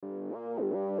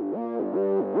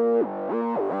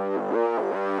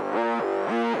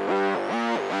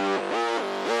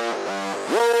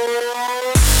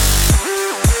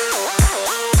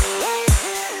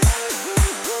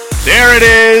There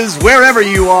it is, wherever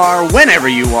you are, whenever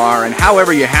you are, and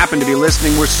however you happen to be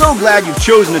listening. We're so glad you've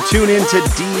chosen to tune in to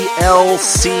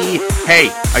DLC. Hey,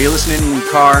 are you listening in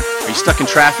your car? Are you stuck in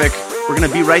traffic? We're going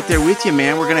to be right there with you,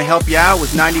 man. We're going to help you out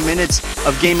with 90 minutes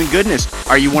of gaming goodness.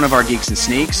 Are you one of our geeks and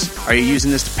sneaks? Are you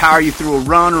using this to power you through a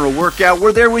run or a workout?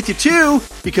 We're there with you too,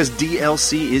 because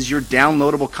DLC is your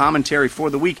downloadable commentary for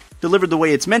the week, delivered the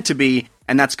way it's meant to be,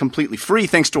 and that's completely free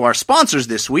thanks to our sponsors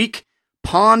this week,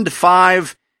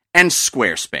 Pond5 and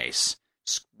Squarespace.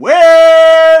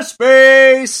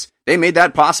 Squarespace! They made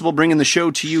that possible, bringing the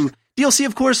show to you. DLC,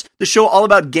 of course, the show all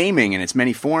about gaming in its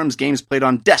many forms, games played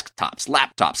on desktops,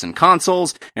 laptops, and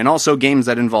consoles, and also games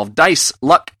that involve dice,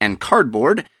 luck, and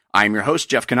cardboard. I'm your host,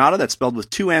 Jeff Cannata, that's spelled with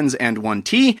 2 N's and 1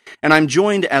 T, and I'm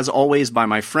joined, as always, by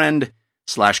my friend,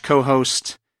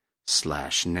 /co-host,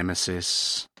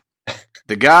 /nemesis,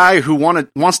 the guy who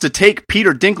wants to take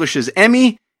Peter Dinklage's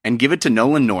Emmy and give it to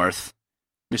Nolan North,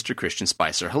 Mr. Christian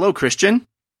Spicer. Hello, Christian.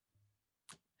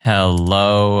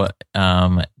 Hello,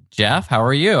 Jeff. How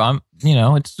are you?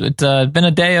 It's been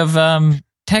a day of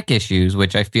tech issues,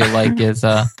 which I feel like is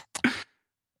the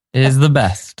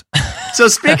best. So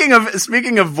speaking of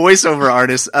voiceover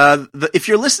artists, if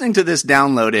you're listening to this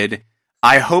downloaded,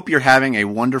 I hope you're having a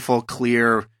wonderful,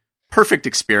 clear, perfect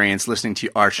experience listening to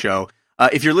our show.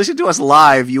 If you're listening to us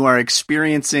live, you are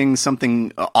experiencing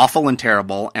something awful and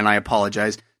terrible, and I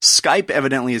apologize. Skype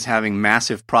evidently is having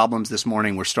massive problems this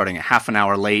morning. We're starting a half an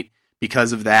hour late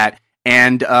because of that.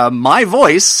 And my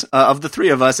voice of the three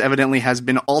of us evidently has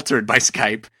been altered by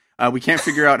Skype. We can't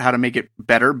figure out how to make it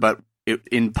better, but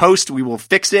in post we will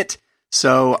fix it.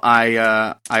 So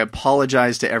I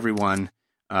apologize to everyone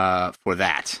for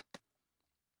that.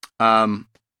 In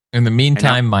the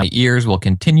meantime, my ears will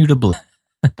continue to bleed.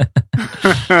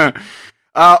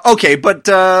 Okay, but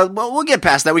we'll get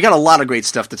past that. We got a lot of great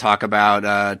stuff to talk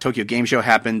about. Tokyo Game Show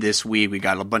happened this week. We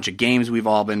got a bunch of games we've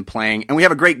all been playing, and we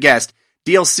have a great guest.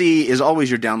 DLC is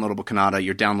always your downloadable Cannata,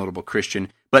 your downloadable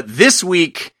Christian. But this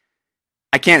week,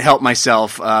 I can't help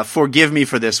myself. Forgive me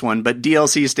for this one, but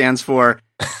DLC stands for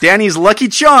Danny's Lucky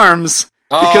Charms.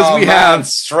 Because we have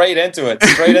straight into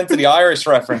the Irish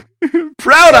reference.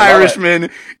 Proud Irishman,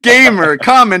 gamer,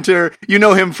 commenter. You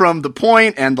know him from The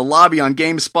Point and The Lobby on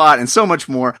GameSpot and so much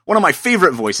more. One of my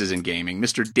favorite voices in gaming,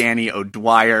 Mr. Danny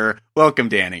O'Dwyer. Welcome,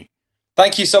 Danny.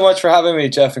 Thank you so much for having me,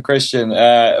 Jeff and Christian.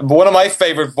 One of my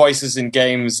favorite voices in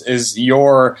games is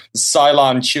your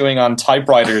Cylon chewing on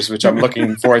typewriters, which I'm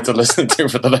looking forward to listening to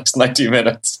for the next 90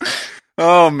 minutes.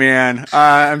 Oh man,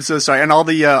 I'm so sorry. And all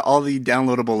the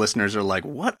downloadable listeners are like,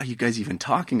 "What are you guys even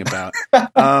talking about?"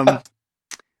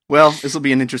 Well, this will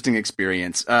be an interesting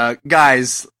experience,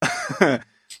 guys.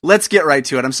 Let's get right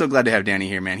to it. I'm so glad to have Danny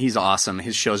here, man. He's awesome.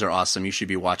 His shows are awesome. You should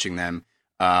be watching them.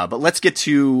 But let's get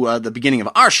to the beginning of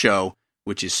our show,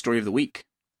 which is Story of the Week.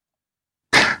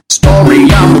 Story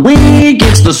of the week.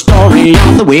 It's the story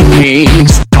of the week.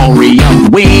 Story of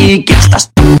the week. It's the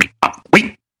story of the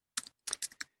week.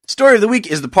 Story of the Week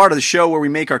is the part of the show where we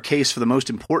make our case for the most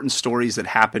important stories that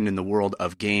happened in the world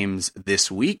of games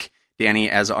this week. Danny,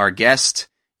 as our guest,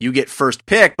 you get first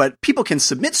pick, but people can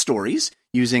submit stories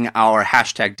using our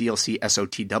hashtag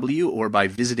DLCSOTW or by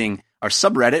visiting our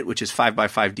subreddit, which is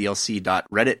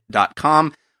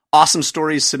 5x5dlc.reddit.com. Awesome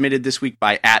stories submitted this week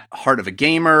by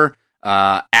 @HeartOfAGamer,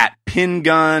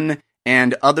 @PinGun,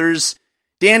 and others.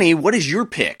 Danny, what is your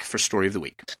pick for Story of the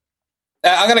Week?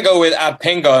 I'm going to go with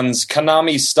 @PinGuns.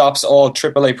 Konami stops all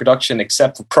AAA production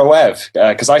except for Pro Ev,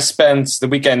 because I spent the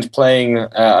weekend playing,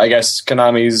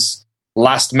 Konami's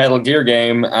last Metal Gear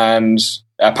game, and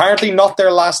apparently not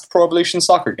their last Pro Evolution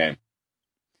Soccer game.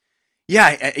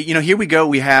 Yeah, here we go.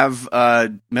 We have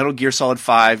Metal Gear Solid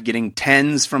 5 getting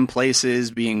 10s from places,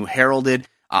 being heralded.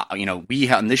 We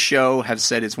on this show have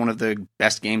said it's one of the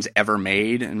best games ever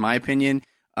made, in my opinion.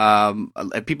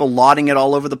 People lauding it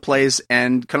all over the place,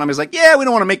 and Konami's like, yeah, we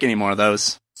don't want to make any more of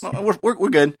those. We're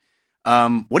good.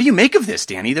 What do you make of this,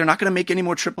 Danny? They're not going to make any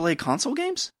more AAA console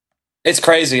games? It's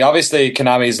crazy. Obviously,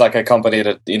 Konami is like a company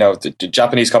that, the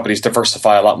Japanese companies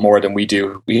diversify a lot more than we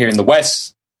do here in the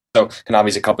West. So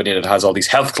Konami's a company that has all these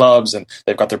health clubs, and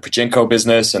they've got their pachinko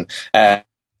business, and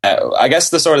I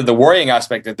guess the worrying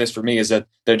aspect of this for me is that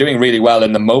they're doing really well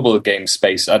in the mobile game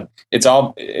space. And it's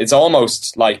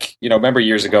almost like, remember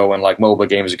years ago when like mobile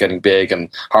games are getting big and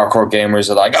hardcore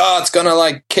gamers are like, oh, it's going to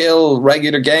like kill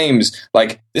regular games.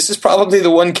 Like this is probably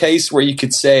the one case where you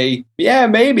could say, yeah,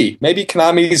 maybe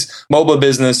Konami's mobile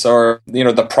business or,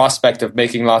 the prospect of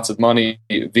making lots of money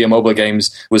via mobile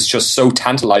games was just so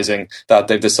tantalizing that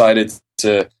they've decided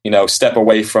to, step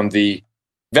away from the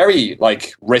very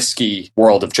risky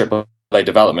world of AAA AAA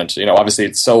development. Obviously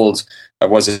it sold,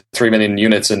 was it 3 million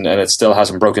units, and it still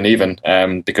hasn't broken even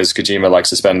because Kojima likes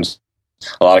to spend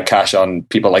a lot of cash on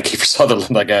people like Kiefer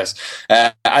Sutherland, I guess.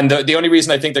 And the only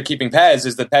reason I think they're keeping PES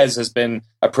is that PES has been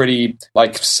a pretty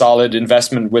solid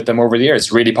investment with them over the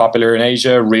years. Really popular in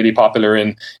Asia, really popular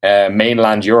in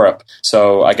mainland Europe.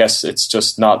 So I guess it's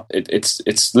just not.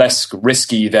 It's less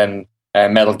risky than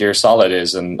Metal Gear Solid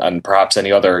is, and perhaps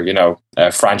any other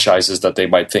franchises that they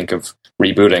might think of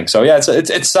rebooting. So yeah,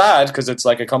 it's sad because it's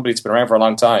like a company that's been around for a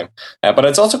long time, but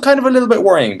it's also kind of a little bit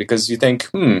worrying because you think,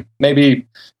 maybe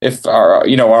if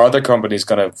our other company's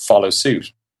going to follow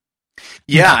suit.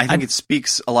 Yeah, I think it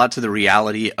speaks a lot to the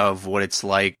reality of what it's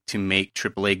like to make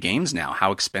AAA games now,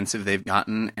 how expensive they've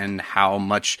gotten and how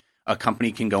much a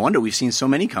company can go under. We've seen so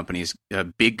many companies,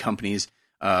 big companies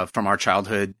from our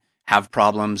childhood, have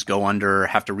problems, go under,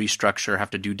 have to restructure, have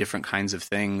to do different kinds of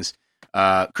things.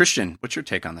 Christian, what's your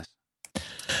take on this?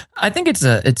 I think it's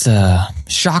a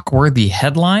shock-worthy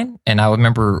headline, and I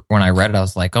remember when I read it, I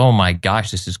was like, "Oh my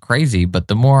gosh, this is crazy!" But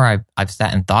the more I've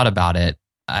sat and thought about it,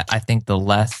 I think the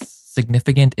less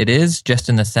significant it is, just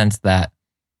in the sense that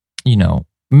losing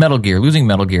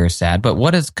Metal Gear is sad, but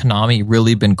what has Konami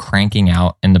really been cranking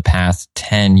out in the past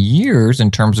 10 years in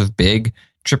terms of big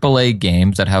AAA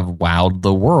games that have wowed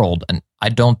the world? And I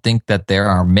don't think that there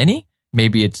are many.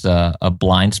 Maybe it's a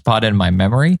blind spot in my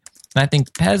memory. And I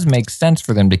think PES makes sense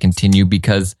for them to continue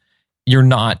because you're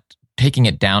not taking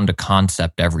it down to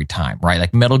concept every time, right?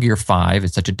 Like Metal Gear 5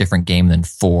 is such a different game than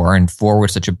 4, and 4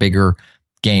 was such a bigger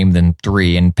game than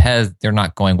 3. And PES, they're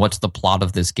not going, what's the plot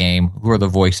of this game? Who are the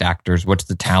voice actors? What's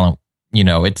the talent?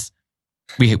 It's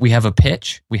we have a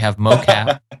pitch, we have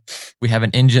mocap, we have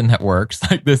an engine that works.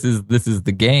 Like this is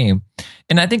the game.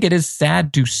 And I think it is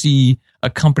sad to see a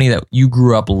company that you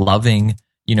grew up loving,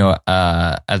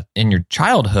 in your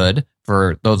childhood,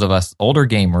 for those of us older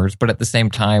gamers, but at the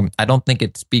same time, I don't think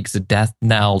it speaks a death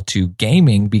knell to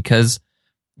gaming because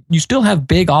you still have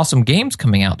big, awesome games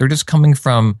coming out. They're just coming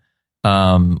from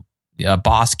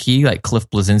Boss Key, like Cliff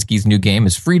Bleszinski's new game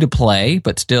is free to play,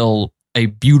 but still a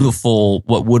beautiful,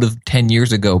 what would have 10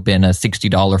 years ago been a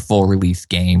 $60 full release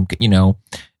game.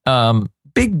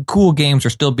 Big, cool games are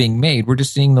still being made. We're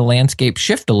just seeing the landscape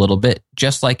shift a little bit,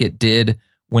 just like it did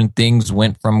when things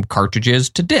went from cartridges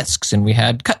to discs and we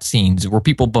had cutscenes. Were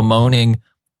people bemoaning,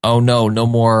 oh no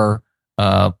more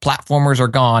platformers are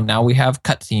gone, now we have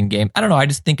cutscene game? I don't know. I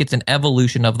just think it's an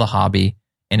evolution of the hobby,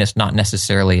 and it's not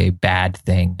necessarily a bad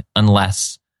thing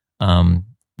unless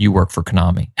you work for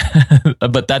Konami.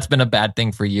 But that's been a bad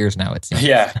thing for years now, it seems.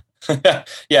 Yeah.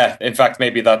 Yeah. In fact,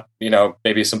 maybe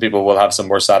maybe some people will have some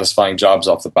more satisfying jobs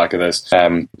off the back of this.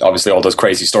 Obviously, all those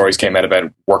crazy stories came out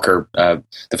about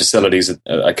the facilities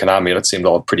at Konami. That seemed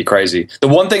all pretty crazy. The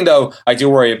one thing, though, I do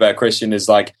worry about, Christian, is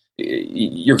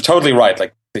you're totally right.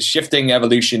 Like the shifting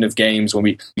evolution of games when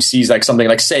we see something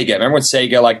like Sega. Remember when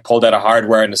Sega pulled out a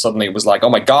hardware and suddenly it was like, oh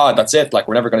my God, that's it.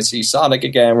 We're never going to see Sonic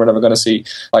again. We're never going to see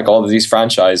all of these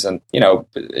franchises. And,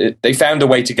 they found a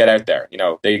way to get out there.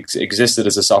 They existed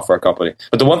as a software company.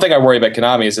 But the one thing I worry about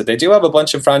Konami is that they do have a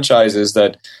bunch of franchises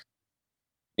that,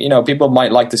 people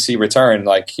might like to see return.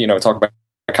 Talk about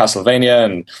Castlevania,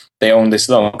 and they own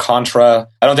Contra.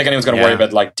 I don't think anyone's going to worry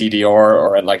about DDR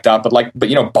or like that, but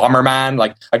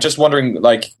Bomberman. I'm just wondering,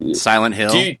 Silent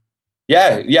Hill. Do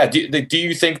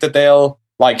you think that they'll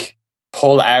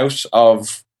pull out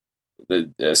of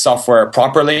the software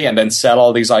properly and then sell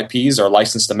all these IPs or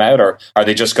license them out, or are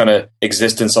they just going to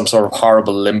exist in some sort of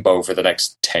horrible limbo for the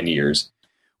next 10 years?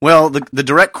 Well, the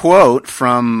direct quote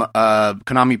from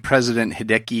Konami president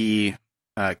Hideki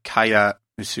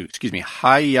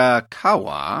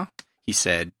Hayakawa, he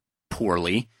said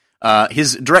poorly.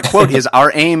 His direct quote is,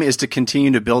 "Our aim is to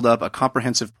continue to build up a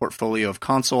comprehensive portfolio of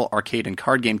console, arcade, and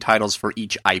card game titles for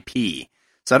each IP."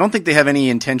 So I don't think they have any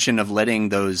intention of letting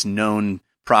those known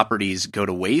properties go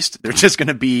to waste. They're just going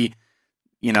to be,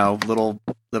 little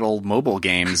mobile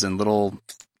games and little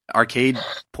arcade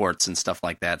ports and stuff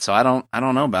like that. So I don't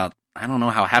know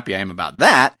how happy I am about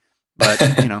that, but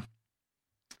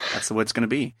that's the way it's going to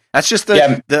be. That's just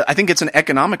I think it's an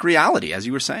economic reality, as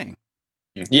you were saying.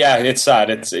 Yeah, it's sad.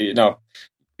 It's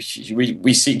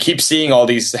we keep seeing all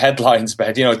these headlines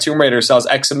about Tomb Raider sells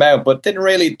X amount, but didn't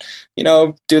really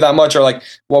do that much. Or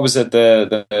what was it,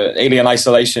 the Alien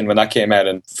Isolation, when that came out,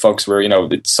 and folks were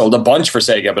it sold a bunch for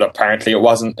Sega, but apparently it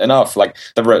wasn't enough.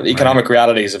 The economic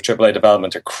realities of AAA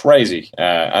development are crazy,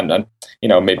 and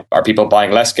maybe, are people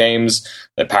buying less games?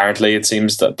 Apparently, it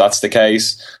seems that that's the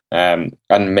case, and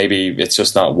maybe it's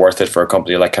just not worth it for a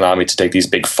company like Konami to take these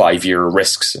big 5-year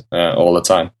risks all the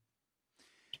time.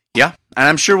 Yeah, And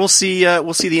I'm sure we'll see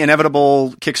the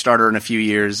inevitable Kickstarter in a few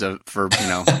years for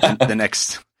the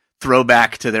next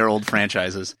throwback to their old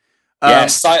franchises.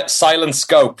 Silent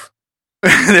Scope.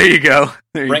 There you go.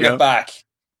 Bring it back.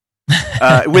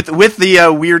 With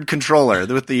the weird controller,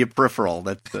 with the peripheral.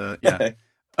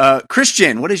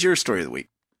 Christian, what is your story of the week?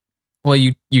 Well,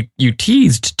 you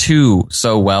teased two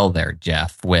so well there,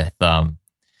 Jeff, with Star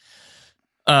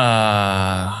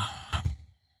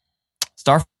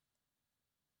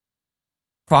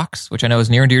Fox, which I know is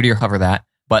near and dear to your cover that.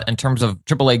 But in terms of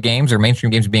AAA games or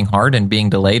mainstream games being hard and being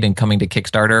delayed and coming to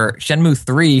Kickstarter, Shenmue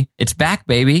 3, it's back,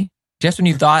 baby. Just when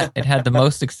you thought it had the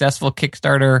most successful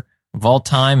Kickstarter of all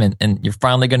time, and you're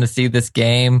finally going to see this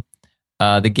game.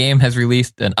 The game has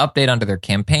released an update onto their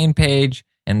campaign page,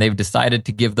 and they've decided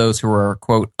to give those who are,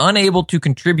 quote, unable to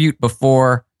contribute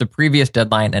before the previous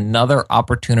deadline another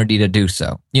opportunity to do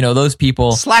so. You know, those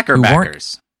people... Slacker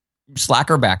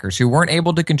backers who weren't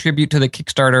able to contribute to the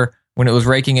Kickstarter when it was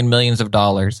raking in millions of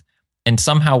dollars and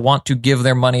somehow want to give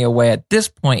their money away at this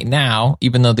point now,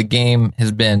 even though the game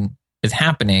is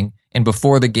happening and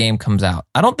before the game comes out.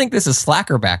 I don't think this is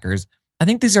slacker backers. I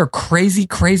think these are crazy,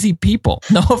 crazy people.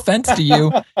 No offense to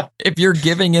you if you're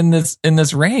giving in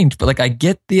this range, but I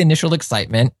get the initial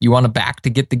excitement. You want to back to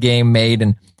get the game made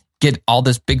and get all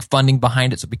this big funding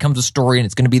behind it, so it becomes a story and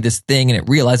it's going to be this thing and it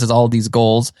realizes all these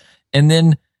goals.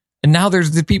 And now there's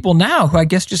the people now who I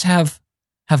guess just have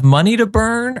money to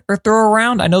burn or throw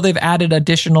around. I know they've added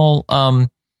additional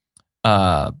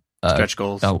stretch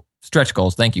goals. Oh, stretch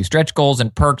goals. Thank you. Stretch goals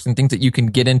and perks and things that you can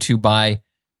get into by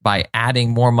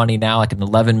adding more money now, like an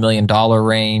 $11 million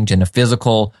range and a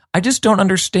physical. I just don't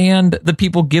understand the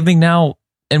people giving now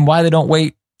and why they don't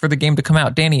wait for the game to come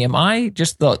out. Danny, am I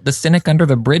just the cynic under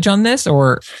the bridge on this,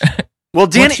 or? Well,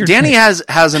 Danny has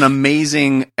an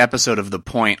amazing episode of The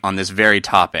Point on this very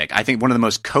topic. I think one of the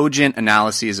most cogent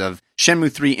analyses of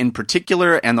Shenmue 3 in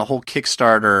particular and the whole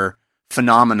Kickstarter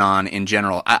phenomenon in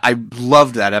general. I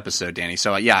loved that episode, Danny.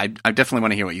 So yeah, I definitely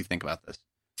want to hear what you think about this.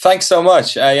 Thanks so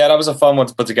much. That was a fun one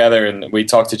to put together, and we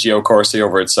talked to Gio Corsi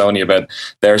over at Sony about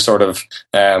their sort of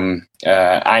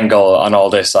angle on all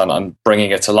this, on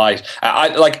bringing it to light.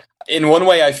 In one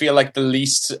way, I feel like the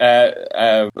least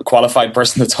qualified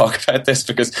person to talk about this,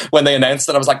 because when they announced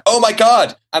it, I was like, "Oh my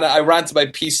god!" And I ran to my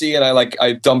PC and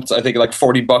I dumped, I think,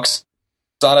 $40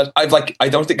 on it. I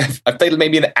don't think I've played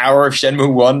maybe an hour of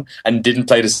Shenmue 1 and didn't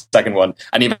play the second one,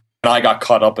 and even I got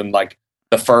caught up in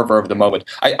the fervor of the moment.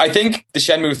 I think the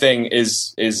Shenmue thing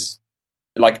is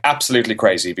absolutely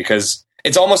crazy, because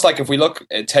it's almost like if we look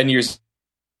at 10 years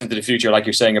into the future, like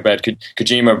you're saying about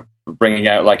Kojima bringing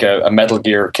out a Metal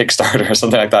Gear Kickstarter or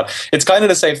something like that, it's kind of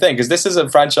the same thing, because this is a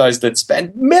franchise that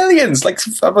spent millions,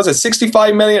 what was it,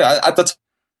 65 million at the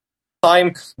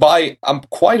time, by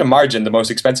quite a margin, the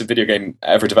most expensive video game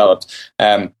ever developed,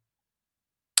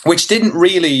 which didn't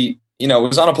really... it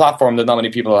was on a platform that not many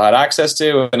people had access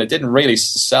to, and it didn't really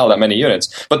sell that many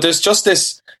units. But there's just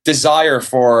this desire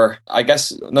for, I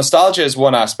guess, nostalgia is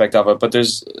one aspect of it, but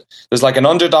there's an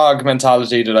underdog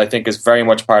mentality that I think is very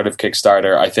much part of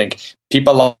Kickstarter. I think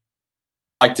people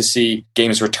like to see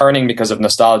games returning because of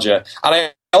nostalgia. And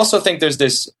I also think there's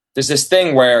this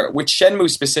thing where, with Shenmue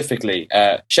specifically,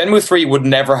 Shenmue 3 would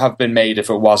never have been made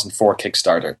if it wasn't for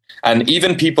Kickstarter. And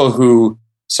even people who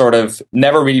sort of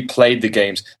never really played the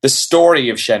games, the story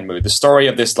of Shenmue, the story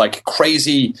of this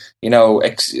crazy,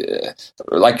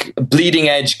 bleeding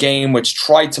edge game which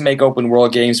tried to make open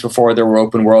world games before there were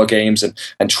open world games,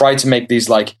 and tried to make these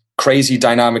crazy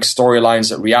dynamic storylines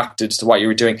that reacted to what you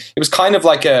were doing. It was kind of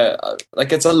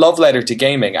it's a love letter to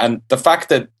gaming, and the fact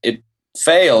that it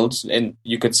failed, and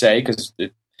you could say, because we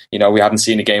haven't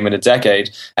seen a game in a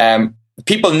decade,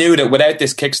 people knew that without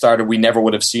this Kickstarter, we never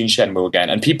would have seen Shenmue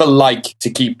again. And people like to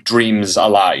keep dreams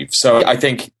alive. So I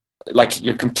think,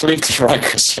 you're completely right,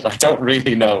 Christian. I don't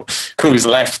really know who's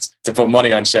left to put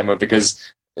money on Shenmue, because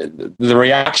the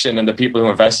reaction and the people who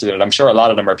invested in it, I'm sure a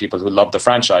lot of them are people who love the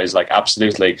franchise.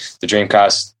 Absolutely, the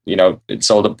Dreamcast, it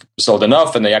sold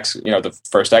enough, and the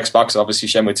first Xbox, obviously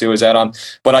Shenmue 2 is out on.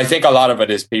 But I think a lot of it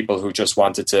is people who just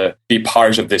wanted to be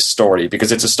part of this story,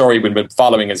 because it's a story we've been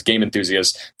following as game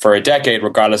enthusiasts for a decade,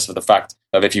 regardless of the fact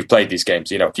of if you've played these games.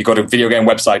 If you go to video game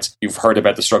websites, you've heard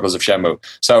about the struggles of Shenmue.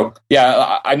 So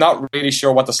yeah, I'm not really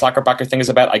sure what the slacker backer thing is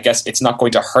about. I guess it's not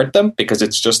going to hurt them, because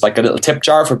it's just a little tip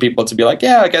jar for people to be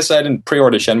yeah, I guess I didn't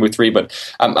pre-order Shenmue 3, but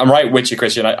I'm right with you,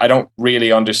 Christian. I don't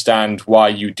really understand why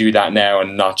you do that now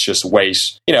and not just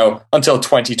wait, until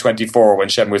 2024 when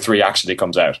Shenmue 3 actually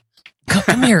comes out.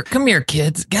 Come here,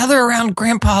 kids. Gather around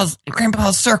Grandpa's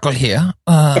circle here.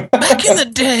 Back in the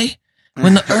day,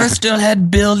 when the Earth still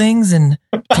had buildings and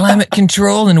climate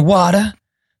control and water,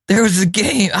 there was a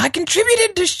game. I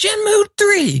contributed to Shenmue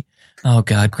 3. Oh,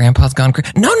 God, Grandpa's gone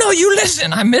crazy. No, you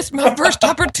listen. I missed my first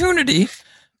opportunity.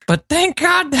 But thank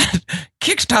God that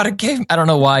Kickstarter gave me... I don't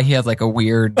know why he has like a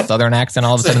weird Southern accent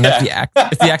all of a sudden.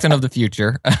 It's the accent of the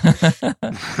future.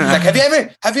 Like,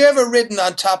 have you ever ridden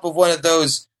on top of one of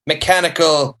those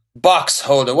mechanical box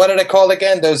holder? What are they called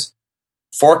again? Those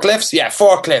forklifts? Yeah,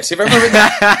 forklifts. Have you ever ridden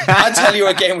that? I'll tell you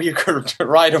a game where you could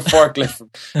ride a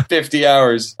forklift for 50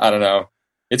 hours. I don't know.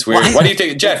 It's weird. What do you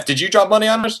think? Jeff, did you drop money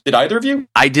on it? Did either of you?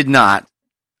 I did not.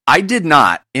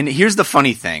 And here's the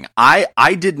funny thing.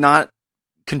 I did not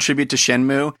contribute to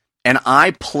Shenmue, and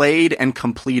I played and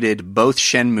completed both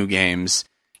Shenmue games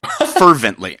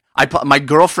fervently. My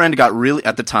girlfriend got really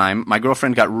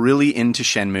into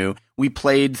Shenmue. We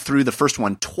played through the first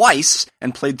one twice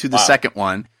and played through the second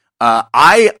one.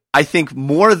 I think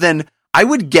I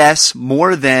would guess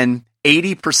more than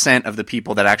 80% of the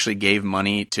people that actually gave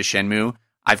money to Shenmue,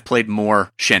 I've played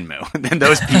more Shenmue than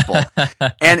those people.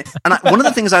 and one of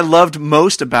the things I loved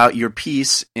most about your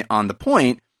piece on The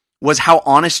Point was how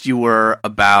honest you were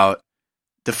about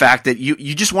the fact that you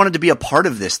just wanted to be a part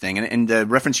of this thing. And the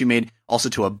reference you made also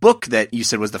to a book that you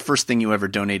said was the first thing you ever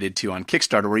donated to on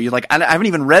Kickstarter, where you're like, I haven't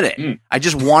even read it. I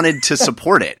just wanted to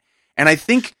support it. And I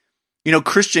think,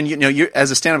 Christian, you're,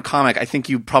 as a stand-up comic, I think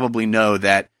you probably know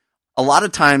that a lot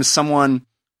of times someone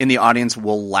in the audience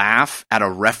will laugh at a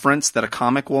reference that a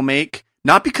comic will make,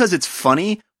 not because it's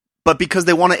funny, but because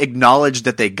they want to acknowledge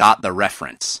that they got the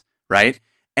reference, right?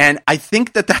 And I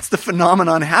think that that's the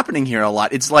phenomenon happening here a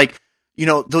lot. It's like,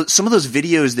 some of those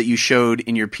videos that you showed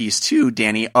in your piece too,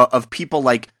 Danny, of people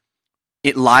like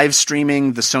it live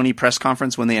streaming the Sony press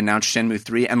conference when they announced Shenmue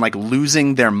 3 and like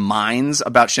losing their minds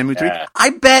about Shenmue 3. Yeah. I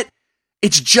bet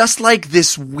it's just like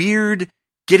this weird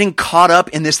getting caught up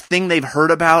in this thing they've heard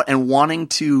about and wanting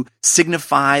to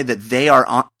signify that they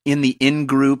are in the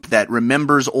in-group that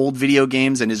remembers old video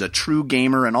games and is a true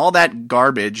gamer and all that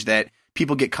garbage that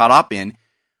people get caught up in.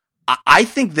 I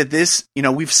think that this,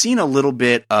 we've seen a little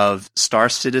bit of Star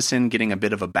Citizen getting a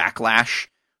bit of a backlash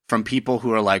from people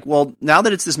who are like, well, now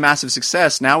that it's this massive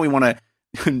success, now we want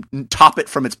to top it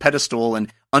from its pedestal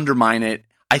and undermine it.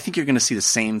 I think you're going to see the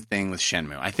same thing with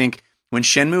Shenmue. I think when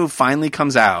Shenmue finally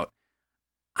comes out,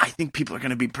 I think people are going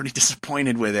to be pretty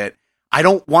disappointed with it. I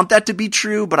don't want that to be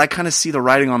true, but I kind of see the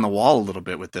writing on the wall a little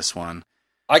bit with this one.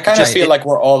 I kind of feel like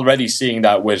we're already seeing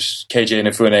that with KJ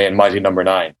Inafune and Mighty Number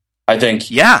 9. I think,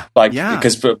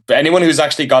 because anyone who's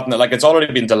actually gotten it, like it's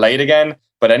already been delayed again,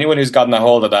 but anyone who's gotten a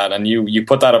hold of that and you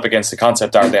put that up against the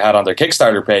concept art they had on their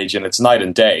Kickstarter page and it's night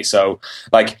and day. So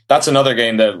like that's another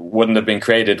game that wouldn't have been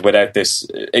created without this,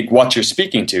 what you're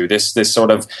speaking to, this sort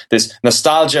of this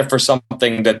nostalgia for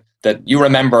something that you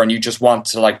remember and you just want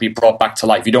to like be brought back to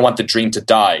life. You don't want the dream to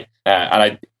die.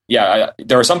 There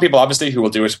are some people obviously who will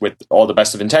do it with all the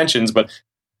best of intentions, but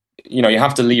you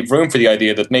have to leave room for the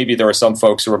idea that maybe there are some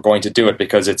folks who are going to do it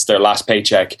because it's their last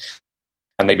paycheck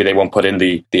and maybe they won't put in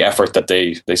the effort that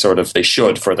they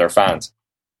should for their fans.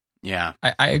 Yeah.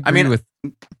 I agree with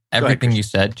everything you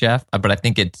said, Jeff, but I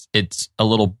think it's a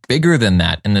little bigger than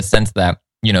that in the sense that,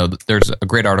 there's a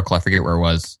great article, I forget where it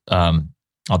was,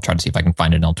 I'll try to see if I can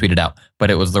find it and I'll tweet it out.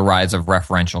 But it was the rise of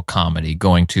referential comedy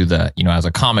going to the, as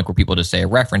a comic where people just say a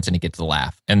reference and it gets a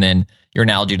laugh. And then your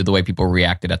analogy to the way people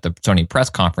reacted at the Sony press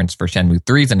conference for Shenmue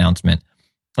 3's announcement.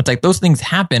 It's like those things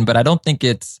happen, but I don't think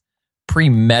it's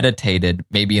premeditated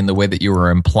maybe in the way that you were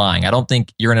implying. I don't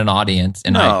think you're in an audience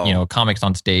and a comic's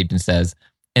on stage and says,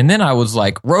 and then I was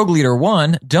like, Rogue Leader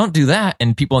 1, don't do that.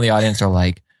 And people in the audience are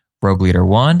like, Rogue Leader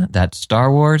 1, that's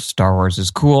Star Wars. Star Wars is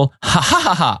cool. Ha ha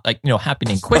ha ha. Like,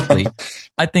 happening quickly.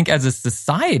 I think as a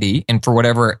society and for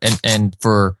whatever, and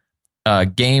for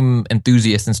game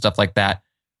enthusiasts and stuff like that,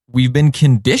 we've been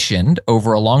conditioned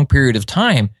over a long period of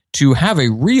time to have a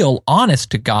real, honest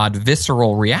to God,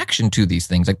 visceral reaction to these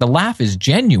things. Like the laugh is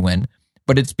genuine,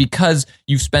 but it's because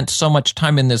you've spent so much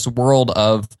time in this world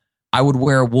of, I would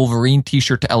wear a Wolverine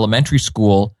t-shirt to elementary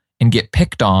school and get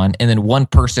picked on, and then one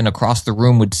person across the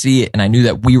room would see it, and I knew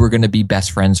that we were going to be best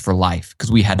friends for life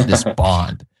because we had this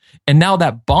bond. And now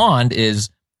that bond is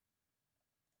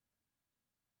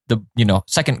the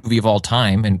second movie of all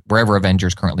time, and wherever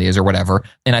Avengers currently is or whatever.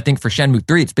 And I think for Shenmue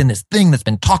 3, it's been this thing that's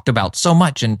been talked about so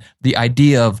much, and the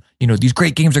idea of these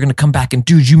great games are going to come back, and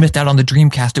dude, you missed out on the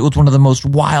Dreamcast. It was one of the most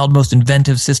wild, most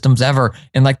inventive systems ever.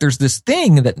 And like, there's this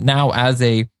thing that now as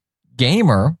a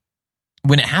gamer,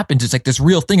 when it happens, it's like this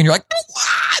real thing, and you're like,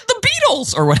 the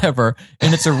Beatles or whatever,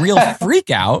 and it's a real freak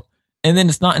out. And then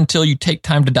it's not until you take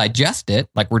time to digest it,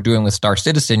 like we're doing with Star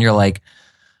Citizen, you're like,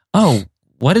 oh,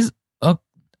 what is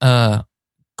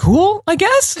cool, I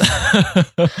guess.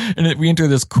 And we enter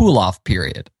this cool off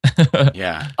period.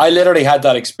 Yeah. I literally had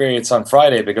that experience on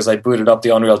Friday because I booted up the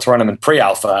Unreal Tournament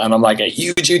pre-alpha, and I'm like a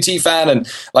huge UT fan, and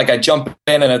like I jump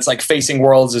in and it's like Facing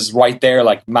Worlds is right there,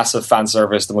 like massive fan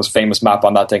service, the most famous map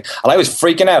on that thing. And I was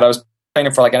freaking out. I was playing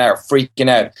it for like an hour, freaking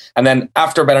out. And then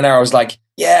after about an hour, I was like,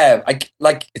 yeah,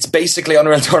 it's basically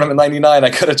Unreal Tournament 99. I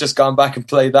could have just gone back and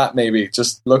played that maybe. It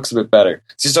just looks a bit better.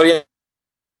 So yeah,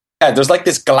 there's like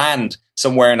this gland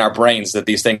somewhere in our brains that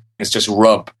these things just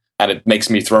rub, and it makes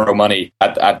me throw money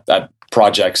at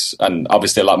projects, and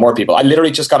obviously a lot more people. I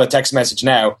literally just got a text message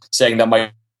now saying that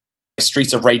my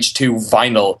Streets of Rage 2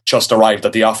 vinyl just arrived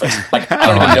at the office. Like, I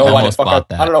don't even know why the fuck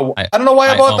I don't know why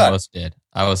I bought that. I almost did.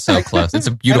 I was so close. It's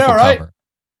a beautiful right? cover.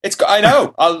 I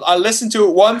know. I'll listen to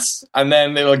it once, and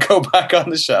then it'll go back on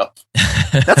the shelf.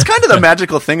 That's kind of the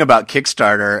magical thing about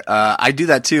Kickstarter. I do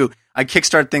that too. I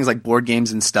kickstart things like board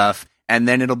games and stuff, and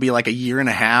then it'll be like a year and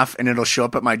a half, and it'll show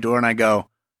up at my door, and I go,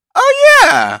 "Oh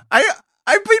yeah, I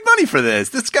paid money for this.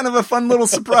 This is kind of a fun little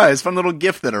surprise, fun little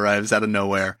gift that arrives out of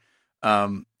nowhere."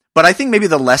 But I think maybe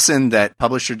the lesson that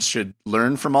publishers should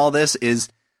learn from all this is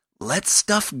let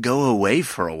stuff go away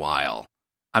for a while.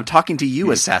 I'm talking to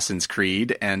you, Assassin's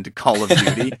Creed and Call of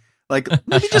Duty. Like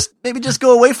maybe just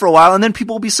go away for a while, and then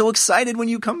people will be so excited when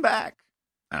you come back.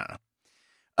 I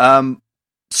don't know.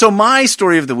 So my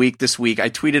story of the week this week, I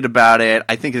tweeted about it.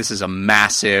 I think this is a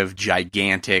massive,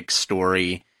 gigantic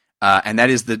story, and that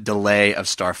is the delay of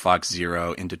Star Fox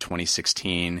Zero into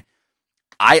 2016.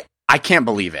 I can't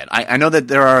believe it. I know that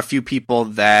there are a few people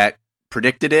that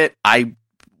predicted it. I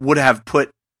would have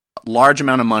put a large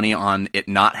amount of money on it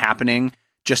not happening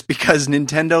just because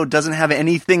Nintendo doesn't have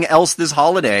anything else this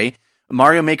holiday.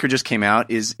 Mario Maker just came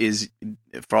out, is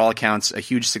for all accounts a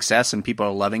huge success, and people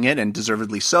are loving it, and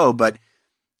deservedly so, but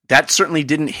that certainly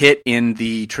didn't hit in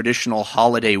the traditional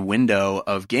holiday window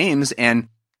of games, and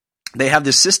they have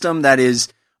this system that is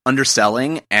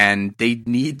underselling, and they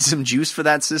need some juice for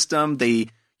that system.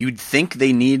 You'd think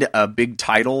they need a big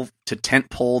title to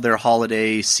tentpole their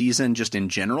holiday season just in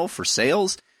general for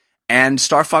sales. And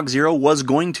Star Fox Zero was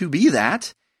going to be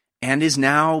that and is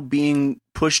now being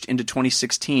pushed into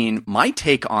 2016. My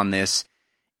take on this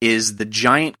is the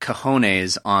giant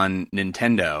cojones on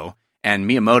Nintendo and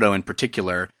Miyamoto in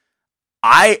particular.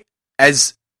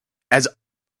 As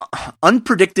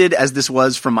unpredicted as this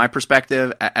was from my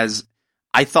perspective, as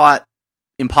I thought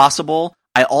impossible,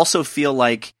 I also feel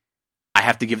like I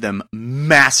have to give them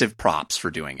massive props for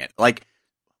doing it. Like,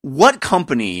 what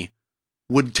company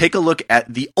would take a look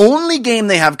at the only game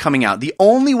they have coming out, the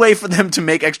only way for them to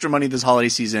make extra money this holiday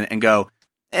season, and go,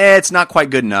 it's not quite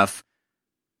good enough,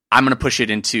 I'm going to push it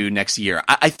into next year?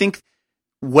 I think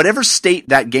whatever state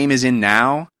that game is in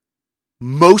now,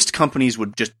 most companies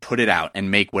would just put it out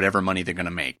and make whatever money they're going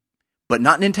to make. But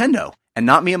not Nintendo and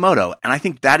not Miyamoto. And I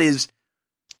think that is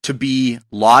to be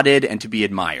lauded and to be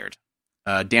admired.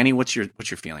 Danny, what's your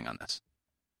feeling on this?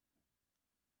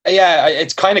 Yeah,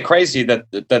 it's kind of crazy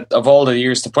that of all the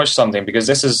years to push something, because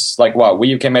this is like what Wii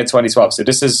U came out 2012, so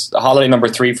this is holiday number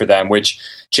 3 for them. Which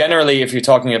generally, if you're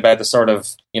talking about the sort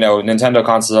of Nintendo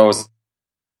consoles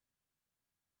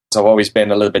have always been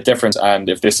a little bit different, and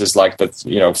if this is like the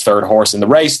third horse in the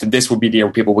race, then this would be the year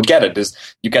where people would get it. Is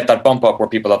you get that bump up where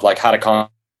people have like had a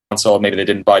console, maybe they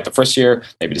didn't buy it the first year,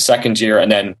 maybe the second year, and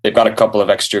then they've got a couple of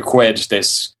extra quid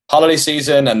this holiday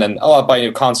season, and then I'll buy a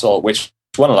new console. Which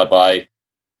one will I buy?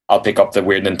 I'll pick up the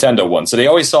weird Nintendo one. So they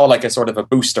always saw like a sort of a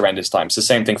boost around this time. It's the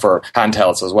same thing for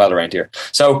handhelds as well around here.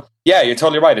 So yeah, you're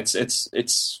totally right.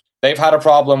 It's they've had a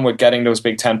problem with getting those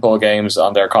big tentpole games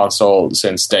on their console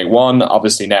since day one.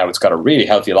 Obviously now it's got a really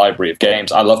healthy library of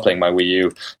games. I love playing my Wii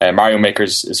U. Mario Maker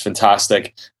is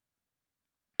fantastic.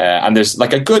 And there's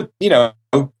like a good,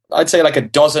 I'd say like a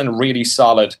dozen really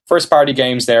solid first-party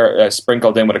games there,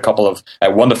 sprinkled in with a couple of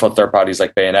wonderful third parties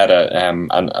like Bayonetta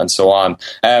and so on.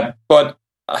 But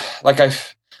like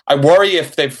I worry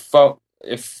if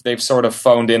they've sort of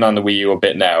phoned in on the Wii U a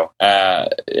bit now.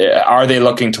 Are they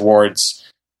looking towards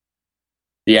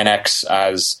the NX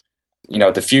as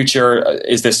the future?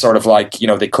 Is this sort of like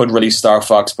they could release Star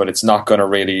Fox, but it's not going to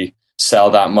really sell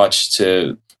that much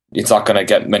it's not going to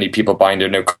get many people buying their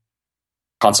new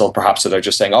console, perhaps, so they're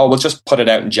just saying, we'll just put it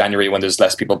out in January when there's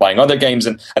less people buying other games,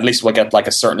 and at least we'll get like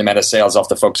a certain amount of sales off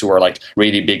the folks who are like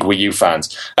really big Wii U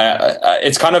fans.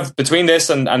 It's kind of between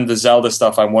this and the Zelda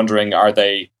stuff. I'm wondering, are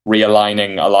they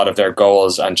realigning a lot of their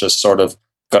goals and just sort of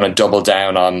going to double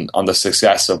down on the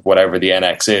success of whatever the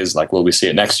NX is? Like, will we see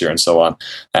it next year and so on?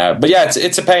 But yeah,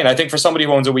 it's a pain. I think for somebody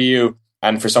who owns a Wii U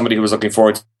and for somebody who was looking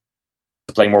forward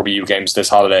to playing more Wii U games this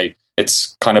holiday,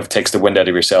 it's kind of takes the wind out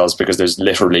of your sails, because there's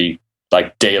literally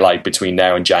like daylight between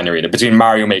now and January. Between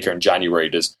Mario Maker and January,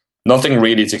 there's nothing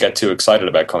really to get too excited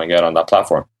about coming out on that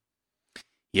platform.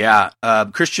 Yeah,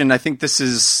 Christian, I think this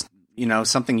is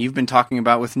something you've been talking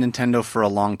about with Nintendo for a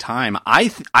long time. I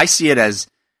see it as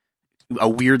a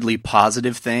weirdly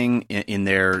positive thing in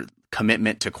their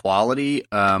commitment to quality,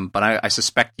 but I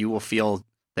suspect you will feel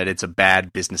that it's a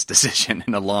bad business decision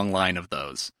in a long line of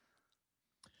those.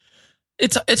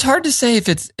 It's hard to say if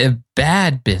it's a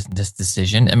bad business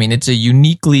decision. I mean, it's a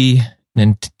uniquely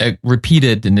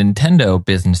repeated Nintendo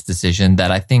business decision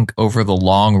that I think over the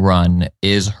long run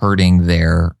is hurting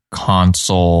their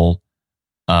console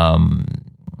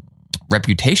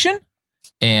reputation.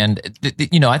 And,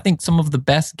 I think some of the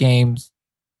best games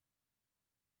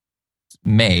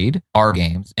made are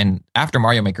games. And after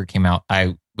Mario Maker came out,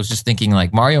 I was just thinking,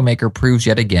 like, Mario Maker proves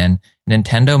yet again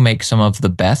Nintendo makes some of the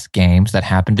best games that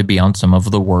happen to be on some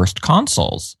of the worst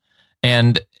consoles.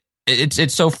 And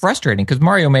it's so frustrating because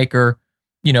Mario Maker,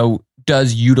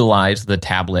 does utilize the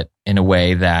tablet in a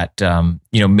way that,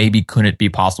 maybe couldn't be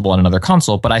possible on another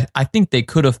console. But I think they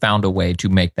could have found a way to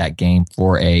make that game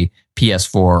for a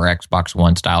PS4 or Xbox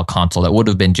One style console that would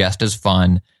have been just as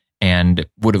fun and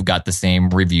would have got the same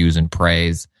reviews and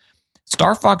praise.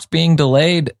 Star Fox being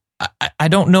delayed, I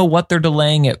don't know what they're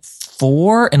delaying it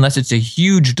for, unless it's a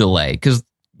huge delay. Because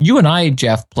you and I,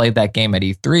 Jeff, played that game at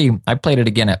E3. I played it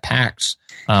again at PAX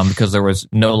because there was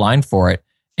no line for it.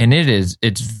 And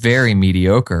it's very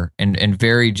mediocre and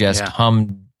very just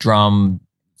humdrum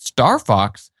Star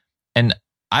Fox. And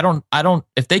I don't,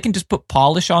 if they can just put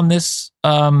polish on this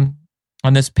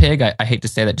pig, I hate to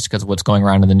say that just because of what's going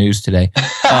around in the news today.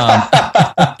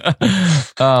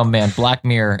 Oh man, Black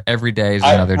Mirror every day is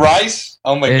another day. Right?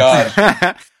 Oh my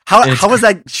God. How was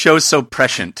that show so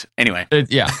prescient? Anyway.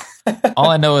 All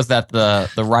I know is that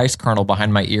the rice kernel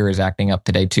behind my ear is acting up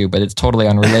today too, but it's totally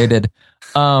unrelated.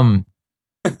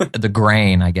 The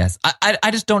grain, I guess.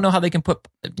 I just don't know how they can put,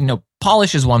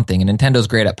 polish is one thing, and Nintendo's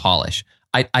great at polish.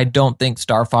 I don't think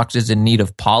Star Fox is in need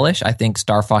of polish. I think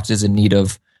Star Fox is in need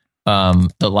of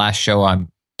the last show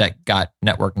that got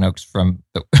network notes from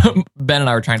Ben and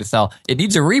I were trying to sell. It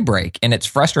needs a re-break, and it's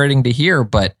frustrating to hear,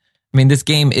 but I mean, this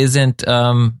game isn't,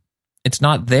 it's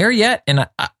not there yet, and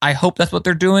I hope that's what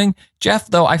they're doing. Jeff,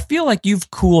 though, I feel like you've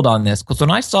cooled on this, because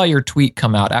when I saw your tweet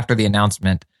come out after the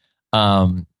announcement,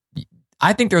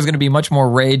 I think there's going to be much more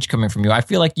rage coming from you. I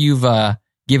feel like you've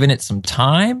given it some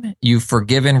time. You've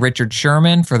forgiven Richard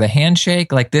Sherman for the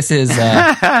handshake. Like, this is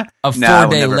a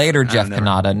 4-day later Jeff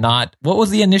Cannata. Not what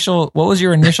was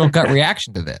your initial gut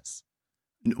reaction to this?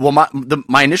 Well,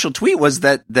 my initial tweet was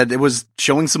that it was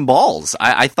showing some balls.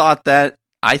 I thought that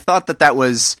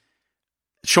was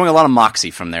showing a lot of moxie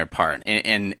from their part,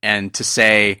 and to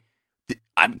say,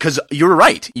 because you're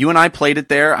right. You and I played it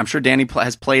there. I'm sure Danny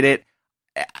has played it.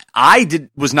 I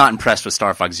was not impressed with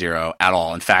Star Fox Zero at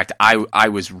all. In fact, I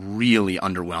was really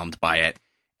underwhelmed by it.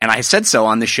 And I said so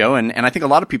on the show, and I think a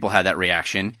lot of people had that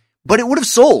reaction. But it would have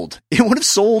sold. It would have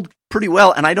sold pretty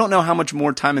well, and I don't know how much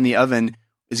more time in the oven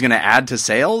is going to add to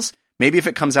sales. Maybe if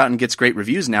it comes out and gets great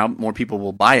reviews now, more people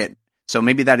will buy it. So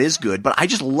maybe that is good. But I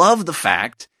just love the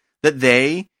fact that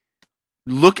they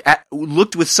looked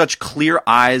with such clear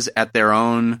eyes at their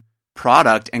own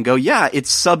product and go, yeah, it's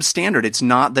substandard. It's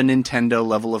not the Nintendo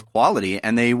level of quality.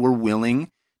 And they were willing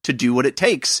to do what it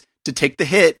takes to take the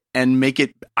hit and make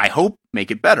it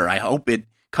better. I hope it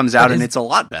comes out and it's a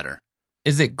lot better.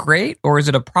 Is it great, or is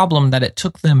it a problem that it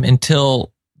took them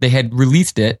until they had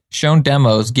released it, shown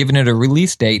demos, given it a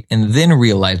release date, and then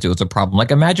realized it was a problem?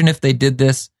 Like, imagine if they did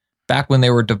this back when they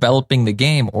were developing the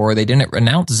game, or they didn't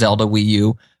announce Zelda Wii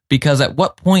U, because at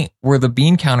what point were the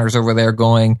bean counters over there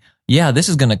going, yeah, this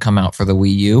is going to come out for the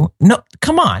Wii U? No,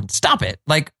 come on, stop it.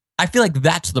 Like, I feel like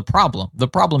that's the problem. The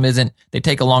problem isn't they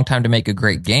take a long time to make a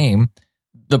great game.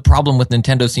 The problem with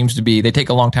Nintendo seems to be they take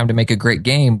a long time to make a great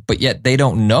game, but yet they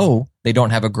don't know they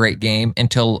don't have a great game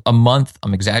until a month,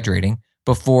 I'm exaggerating,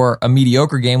 before a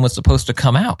mediocre game was supposed to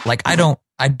come out. Like, I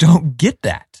don't get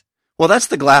that. Well, that's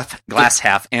the glass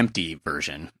half empty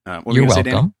version. You're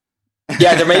welcome.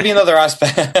 Yeah, there may be another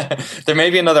aspect. There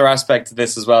may be another aspect to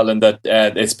this as well, in that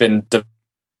it's been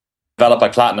developed by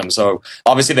Platinum. So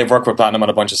obviously they've worked with Platinum on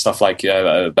a bunch of stuff like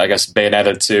I guess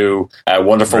Bayonetta 2,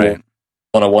 Wonderful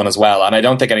 101 as well. And I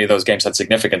don't think any of those games had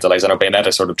significant delays. I know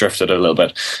Bayonetta sort of drifted a little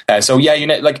bit. So yeah,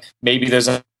 like maybe there's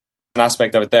an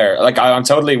aspect of it there. Like, I'm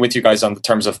totally with you guys on the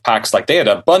terms of PAX. Like, they had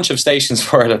a bunch of stations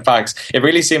for it at PAX. It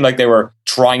really seemed like they were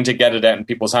trying to get it out in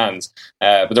people's hands,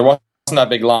 but there wasn't that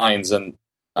big lines, and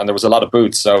there was a lot of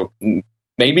booths. So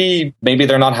maybe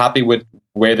they're not happy with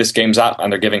where this game's at,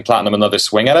 and they're giving Platinum another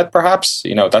swing at it. Perhaps,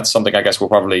 that's something I guess we'll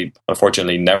probably,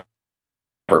 unfortunately, never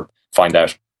find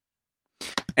out.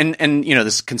 And you know,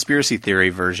 this conspiracy theory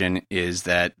version is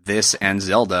that this and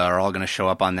Zelda are all going to show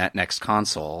up on that next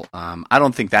console. I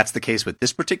don't think that's the case with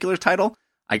this particular title.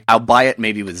 I'll buy it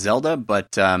maybe with Zelda,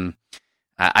 but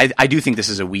I do think this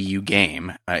is a Wii U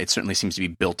game. It certainly seems to be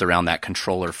built around that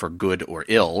controller for good or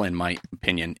ill, in my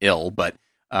opinion, ill. But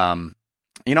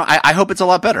you know, I hope it's a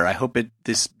lot better. I hope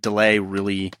this delay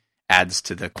really adds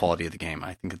to the quality of the game.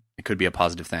 I think it could be a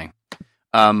positive thing.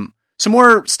 Some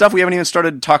more stuff. We haven't even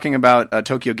started talking about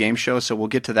Tokyo Game Show, so we'll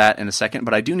get to that in a second.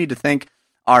 But I do need to thank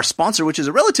our sponsor, which is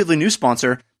a relatively new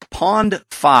sponsor,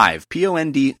 Pond5,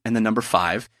 Pond and the number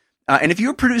 5. And if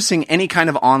you're producing any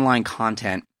kind of online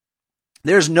content,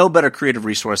 there's no better creative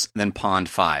resource than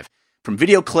Pond5. From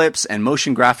video clips and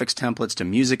motion graphics templates to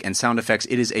music and sound effects,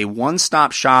 it is a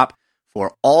one-stop shop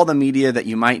for all the media that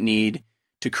you might need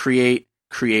to create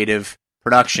creative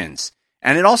productions.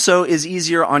 And it also is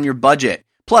easier on your budget.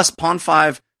 Plus,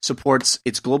 Pond5 supports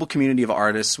its global community of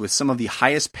artists with some of the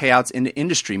highest payouts in the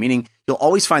industry, meaning you'll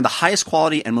always find the highest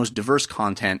quality and most diverse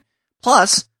content.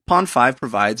 Plus, Pond5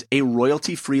 provides a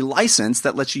royalty-free license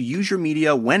that lets you use your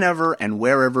media whenever and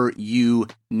wherever you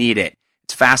need it.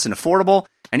 It's fast and affordable,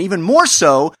 and even more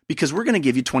so because we're going to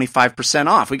give you 25%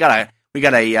 off. We got a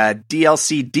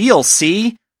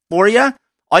DLC for you.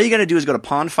 All you got to do is go to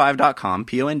pond5.com,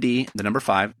 Pond, the number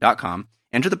 5.com,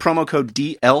 enter the promo code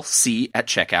DLC at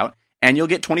checkout, and you'll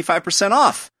get 25%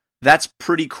 off. That's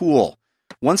pretty cool.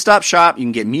 One-stop shop, you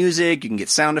can get music, you can get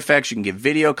sound effects, you can get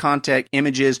video content,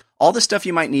 images, all the stuff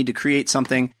you might need to create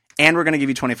something, and we're going to give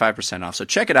you 25% off. So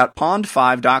check it out,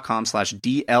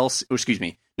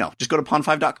 pond5.com/DLC, just go to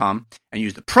pond5.com and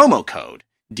use the promo code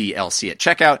DLC at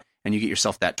checkout, and you get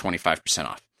yourself that 25%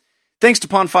 off. Thanks to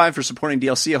Pond5 for supporting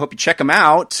DLC. I hope you check them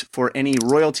out for any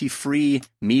royalty-free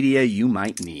media you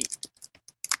might need.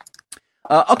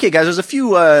 Okay, guys, there's a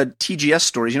few TGS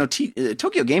stories. You know,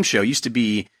 Tokyo Game Show used to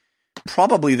be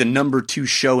probably the number 2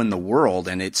 show in the world,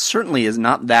 and it certainly is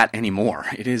not that anymore.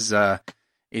 It is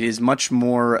much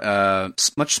more,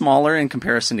 much smaller in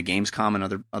comparison to Gamescom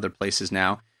and other places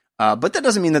now. But that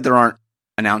doesn't mean that there aren't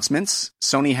announcements.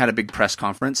 Sony had a big press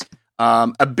conference.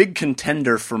 A big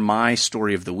contender for my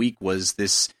story of the week was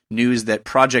this news that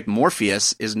Project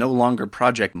Morpheus is no longer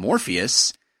Project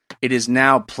Morpheus. It is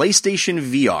now PlayStation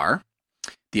VR,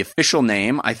 the official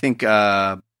name. I think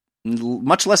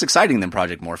much less exciting than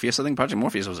Project Morpheus. I think Project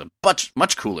Morpheus was a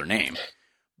much cooler name.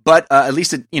 But at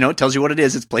least it tells you what it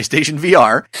is. It's PlayStation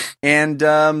VR. And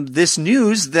this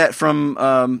news that from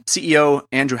CEO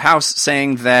Andrew House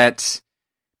saying that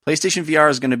PlayStation VR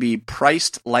is going to be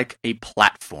priced like a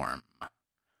platform.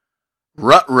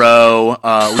 Ruh-roh.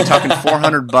 We talking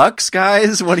 $400,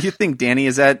 guys? What do you think, Danny?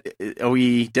 Are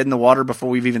we dead in the water before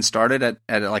we've even started at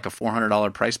like a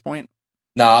 $400 price point?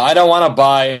 No, I don't want to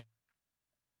buy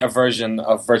a version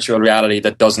of virtual reality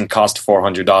that doesn't cost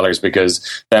 $400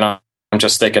 because then I'm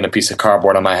just sticking a piece of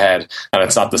cardboard on my head and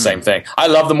it's not the same thing. I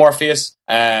love the Morpheus.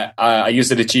 I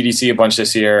used it at GDC a bunch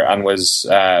this year and was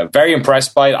very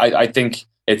impressed by it. I think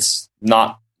it's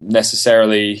not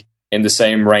necessarily in the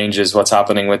same range as what's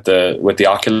happening with the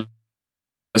Oculus,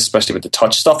 especially with the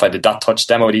touch stuff. I did that touch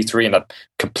demo at E3 and that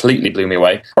completely blew me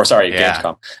away.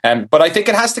 Gamescom. But I think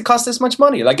it has to cost this much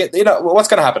money. Like, what's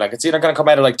going to happen? Like, it's either going to come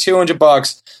out at like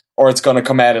 $200 or it's going to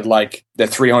come out at like the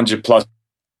 300 plus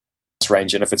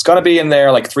range. And if it's going to be in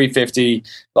there like 350,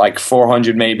 like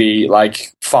 400 maybe,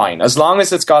 like fine. As long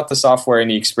as it's got the software and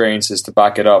the experiences to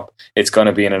back it up, it's going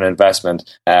to be in an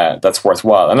investment that's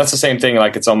worthwhile. And that's the same thing.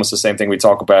 Like, it's almost the same thing we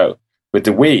talk about with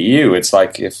the Wii U. It's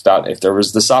like if there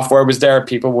was the software was there,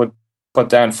 people would put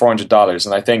down $400.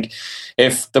 And I think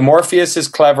if the Morpheus is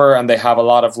clever and they have a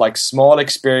lot of like small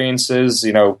experiences,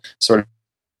 sort of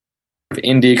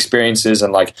indie experiences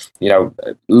and like,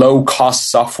 low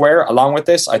cost software along with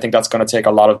this, I think that's going to take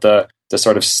a lot of the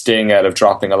sort of sting out of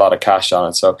dropping a lot of cash on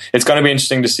it. So it's going to be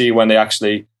interesting to see when they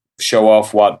actually show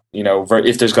off what,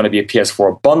 if there's going to be a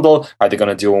PS4 bundle. Are they going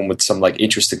to do one with some like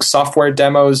interesting software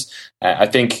demos? I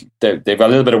think they've got a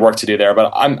little bit of work to do there,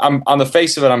 but I'm on the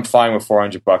face of it, I'm fine with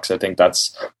 $400. I think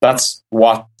that's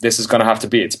what this is going to have to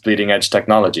be. It's bleeding edge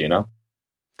technology,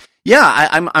 Yeah,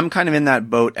 I'm kind of in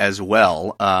that boat as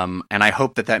well, and I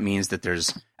hope that means that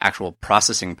there's actual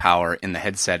processing power in the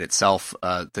headset itself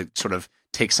to sort of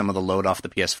take some of the load off the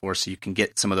PS4, so you can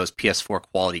get some of those PS4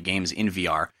 quality games in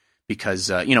VR. Because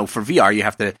for VR you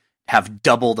have to have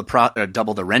double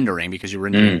the rendering because you're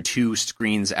rendering 2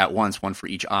 screens at once, one for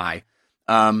each eye.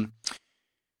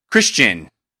 Christian,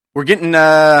 we're getting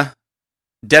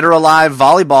Dead or Alive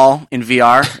volleyball in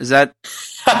VR. Is that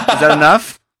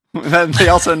enough? They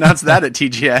also announced that at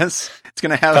TGS. It's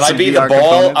going to have Can I some be VR the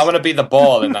ball? components. I want to be the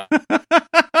ball in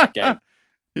that game.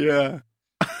 Yeah.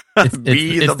 It's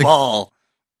Be the the ball.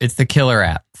 It's the killer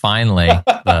app. Finally,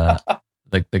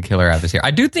 the killer app is here.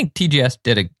 I do think TGS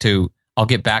did it too. I'll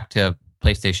get back to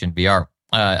PlayStation VR.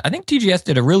 I think TGS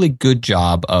did a really good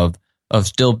job of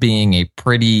still being a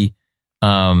pretty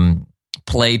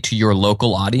play to your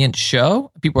local audience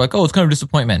show. People are like, oh, it's kind of a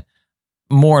disappointment.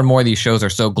 More and more of these shows are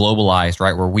so globalized,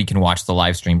 right, where we can watch the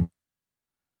live stream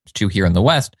too here in the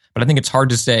West. But I think it's hard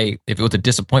to say if it was a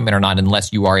disappointment or not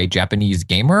unless you are a Japanese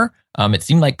gamer. It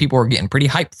seemed like people were getting pretty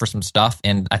hyped for some stuff,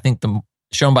 and I think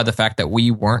shown by the fact that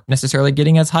we weren't necessarily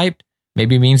getting as hyped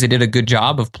maybe means they did a good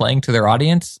job of playing to their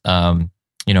audience.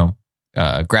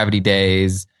 Gravity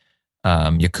Days,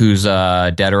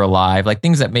 Yakuza, Dead or Alive, like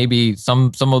things that maybe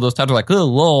some of those titles are like, oh,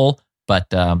 lol.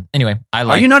 But anyway,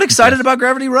 Are you not excited about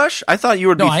Gravity Rush? I thought you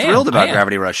would be thrilled about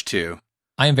Gravity Rush too.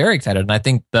 I am very excited, and I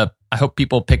think I hope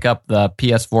people pick up the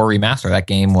PS4 remaster. That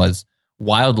game was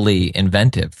wildly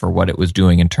inventive for what it was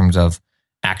doing in terms of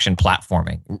action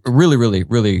platforming. Really, really,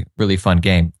 really, really fun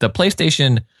game. The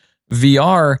PlayStation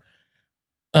VR,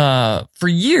 for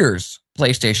years,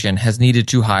 PlayStation has needed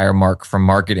to hire Mark from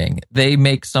marketing. They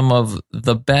make some of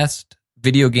the best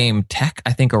video game tech,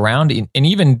 I think, around, and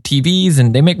even TVs,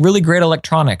 and they make really great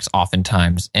electronics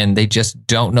oftentimes, and they just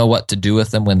don't know what to do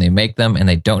with them when they make them, and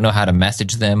they don't know how to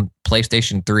message them.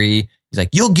 PlayStation 3, he's like,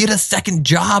 you'll get a second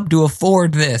job to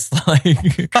afford this.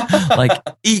 like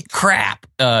eat crap,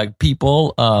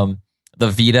 people. The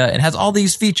Vita, it has all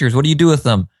these features. What do you do with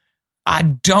them? I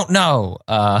don't know.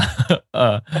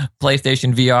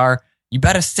 PlayStation VR, you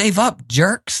better save up,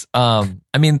 jerks. I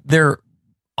mean, they're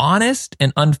honest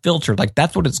and unfiltered. Like,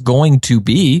 that's what it's going to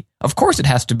be. Of course it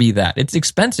has to be that. It's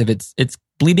expensive. It's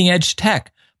bleeding edge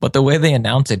tech. But the way they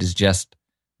announce it is just,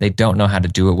 they don't know how to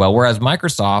do it well. Whereas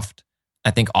Microsoft, I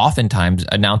think oftentimes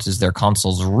announces their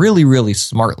consoles really, really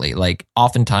smartly. Like,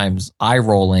 oftentimes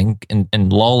eye-rolling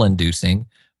and lull-inducing.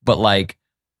 But like,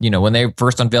 when they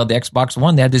first unveiled the Xbox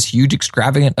One, they had this huge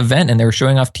extravagant event and they were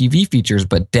showing off TV features.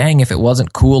 But dang, if it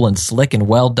wasn't cool and slick and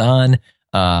well done.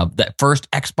 That first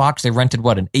Xbox, they rented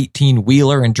an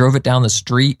 18-wheeler and drove it down the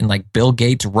street, and like Bill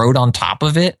Gates rode on top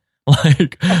of it.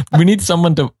 Like, we need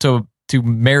someone to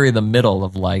marry the middle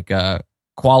of like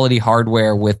quality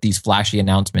hardware with these flashy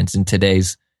announcements in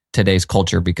today's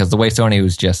culture, because the way Sony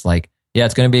was just like, yeah,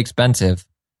 it's going to be expensive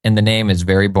and the name is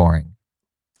very boring.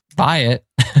 Buy it.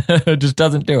 It just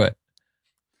doesn't do it.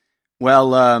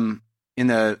 Well, in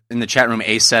the chat room,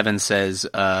 A7 says,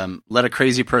 let a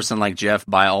crazy person like Jeff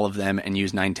buy all of them and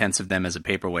use 9/10 of them as a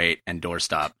paperweight and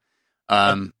doorstop.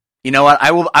 You know what?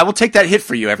 I will take that hit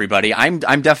for you, everybody. I'm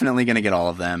definitely going to get all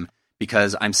of them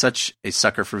because I'm such a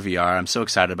sucker for VR. I'm so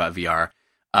excited about VR.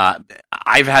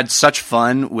 I've had such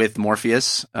fun with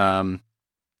Morpheus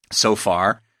so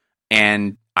far,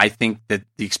 and I think that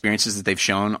the experiences that they've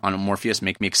shown on Morpheus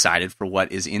make me excited for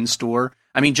what is in store.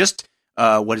 I mean, just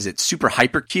what is it? Super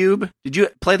Hypercube. Did you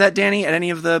play that, Danny, at any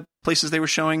of the places they were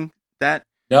showing that?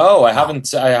 No, I haven't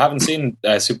seen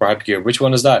Super Hypercube. Which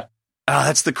one is that?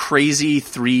 That's the crazy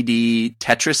 3D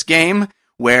Tetris game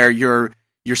where you're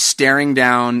staring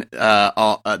down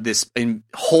this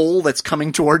hole that's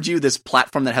coming towards you, this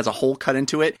platform that has a hole cut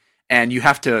into it, and you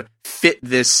have to fit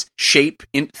this shape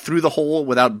in through the hole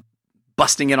without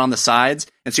busting it on the sides.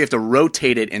 And so you have to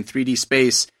rotate it in 3D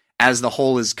space as the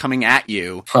hole is coming at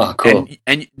you. Oh, cool.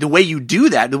 And the way you do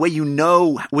that, the way you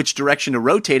know which direction to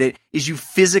rotate it, is you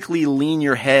physically lean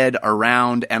your head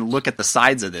around and look at the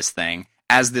sides of this thing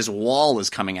as this wall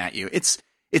is coming at you. It's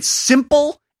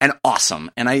simple and awesome.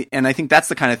 And I think that's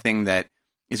the kind of thing that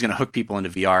is going to hook people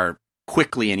into VR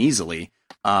quickly and easily.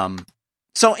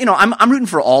 So, I'm rooting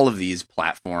for all of these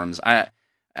platforms.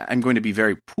 I'm going to be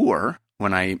very poor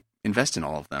when I invest in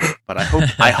all of them, but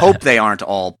I hope they aren't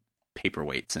all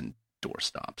paperweights and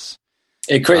doorstops.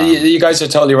 You guys are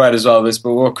totally right as well.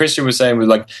 But what Christian was saying was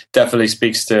like definitely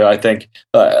speaks to, I think,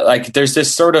 like there's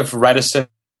this sort of reticence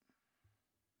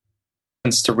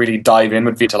to really dive in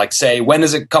with VR, to like say when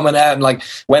is it coming out and like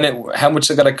how much is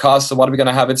it going to cost and what are we going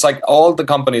to have. It's like all the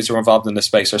companies who are involved in this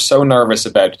space are so nervous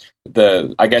about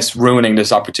ruining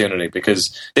this opportunity,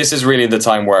 because this is really the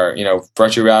time where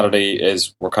virtual reality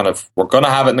is we're going to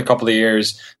have it in a couple of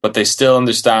years, but they still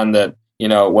understand that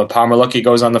when Palmer Luckey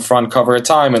goes on the front cover of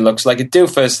Time and looks like a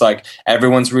doofus, like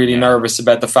everyone's really nervous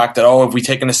about the fact that, have we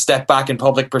taken a step back in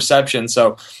public perception?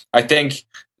 So I think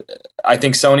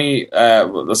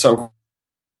Sony, so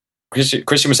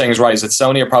Christian was saying is right, is that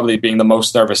Sony are probably being the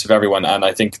most nervous of everyone, and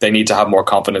I think they need to have more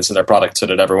confidence in their product so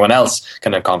that everyone else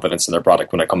can have confidence in their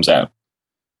product when it comes out.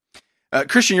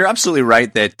 Christian, you're absolutely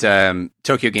right that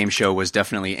Tokyo Game Show was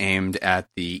definitely aimed at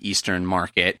the Eastern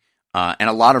market, and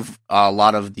a lot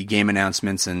of the game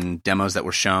announcements and demos that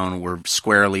were shown were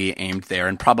squarely aimed there,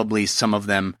 and probably some of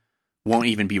them won't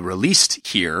even be released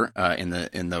here in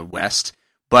the West.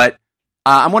 But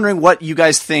I'm wondering what you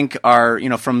guys think are,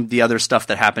 from the other stuff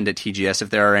that happened at TGS, if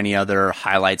there are any other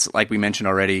highlights. Like we mentioned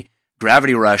already,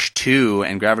 Gravity Rush 2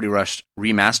 and Gravity Rush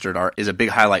Remastered is a big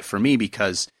highlight for me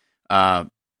because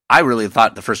I really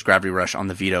thought the first Gravity Rush on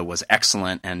the Vita was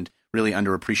excellent and really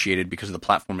underappreciated because of the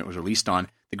platform it was released on.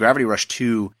 The Gravity Rush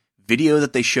 2 video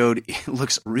that they showed, it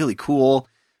looks really cool.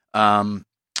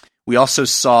 We also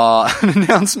saw an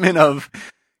announcement of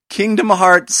Kingdom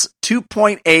Hearts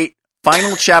 2.8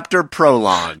 Final Chapter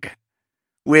Prologue,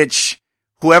 which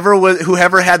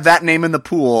whoever had that name in the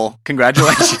pool,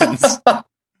 congratulations.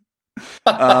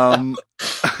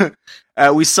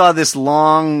 We saw this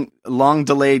long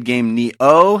delayed game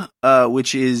Nioh,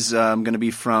 which is going to be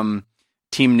from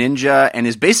Team Ninja and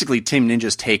is basically Team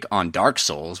Ninja's take on Dark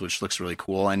Souls, which looks really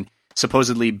cool and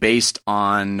supposedly based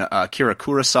on Akira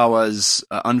Kurosawa's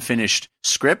unfinished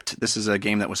script. This is a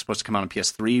game that was supposed to come out on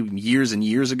PS3 years and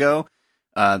years ago.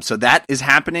 So that is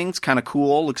happening. It's kind of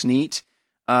cool. Looks neat.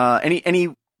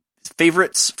 Any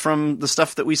favorites from the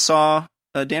stuff that we saw,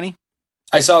 Danny?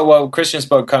 I saw, Christian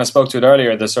spoke to it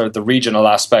earlier, the sort of the regional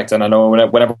aspect, and I know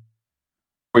whenever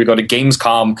we go to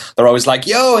Gamescom, they're always like,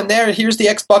 yo, and here's the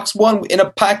Xbox One in a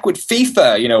pack with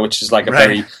FIFA, which is like a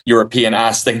very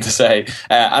European-ass thing to say.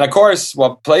 And of course,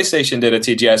 what PlayStation did at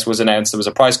TGS was announce there was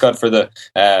a price cut for the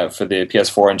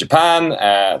PS4 in Japan,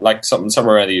 like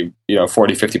somewhere around the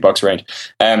 $40-$50 range.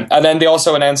 And then they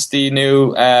also announced the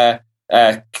new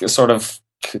sort of,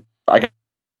 I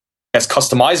guess,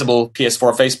 customizable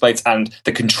PS4 faceplates and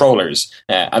the controllers.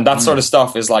 And that sort of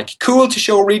stuff is like cool to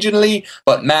show regionally,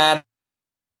 but man,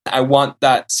 I want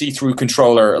that see-through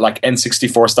controller, like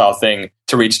N64 style thing,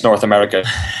 to reach North America,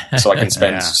 so I can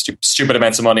spend stupid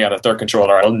amounts of money on a third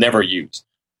controller I'll never use.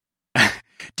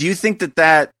 Do you think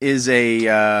that is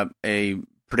a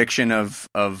prediction of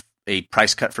a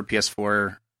price cut for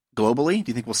PS4 globally?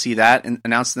 Do you think we'll see that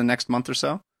announced in the next month or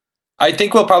so? I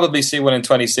think we'll probably see one in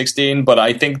 2016, but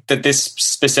I think that this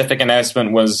specific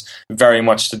announcement was very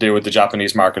much to do with the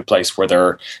Japanese marketplace, where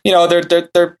they're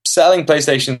selling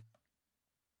PlayStation.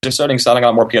 They're starting selling a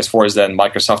lot more PS4s than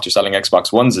Microsoft are selling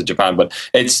Xbox Ones in Japan, but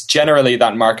it's generally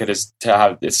that market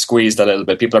it's squeezed a little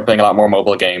bit. People are playing a lot more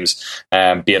mobile games,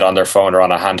 be it on their phone or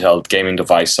on a handheld gaming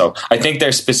device. So I think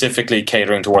they're specifically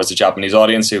catering towards the Japanese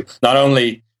audience, who not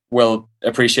only will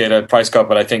appreciate a price cut,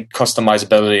 but I think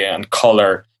customizability and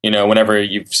color. Whenever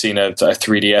you've seen a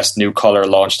 3DS new color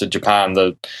launched in Japan,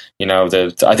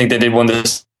 I think they did one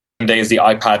this day as the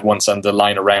iPad once, and the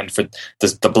line around for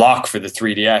the block for the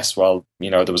 3DS. Well,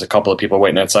 there was a couple of people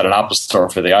waiting outside an Apple store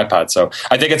for the iPad. So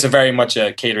I think it's a very much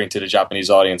catering to the Japanese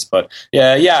audience. But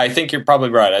yeah, I think you're probably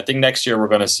right. I think next year we're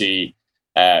going to see,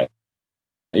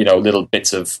 little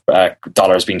bits of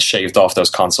dollars being shaved off those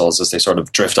consoles as they sort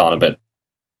of drift on a bit.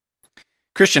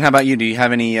 Christian, how about you? Do you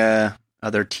have any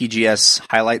other TGS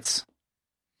highlights?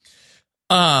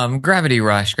 Gravity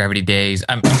Rush, Gravity Days.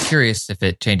 I'm curious if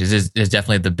it changes. Is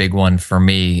definitely the big one for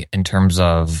me in terms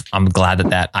of. I'm glad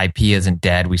that IP isn't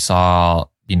dead. We saw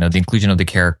the inclusion of the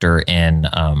character in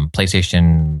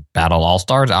PlayStation Battle All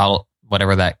Stars,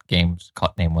 whatever that game's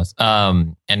name was.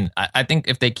 And I think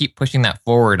if they keep pushing that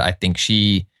forward, I think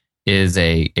she is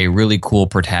a really cool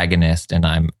protagonist, and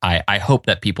I hope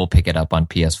that people pick it up on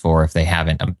PS4 if they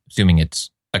haven't. I'm assuming it's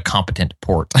a competent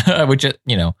port, which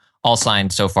all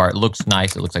signs so far. It looks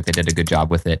nice. It looks like they did a good job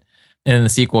with it. And then the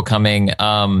sequel coming.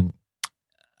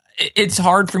 It's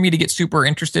hard for me to get super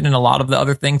interested in a lot of the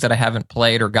other things that I haven't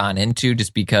played or gotten into,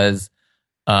 just because,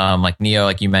 like Nioh,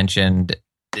 like you mentioned,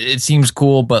 it seems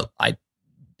cool, but I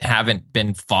haven't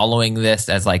been following this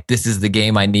as like, this is the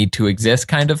game I need to exist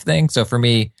kind of thing. So for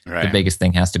me, the biggest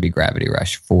thing has to be Gravity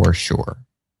Rush for sure.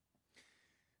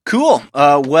 Cool.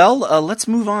 Let's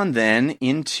move on then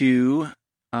into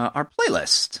our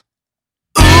playlist.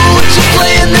 Ooh, what you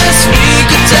playing this week?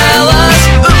 Tell us.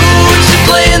 Ooh, what you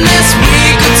playing this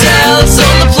week? Tell us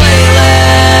on the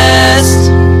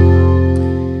playlist.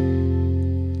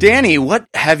 Danny, what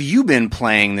have you been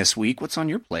playing this week? What's on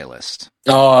your playlist?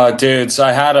 Oh, dude. So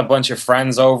I had a bunch of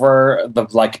friends over the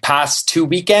past 2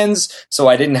 weekends, so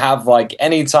I didn't have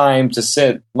any time to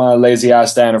sit my lazy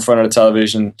ass down in front of the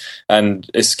television and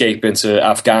escape into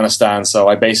Afghanistan. So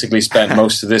I basically spent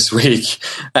most of this week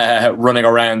running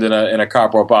around in a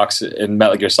cardboard box in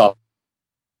Metal Gear Solid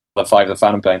 5: The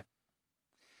Phantom Pain.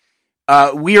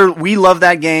 We love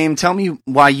that game. Tell me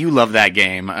why you love that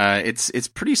game. It's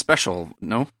pretty special,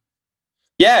 no?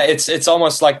 Yeah, it's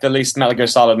almost like the least Metal Gear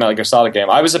Solid game.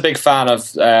 I was a big fan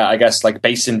of, I guess, like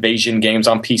base invasion games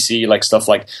on PC, like stuff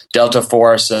like Delta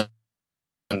Force and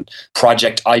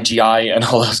Project IGI and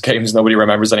all those games nobody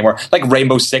remembers anymore. Like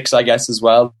Rainbow Six, I guess, as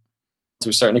well, to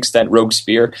a certain extent, Rogue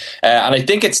Spear. And I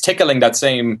think it's tickling that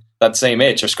same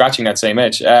itch, or scratching that same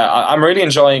itch. I'm really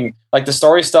enjoying, like, the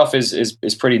story stuff is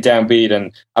pretty downbeat,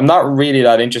 and I'm not really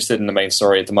that interested in the main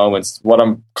story at the moment. What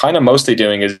I'm kind of mostly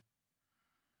doing is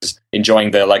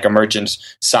enjoying the like emergent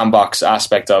sandbox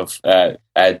aspect of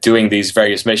doing these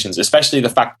various missions, especially the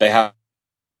fact that they have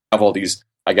all these,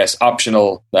 I guess,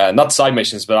 optional, not side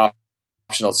missions, but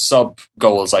optional sub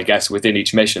goals, I guess, within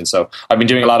each mission. So I've been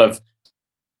doing a lot of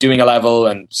doing a level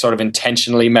and sort of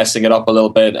intentionally messing it up a little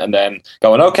bit, and then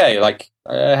going, okay, like,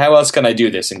 how else can I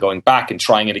do this? And going back and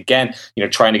trying it again,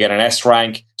 trying to get an S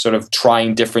rank, sort of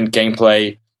trying different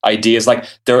gameplay ideas. Like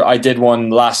I did one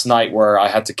last night where I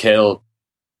had to kill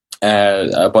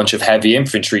a bunch of heavy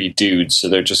infantry dudes. So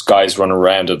they're just guys running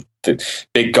around with the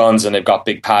big guns, and they've got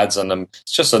big pads on them.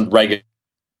 It's just a regular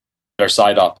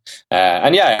side up.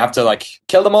 And yeah, I have to like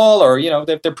kill them all, or,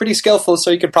 they're pretty skillful, so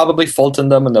you could probably Fulton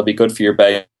them and they'll be good for your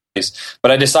base.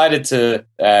 But I decided to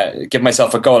give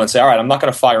myself a goal and say, all right, I'm not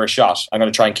going to fire a shot. I'm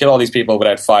going to try and kill all these people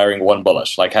without firing one bullet.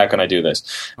 Like, how can I do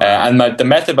this? And the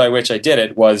method by which I did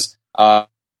it was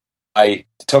I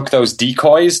took those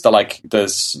decoys,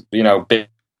 big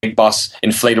boss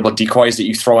inflatable decoys that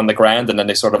you throw on the ground, and then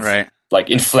they sort of like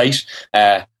inflate.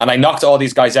 And I knocked all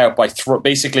these guys out by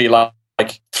basically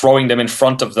like throwing them in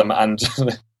front of them and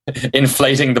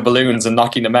inflating the balloons and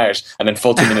knocking them out, and then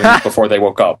Fulton them before they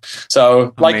woke up.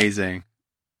 So, like, amazing.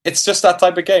 It's just that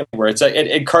type of game where it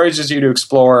encourages you to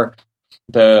explore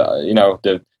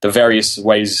the various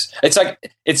ways. It's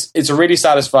like it's a really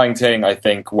satisfying thing, I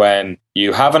think, when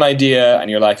you have an idea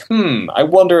and you're like, I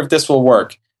wonder if this will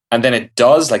work. And then it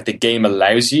does, like the game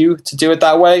allows you to do it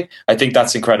that way. I think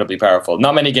that's incredibly powerful.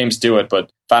 Not many games do it,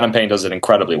 but Phantom Pain does it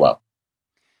incredibly well.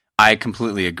 I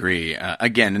completely agree.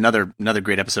 Again, another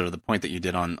great episode of the point that you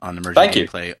did on emerging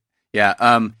gameplay. Yeah.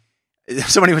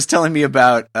 Somebody was telling me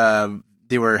about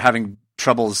they were having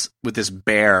troubles with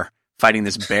fighting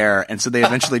this bear, and so they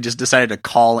eventually just decided to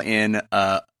call in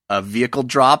a vehicle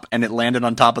drop, and it landed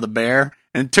on top of the bear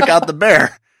and took out the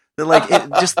bear. They're like, it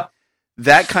just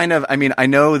that kind of. I mean, I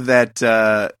know that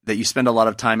that you spend a lot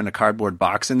of time in a cardboard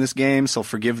box in this game, so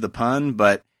forgive the pun,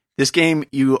 but this game,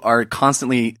 you are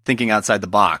constantly thinking outside the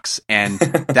box, and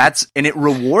it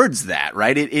rewards that,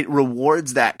 right? It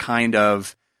rewards that kind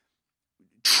of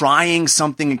trying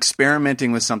something,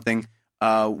 experimenting with something,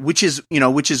 which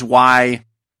is why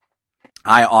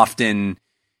I often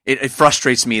it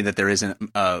frustrates me that there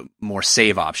isn't more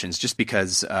save options, just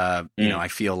because I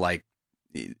feel like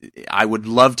I would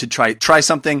love to try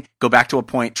something, go back to a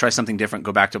point, try something different,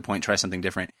 go back to a point, try something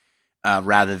different.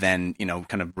 Rather than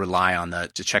kind of rely on the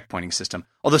checkpointing system.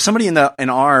 Although somebody in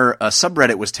our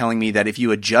subreddit was telling me that if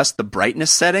you adjust the brightness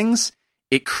settings,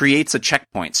 it creates a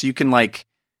checkpoint, so you can like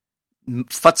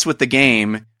futz with the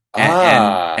game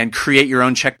and create your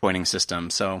own checkpointing system.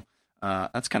 So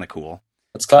that's kind of cool.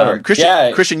 That's clever.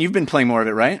 Christian, you've been playing more of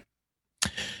it, right?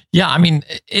 Yeah, I mean,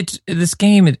 this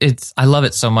game. I love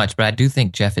it so much, but I do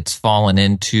think, Jeff, it's fallen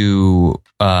into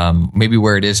maybe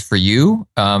where it is for you.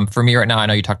 For me right now, I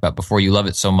know you talked about before, you love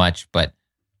it so much, but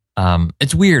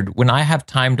it's weird when I have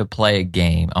time to play a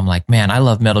game. I'm like, man, I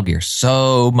love Metal Gear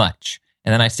so much,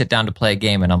 and then I sit down to play a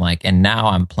game, and I'm like, and now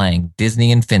I'm playing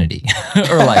Disney Infinity,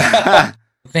 or like,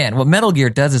 man, what Metal Gear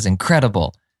does is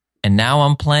incredible, and now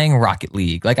I'm playing Rocket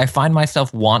League. Like, I find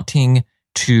myself wanting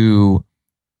to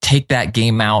take that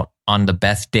game out on the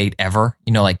best date ever,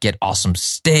 like get awesome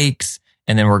steaks,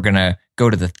 and then we're going to go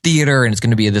to the theater, and it's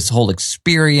going to be this whole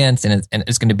experience, and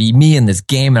it's going to be me in this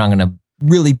game, and I'm going to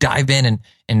really dive in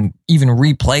and even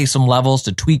replay some levels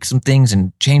to tweak some things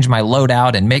and change my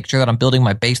loadout and make sure that I'm building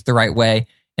my base the right way.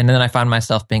 And then I find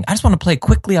myself I just want to play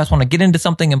quickly. I just want to get into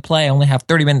something and play. I only have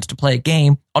 30 minutes to play a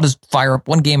game. I'll just fire up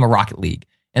one game of Rocket League,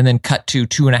 and then cut to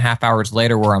 2.5 hours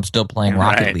later where I'm still playing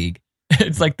Rocket League.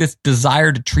 It's like this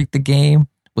desire to treat the game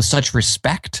with such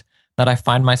respect that I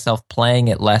find myself playing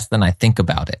it less than I think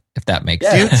about it, if that makes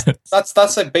sense.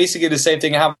 That's like basically the same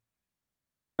thing happened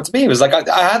to me. It was like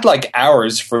I had like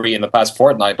hours free in the past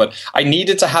fortnight, but I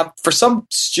needed to have, for some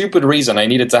stupid reason, I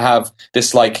needed to have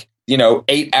this like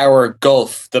 8-hour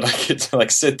gulf that I could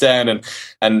like sit down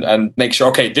and make sure,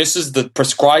 okay, this is the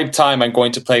prescribed time I'm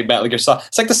going to play Metal Gear Solid.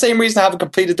 It's like the same reason I haven't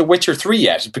completed The Witcher 3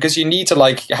 yet, because you need to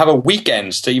like have a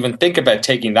weekend to even think about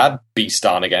taking that beast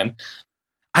on again.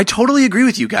 I totally agree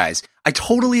with you guys. I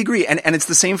totally agree. And it's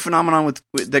the same phenomenon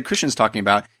that Christian's talking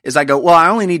about, is I go, well, I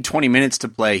only need 20 minutes to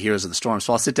play Heroes of the Storm,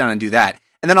 so I'll sit down and do that.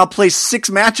 and then I'll play 6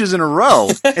 matches in a row.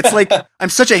 It's like I'm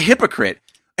such a hypocrite.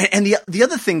 And the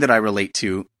other thing that I relate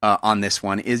to on this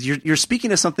one is you're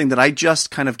speaking of something that I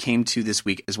just kind of came to this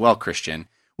week as well, Christian,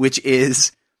 which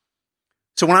is,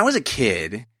 so when I was a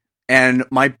kid and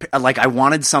I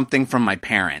wanted something from my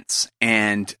parents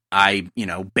and I,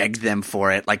 begged them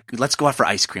for it, like, let's go out for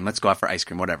ice cream,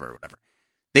 whatever.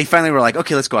 They finally were like,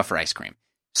 okay, let's go out for ice cream.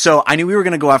 So I knew we were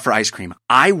going to go out for ice cream.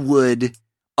 I would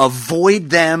avoid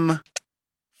them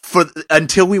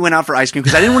until we went out for ice cream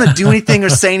because I didn't want to do anything or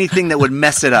say anything that would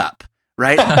mess it up.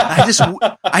 Right?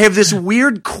 I have this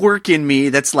weird quirk in me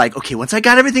that's like, okay, once I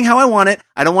got everything how I want it,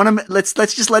 I don't want to, let's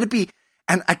just let it be.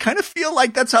 And I kind of feel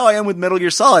like that's how I am with Metal Gear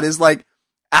Solid, is like,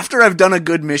 after I've done a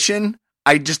good mission,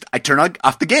 I turn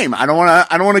off the game. I don't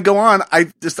want to go on.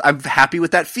 I'm happy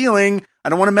with that feeling. I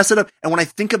don't want to mess it up. And when I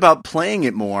think about playing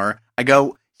it more, I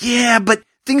go, yeah, but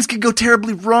things could go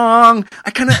terribly wrong.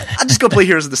 I'll just go play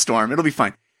Heroes of the Storm. It'll be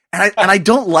fine. And I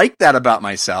don't like that about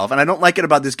myself, and I don't like it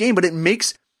about this game, but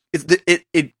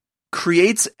it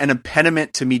creates an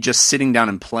impediment to me just sitting down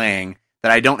and playing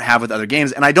that I don't have with other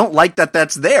games, and I don't like that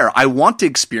that's there. I want to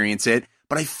experience it,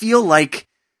 but I feel like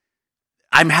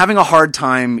I'm having a hard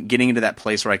time getting into that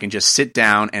place where I can just sit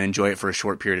down and enjoy it for a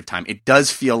short period of time. It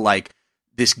does feel like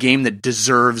this game that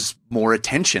deserves more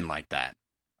attention like that.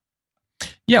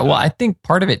 Yeah, well, I think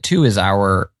part of it too is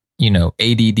our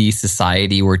ADD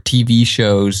society where TV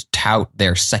shows tout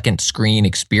their second screen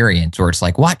experience, where it's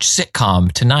like, watch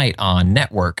sitcom tonight on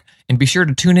network and be sure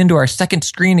to tune into our second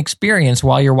screen experience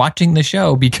while you're watching the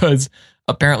show, because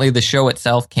apparently the show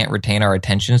itself can't retain our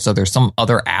attention. So there's some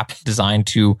other app designed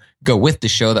to go with the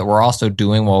show that we're also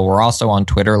doing while we're also on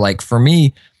Twitter. Like for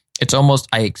me, it's almost,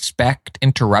 I expect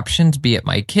interruptions, be it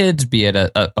my kids, be it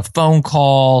a phone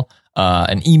call,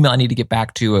 an email I need to get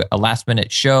back to, a last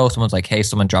minute show. Someone's like, hey,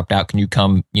 someone dropped out. Can you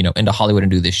come, into Hollywood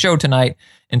and do this show tonight?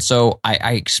 And so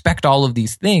I expect all of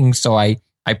these things. So I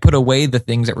put away the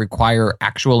things that require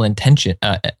actual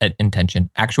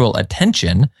actual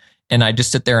attention. And I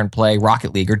just sit there and play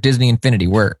Rocket League or Disney Infinity,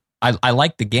 where I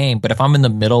like the game, but if I'm in the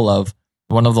middle of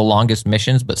one of the longest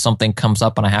missions, but something comes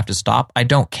up and I have to stop, I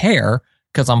don't care,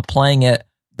 because I'm playing it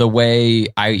the way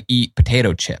I eat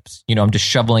potato chips. I'm just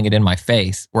shoveling it in my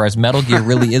face. Whereas Metal Gear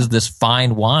really is this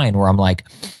fine wine where I'm like,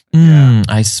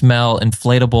 I smell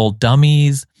inflatable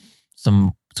dummies,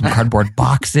 some cardboard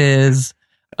boxes.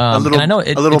 A little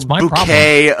it's my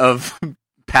bouquet problem. of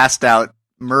passed out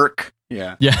Merc.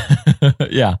 Yeah. Yeah.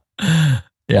 Yeah.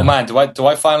 Yeah. Oh, man, do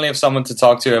I finally have someone to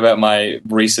talk to about my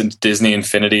recent Disney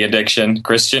Infinity addiction?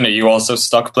 Christian, are you also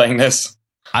stuck playing this?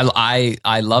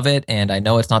 I love it, and I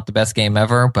know it's not the best game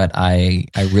ever, but I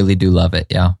really do love it.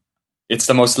 Yeah, it's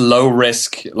the most low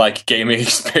risk gaming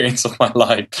experience of my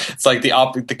life. It's like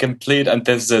the complete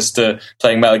antithesis to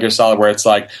playing Metal Gear Solid, where it's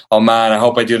like, oh man, I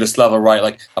hope I do this level right.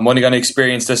 Like, I'm only going to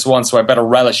experience this once, so I better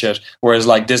relish it. Whereas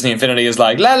Disney Infinity is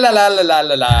like, la la la la la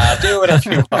la la, do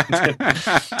whatever you want.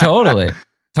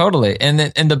 Totally.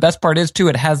 And the best part is too,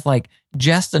 it has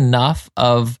just enough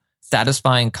of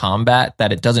satisfying combat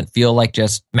that it doesn't feel like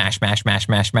just mash.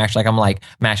 Like I'm like,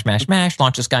 mash,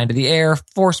 launch this guy into the air,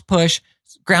 force push,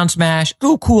 ground smash.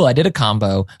 Ooh, cool, I did a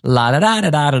combo. La da da da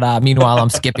da da da. Meanwhile, I'm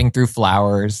skipping through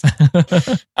flowers.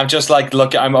 I'm just like,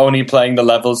 look, I'm only playing the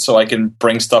levels so I can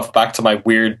bring stuff back to my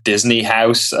weird Disney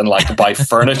house and buy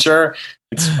furniture.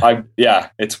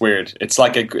 It's weird. It's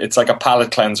like a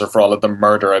palate cleanser for all of the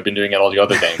murder I've been doing at all the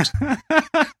other games.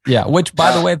 Yeah, which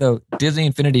by the way, though, Disney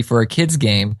Infinity for a kids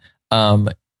game,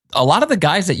 a lot of the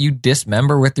guys that you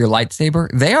dismember with your lightsaber,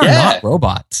 they are not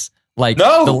robots.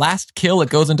 No. The last kill, it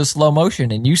goes into slow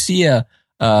motion, and you see a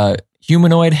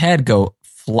humanoid head go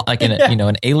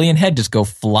an alien head just go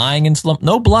flying in slow.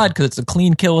 No blood because it's a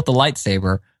clean kill with the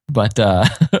lightsaber, but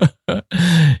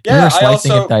you're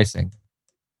slicing and dicing.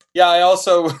 Yeah, I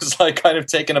also was kind of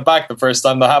taken aback the first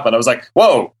time that happened. I was like,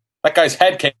 "Whoa, that guy's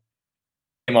head came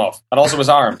off, and also his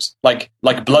arms, like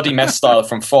Bloody Mess style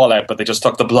from Fallout, but they just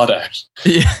took the blood out."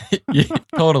 Yeah,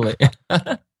 totally.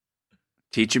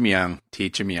 Teach him young.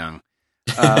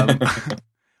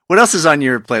 What else is on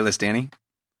your playlist, Danny?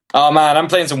 Oh man, I'm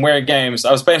playing some weird games.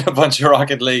 I was playing a bunch of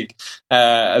Rocket League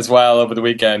as well over the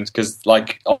weekend because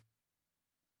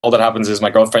all that happens is my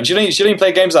girlfriend, she didn't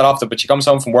play games that often, but she comes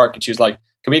home from work and she's like,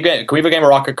 can we have a game of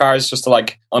Rocket Cars just to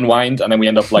unwind? And then we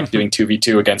end up doing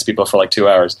 2v2 against people for 2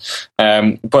 hours.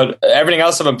 But everything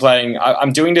else I've been playing,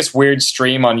 I'm doing this weird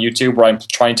stream on YouTube where I'm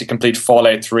trying to complete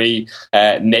Fallout 3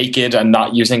 naked and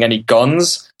not using any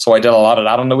guns. So I did a lot of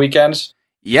that on the weekend.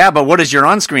 Yeah, but what is your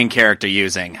on-screen character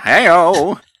using?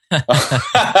 Hey-oh!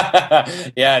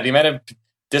 Yeah, the amount of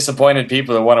disappointed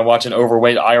people that want to watch an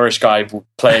overweight Irish guy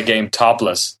play a game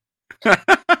topless.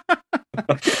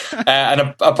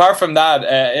 Apart from that,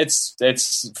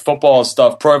 it's football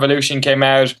stuff. Pro Evolution came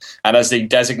out, and as the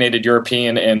designated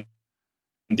European in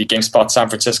the GameSpot San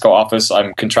Francisco office,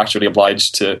 I'm contractually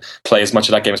obliged to play as much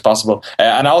of that game as possible.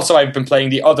 And also, I've been playing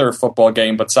the other football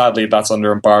game, but sadly, that's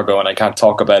under embargo, and I can't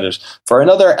talk about it for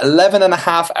another 11 and a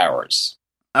half hours.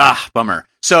 Ah, bummer.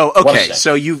 So, okay,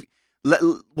 so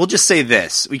we'll just say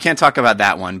this. We can't talk about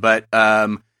that one, but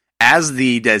as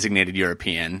the designated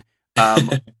European,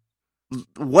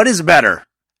 what is better,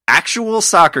 actual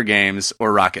soccer games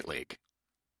or Rocket League?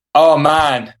 Oh,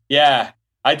 man. Yeah.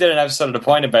 I did an episode of The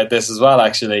Point about this as well,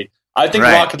 actually. I think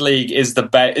Rocket League is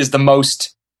the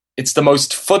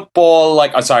most football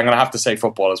like. I'm sorry, I'm going to have to say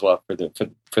football as well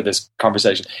for this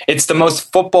conversation. It's the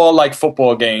most football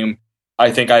football game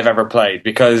I think I've ever played,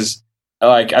 because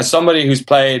like, as somebody who's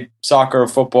played soccer or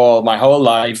football my whole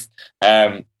life,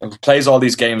 plays all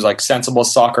these games like Sensible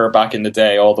Soccer back in the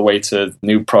day, all the way to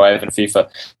new Pro Ev and FIFA.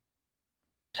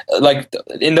 Like,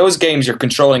 in those games, you're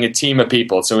controlling a team of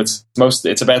people, so it's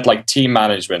about like team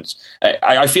management.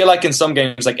 I feel like in some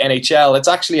games like NHL, it's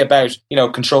actually about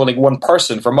controlling one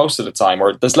person for most of the time,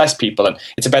 or there's less people, and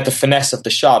it's about the finesse of the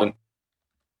shot. And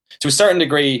to a certain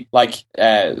degree, like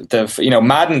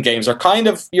Madden games are kind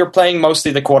of, you're playing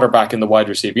mostly the quarterback and the wide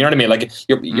receiver. You know what I mean? Like,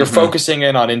 you're focusing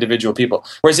in on individual people,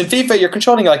 whereas in FIFA, you're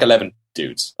controlling like 11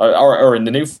 dudes, or in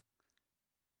the new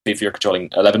if you're controlling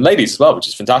 11 ladies as well, which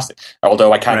is fantastic.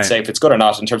 Although I can't say if it's good or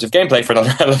not in terms of gameplay for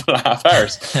another 11 and a half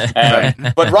hours.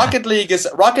 But Rocket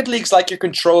League's like you're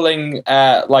controlling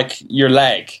like your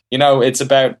leg. It's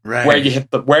about where you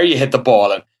hit the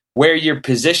ball and where you're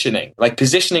positioning. Like,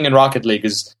 positioning in Rocket League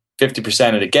is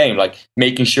 50% of the game. Like,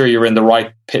 making sure you're in the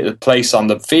right place on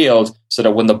the field so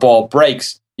that when the ball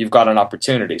breaks, you've got an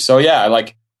opportunity. So yeah,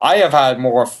 like, I have had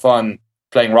more fun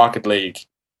playing Rocket League,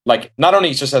 like, not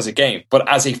only just as a game, but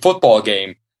as a football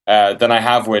game, than I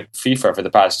have with FIFA for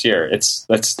the past year. It's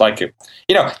like,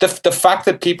 the fact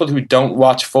that people who don't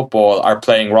watch football are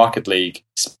playing Rocket League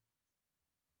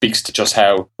speaks to just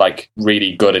how, like,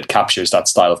 really good it captures that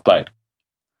style of play.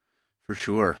 For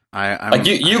sure.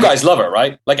 You guys love it,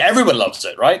 right? Like, everyone loves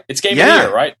it, right? It's game of the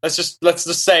year, right? Let's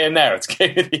just say in there, it's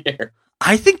game of the year.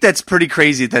 I think that's pretty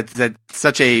crazy that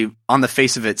such a, on the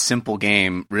face of it, simple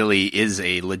game really is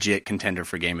a legit contender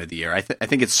for Game of the Year. I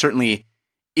think it certainly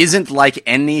isn't like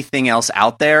anything else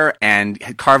out there, and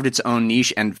had carved its own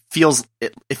niche, and it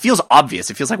feels obvious.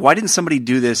 It feels like, why didn't somebody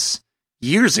do this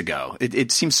years ago?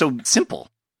 It seems so simple.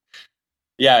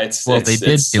 Yeah, they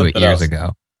did do it years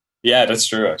ago. Yeah, that's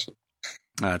true, actually.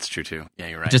 That's true too. Yeah,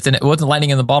 you're right. It wasn't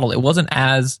lightning in the bottle. It wasn't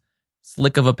as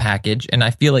slick of a package, and I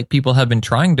feel like people have been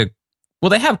trying to. Well,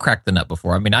 they have cracked the nut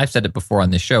before. I mean, I've said it before on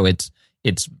this show. It's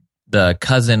the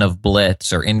cousin of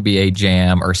Blitz or NBA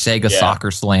Jam or Sega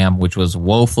Soccer Slam, which was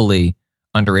woefully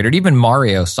underrated. Even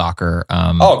Mario Soccer.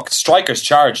 Strikers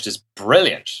Charged is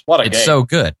brilliant. What a game! It's so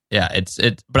good. Yeah, it's.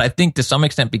 But I think to some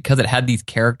extent, because it had these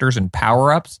characters and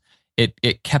power ups,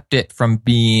 it kept it from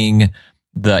being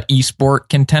the esport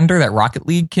contender that Rocket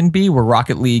League can be. Where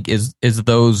Rocket League is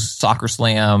those Soccer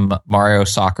Slam, Mario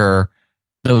Soccer,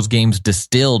 those games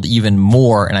distilled even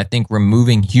more, and I think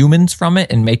removing humans from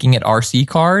it and making it RC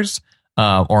cars,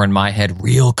 or in my head,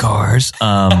 real cars,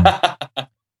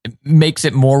 makes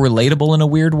it more relatable in a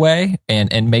weird way,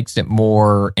 and makes it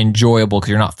more enjoyable because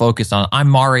you're not focused on, I'm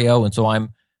Mario, and so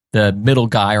I'm the middle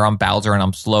guy, or I'm Bowser, and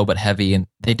I'm slow but heavy, and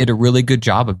they did a really good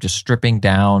job of just stripping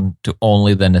down to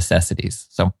only the necessities.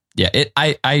 So, yeah,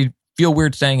 I feel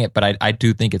weird saying it, but I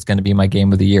do think it's going to be my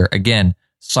Game of the Year. Again,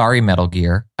 sorry, Metal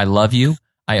Gear. I love you.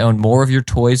 I own more of your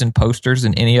toys and posters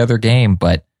than any other game,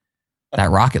 but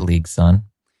that Rocket League, son.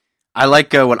 I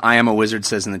like what I Am a Wizard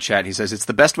says in the chat. He says, it's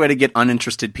the best way to get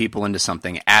uninterested people into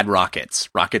something. Add rockets.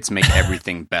 Rockets make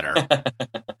everything better.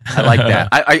 I like that.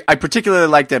 I particularly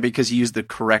like that because he used the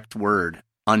correct word,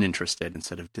 uninterested,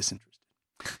 instead of disinterested.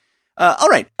 All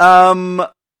right.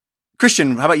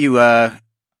 Christian, how about you?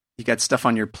 You got stuff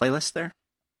on your playlist there?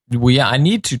 Well, yeah, I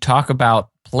need to talk about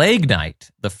Plague Knight.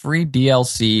 The free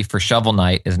DLC for Shovel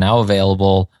Knight is now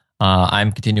available.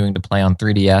 I'm continuing to play on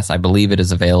 3DS. I believe it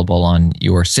is available on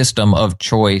your system of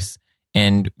choice.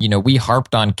 And, we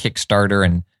harped on Kickstarter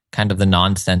and kind of the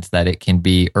nonsense that it can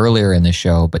be earlier in the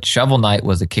show. But Shovel Knight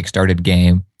was a Kickstarted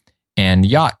game. And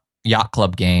Yacht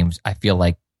Club Games, I feel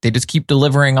like they just keep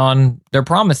delivering on their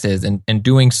promises and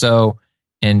doing so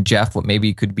in, Jeff, what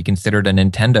maybe could be considered a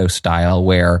Nintendo style,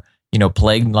 where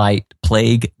Plague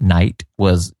Knight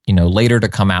was, later to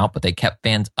come out, but they kept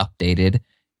fans updated,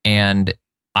 and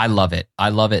I love it. I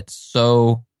love it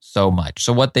so much.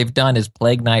 So what they've done is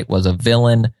Plague Knight was a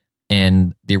villain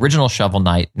in the original Shovel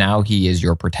Knight. Now he is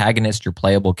your protagonist, your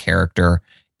playable character,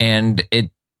 and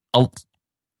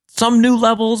some new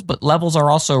levels, but levels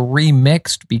are also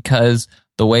remixed because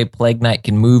the way Plague Knight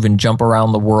can move and jump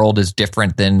around the world is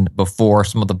different than before.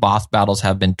 Some of the boss battles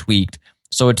have been tweaked.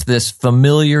 So it's this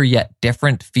familiar yet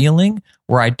different feeling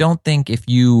where I don't think if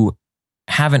you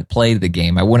haven't played the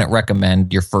game, I wouldn't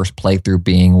recommend your first playthrough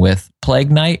being with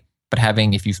Plague Knight, but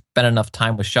if you spent enough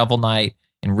time with Shovel Knight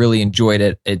and really enjoyed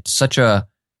it, it's such a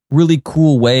really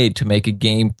cool way to make a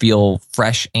game feel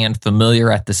fresh and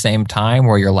familiar at the same time,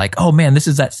 where you're like, oh man, this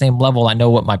is that same level. I know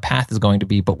what my path is going to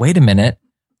be, but wait a minute,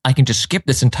 I can just skip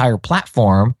this entire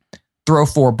platform, throw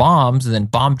 4 bombs, and then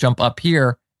bomb jump up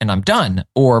here, and I'm done.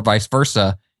 Or vice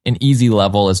versa. An easy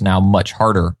level is now much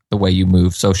harder the way you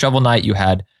move. So Shovel Knight, you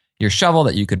had your shovel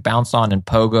that you could bounce on and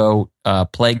pogo.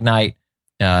 Plague Knight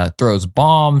throws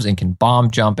bombs and can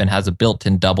bomb jump and has a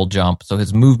built-in double jump. So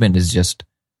his movement is just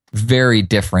very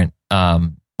different.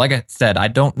 Like I said, I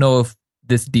don't know if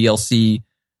this DLC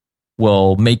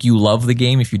will make you love the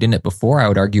game if you didn't before. I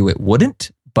would argue it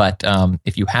wouldn't. But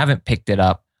if you haven't picked it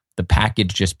up, the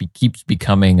package just keeps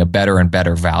becoming a better and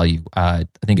better value. I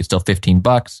think it's still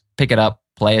 $15. Pick it up,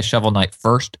 play a Shovel Knight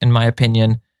first, in my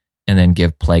opinion, and then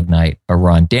give Plague Knight a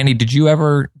run. Danny, did you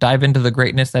ever dive into the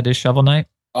greatness that is Shovel Knight?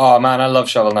 Oh man, I love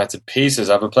Shovel Knight to pieces.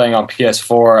 I've been playing on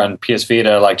PS4 and PS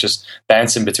Vita, like just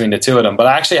bouncing between the two of them. But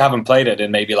I actually haven't played it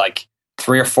in maybe like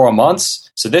 3 or 4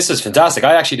 months. So this is fantastic.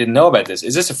 I actually didn't know about this.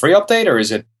 Is this a free update or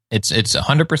is it? It's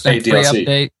 100% free DLC?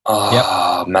 update. Oh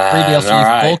yep. man, free DLC, all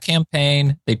right. full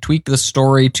campaign. They tweaked the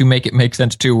story to make it make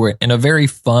sense too. We're in a very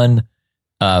fun,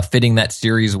 fitting that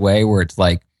series way where it's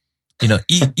like,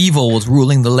 evil was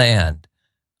ruling the land,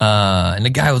 and the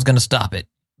guy was going to stop it.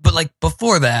 But like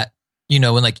before that,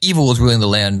 when like evil was ruling the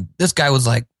land, this guy was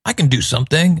like, I can do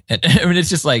something. And I mean, it's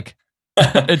just like,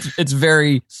 it's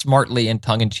very smartly and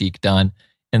tongue in cheek done.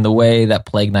 And the way that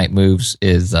Plague Knight moves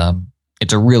is,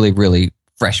 it's a really, really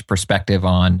fresh perspective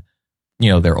on,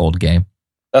 their old game.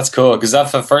 That's cool. Cause that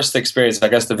first experience, I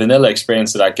guess the vanilla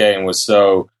experience of that game was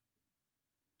so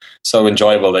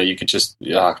enjoyable that you could just,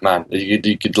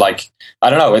 you could like, I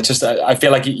don't know. It's just, I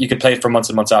feel like you could play it for months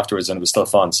and months afterwards and it was still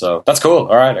fun. So that's cool.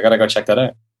 All right. I gotta go check that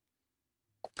out.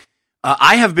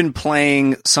 I have been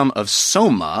playing some of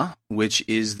Soma, which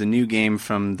is the new game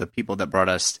from the people that brought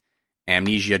us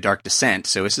Amnesia Dark Descent.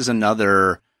 So this is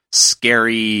another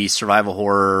scary survival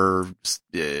horror,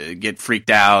 get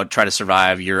freaked out, try to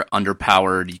survive, you're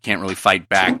underpowered, you can't really fight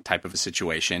back type of a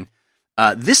situation.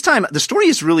 This time, the story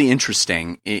is really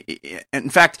interesting.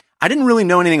 In fact, I didn't really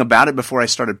know anything about it before I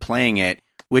started playing it,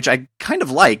 which I kind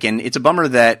of like, and it's a bummer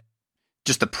that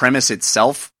just the premise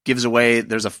itself gives away.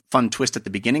 There's a fun twist at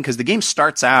the beginning because the game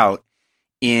starts out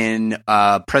in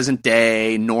present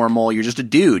day, normal. You're just a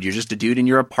dude. You're just a dude in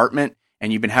your apartment,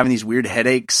 and you've been having these weird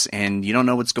headaches, and you don't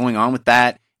know what's going on with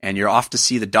that. And you're off to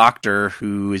see the doctor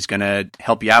who is going to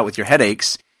help you out with your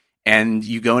headaches. And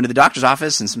you go into the doctor's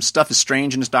office, and some stuff is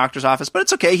strange in his doctor's office, but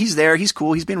it's okay. He's there. He's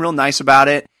cool. He's being real nice about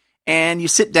it. And you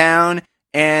sit down,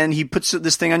 and he puts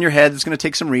this thing on your head that's going to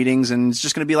take some readings, and it's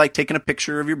just going to be like taking a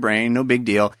picture of your brain. No big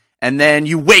deal. And then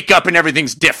you wake up, and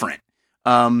everything's different.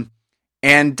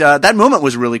 That moment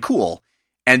was really cool.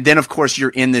 And then, of course, you're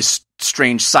in this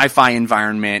strange sci-fi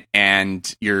environment,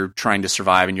 and you're trying to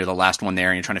survive, and you're the last one there,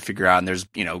 and you're trying to figure out, and there's,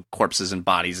 corpses and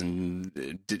bodies,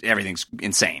 and everything's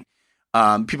insane.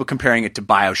 People comparing it to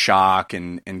BioShock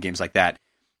and games like that.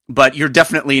 But you're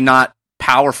definitely not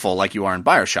powerful like you are in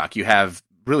BioShock. You have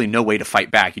really no way to fight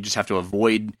back. You just have to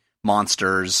avoid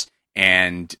monsters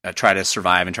and try to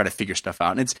survive and try to figure stuff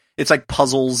out. And it's like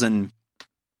puzzles and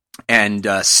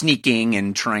sneaking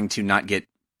and trying to not get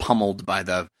pummeled by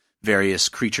the various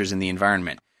creatures in the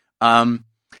environment.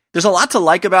 There's a lot to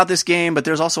like about this game, but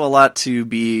there's also a lot to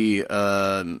be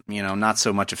not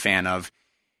so much a fan of.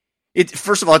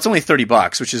 First of all, it's only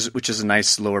 $30, which is a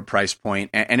nice lower price point,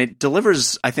 and it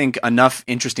delivers, I think, enough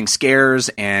interesting scares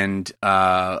and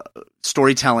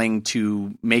storytelling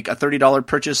to make a $30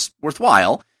 purchase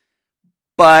worthwhile.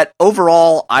 But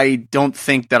overall, I don't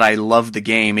think that I love the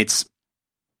game.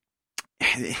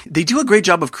 They do a great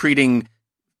job of creating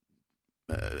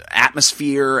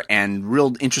atmosphere and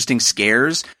real interesting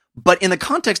scares, but in the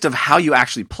context of how you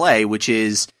actually play, which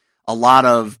is a lot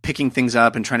of picking things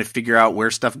up and trying to figure out where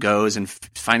stuff goes and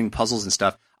finding puzzles and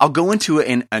stuff. I'll go into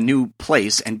a new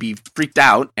place and be freaked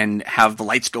out and have the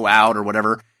lights go out or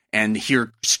whatever and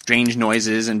hear strange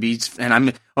noises and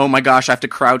I'm, oh my gosh, I have to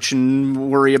crouch and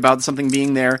worry about something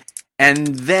being there. And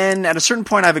then at a certain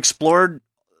point I've explored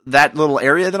that little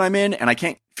area that I'm in and I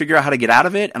can't figure out how to get out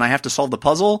of it and I have to solve the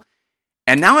puzzle.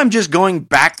 And now I'm just going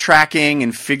backtracking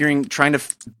and trying to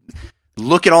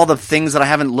look at all the things that I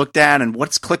haven't looked at and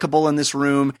what's clickable in this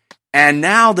room. And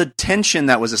now the tension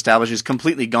that was established is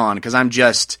completely gone because I'm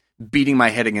just beating my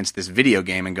head against this video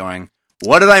game and going,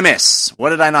 what did I miss?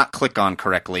 What did I not click on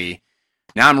correctly?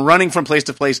 Now I'm running from place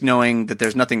to place knowing that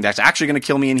there's nothing that's actually going to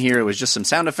kill me in here. It was just some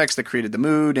sound effects that created the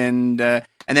mood and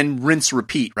then rinse,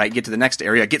 repeat, right? Get to the next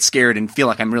area, get scared and feel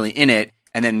like I'm really in it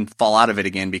and then fall out of it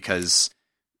again because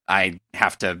I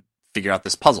have to figure out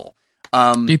this puzzle.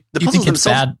 Do you think it's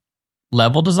bad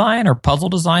level design or puzzle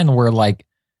design where like,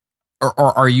 or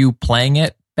are you playing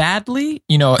it badly?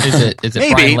 You know, is it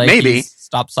Brian Lakey's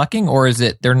Stop Sucking, or is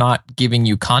it they're not giving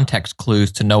you context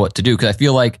clues to know what to do? Because I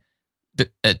feel like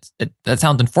that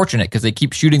sounds unfortunate because they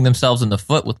keep shooting themselves in the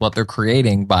foot with what they're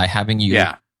creating by having you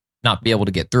not be able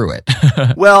to get through it.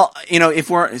 Well, you know,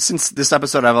 since this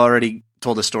episode I've already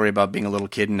told a story about being a little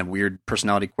kid and a weird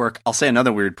personality quirk, I'll say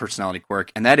another weird personality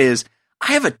quirk, and that is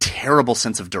I have a terrible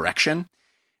sense of direction,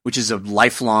 which is a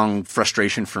lifelong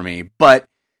frustration for me. But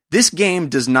this game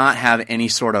does not have any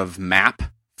sort of map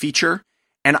feature,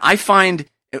 and I find,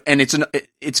 and it's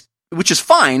which is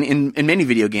fine in many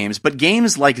video games, but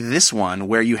games like this one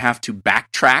where you have to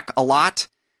backtrack a lot,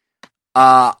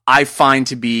 I find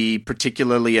to be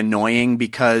particularly annoying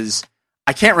because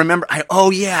I can't remember.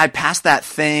 I passed that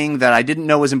thing that I didn't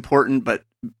know was important, but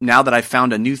now that I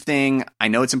found a new thing, I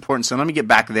know it's important. So let me get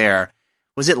back there.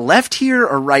 Was it left here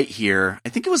or right here? I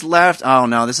think it was left. Oh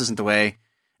no, this isn't the way.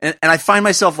 And I find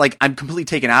myself like I'm completely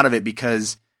taken out of it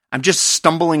because I'm just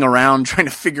stumbling around trying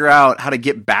to figure out how to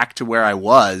get back to where I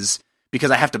was because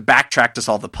I have to backtrack to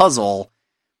solve the puzzle.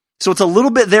 So it's a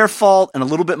little bit their fault and a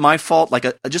little bit my fault. Like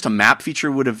just a map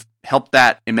feature would have helped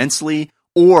that immensely,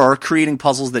 or creating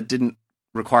puzzles that didn't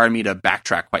require me to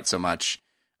backtrack quite so much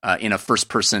in a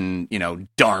first-person,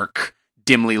 dark,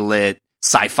 dimly lit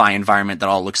sci-fi environment that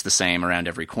all looks the same around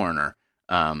every corner.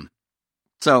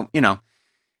 So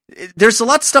there's a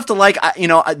lot of stuff to like.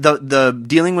 The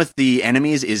dealing with the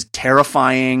enemies is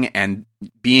terrifying, and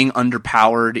being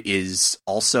underpowered is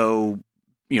also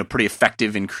pretty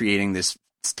effective in creating this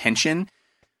tension.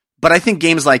 But I think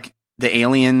games like the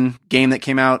Alien game that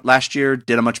came out last year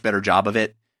did a much better job of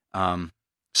it.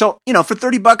 So for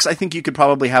 $30, I think you could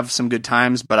probably have some good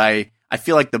times. But I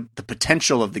feel like the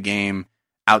potential of the game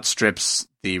outstrips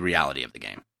the reality of the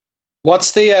game.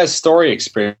 What's the story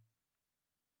experience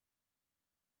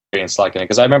like in it?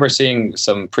 Because I remember seeing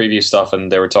some preview stuff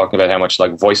and they were talking about how much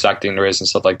like voice acting there is and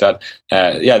stuff like that.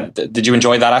 Did you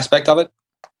enjoy that aspect of it?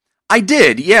 I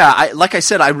did, yeah. Like I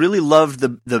said, I really loved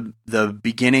the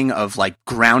beginning of like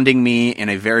grounding me in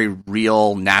a very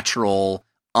real, natural,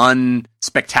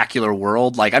 unspectacular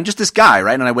world. Like I'm just this guy,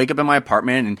 right? And I wake up in my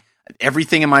apartment, and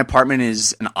everything in my apartment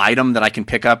is an item that I can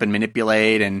pick up and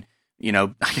manipulate. And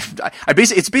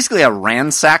it's basically a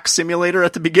ransack simulator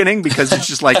at the beginning because it's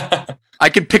just like I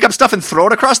could pick up stuff and throw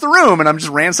it across the room, and I'm just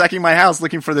ransacking my house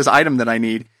looking for this item that I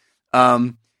need.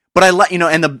 But I like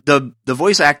and the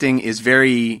voice acting is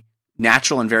very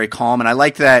natural and very calm, and I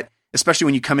like that, especially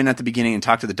when you come in at the beginning and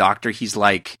talk to the doctor. He's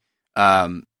like,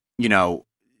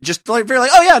 just like very like,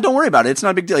 oh yeah, don't worry about it. It's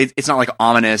not a big deal. It's not like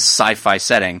ominous sci-fi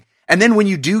setting. And then when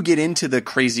you do get into the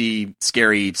crazy,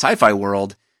 scary sci-fi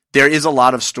world, there is a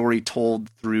lot of story told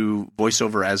through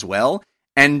voiceover as well,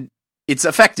 and it's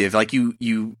effective. Like you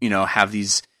have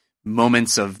these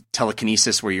moments of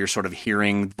telekinesis where you're sort of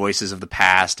hearing voices of the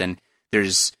past, and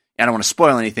there's, I don't want to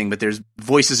spoil anything, but there's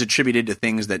voices attributed to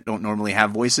things that don't normally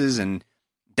have voices, and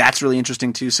that's really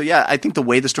interesting too. So yeah, I think the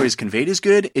way the story is conveyed is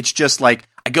good. It's just like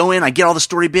I go in, I get all the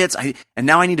story bits, and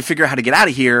now I need to figure out how to get out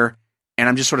of here, and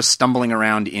I'm just sort of stumbling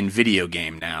around in video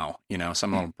game now, so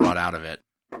I'm a little brought out of it.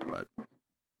 But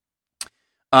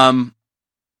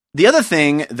the other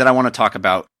thing that I want to talk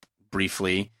about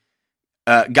briefly,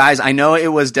 guys, I know it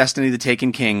was Destiny the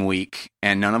Taken King week,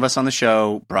 and none of us on the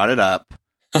show brought it up.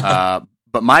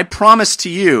 But my promise to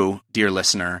you, dear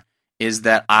listener, is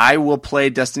that I will play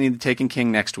Destiny the Taken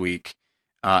King next week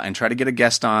and try to get a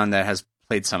guest on that has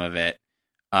played some of it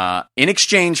in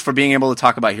exchange for being able to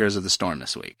talk about Heroes of the Storm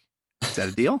this week. Is that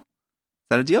a deal? Is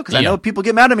that a deal? Because I know people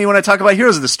get mad at me when I talk about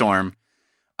Heroes of the Storm.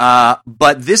 But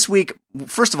this week,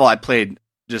 first of all, I played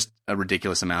just a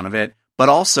ridiculous amount of it. But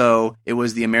also, it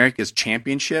was the America's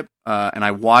Championship, and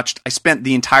I spent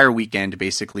the entire weekend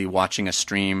basically watching a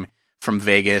stream from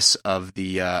Vegas of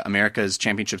the America's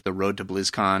Championships, the Road to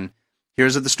BlizzCon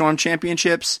Heroes of the Storm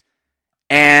Championships,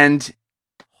 and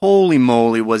holy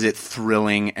moly, was it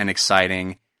thrilling and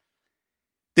exciting.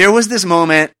 There was this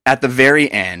moment at the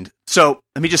very end. So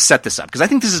let me just set this up, because I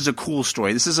think this is a cool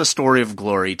story. This is a story of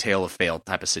glory, tale of fail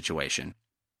type of situation.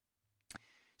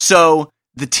 So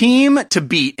The team to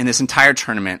beat in this entire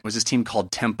tournament was this team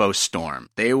called Tempo Storm.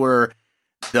 They were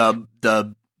the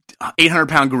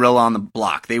 800-pound gorilla on the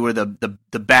block. They were the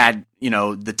bad,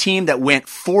 the team that went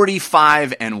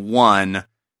 45-1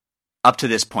 up to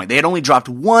this point. They had only dropped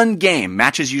one game.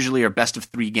 Matches usually are best of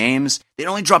 3 games. They'd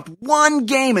only dropped one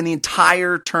game in the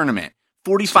entire tournament.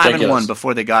 45-1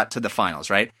 before they got to the finals,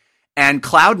 right? And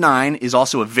Cloud9 is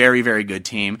also a very, very good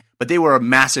team, but they were a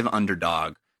massive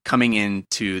underdog coming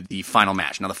into the final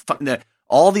match. Now,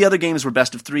 all the other games were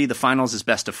best of 3. The finals is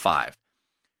best of 5.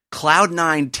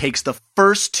 Cloud9 takes the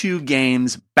first 2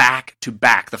 games back to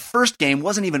back. The first game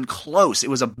wasn't even close. It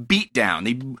was a beatdown.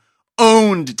 They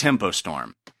owned Tempo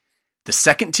Storm. The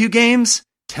second 2 games,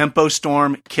 Tempo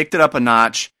Storm kicked it up a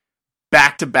notch,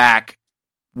 back to back,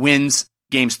 wins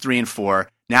games 3 and 4.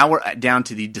 Now we're down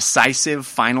to the decisive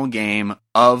final game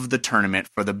of the tournament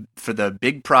for the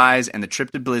big prize and the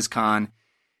trip to BlizzCon.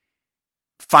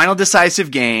 Final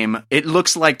decisive game. It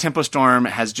looks like Tempo Storm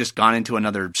has just gone into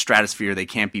another stratosphere. They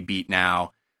can't be beat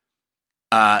now.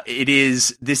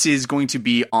 This is going to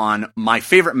be on my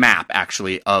favorite map,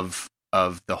 actually, of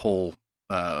the whole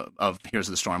of Heroes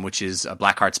of the Storm, which is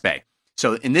Blackheart's Bay.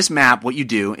 So in this map, what you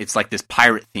do, it's like this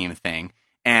pirate theme thing,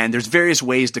 and there's various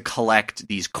ways to collect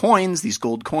these coins, these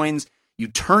gold coins. You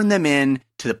turn them in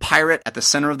to the pirate at the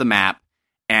center of the map,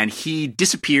 and he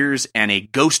disappears, and a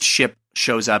ghost ship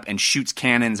shows up and shoots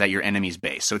cannons at your enemy's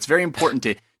base. So it's very important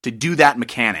to do that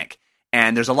mechanic.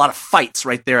 And there's a lot of fights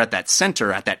right there at that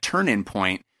center, at that turn-in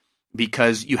point,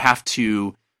 because you have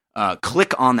to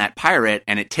click on that pirate,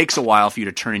 and it takes a while for you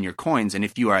to turn in your coins. And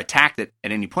if you are attacked at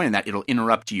any point in that, it'll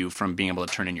interrupt you from being able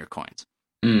to turn in your coins.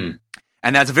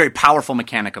 And that's a very powerful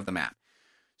mechanic of the map.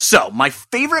 So my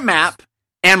favorite map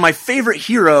and my favorite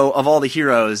hero of all the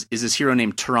heroes is this hero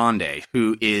named Tyrande,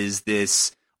 who is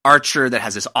this archer that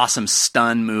has this awesome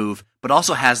stun move, but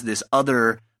also has this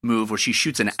other move where she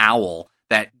shoots an owl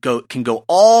that can go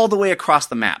all the way across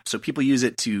the map. So people use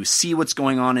it to see what's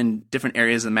going on in different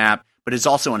areas of the map, but it's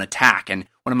also an attack. And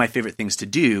one of my favorite things to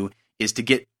do is to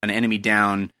get an enemy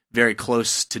down very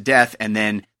close to death, and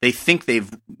then they think they've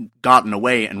gotten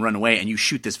away and run away, and you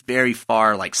shoot this very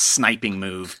far, like, sniping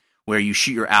move where you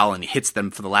shoot your owl and it hits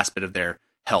them for the last bit of their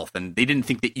health. And they didn't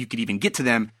think that you could even get to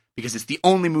them, because it's the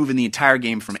only move in the entire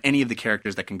game from any of the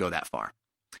characters that can go that far.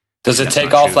 Does it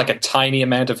take off like a tiny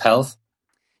amount of health?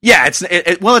 Yeah,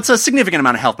 it's a significant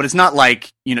amount of health, but it's not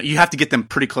like, you have to get them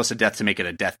pretty close to death to make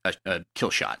it a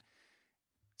kill shot.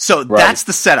 So That's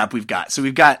the setup we've got. So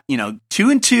we've got,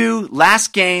 2-2,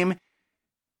 last game,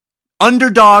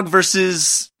 underdog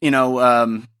versus,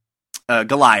 Goliath,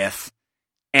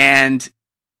 and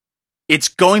it's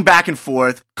going back and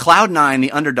forth. Cloud9,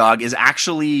 the underdog, is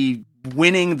actually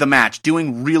winning the match,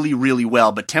 doing really, really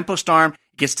well. But Tempo Storm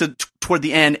gets toward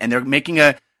the end, and they're making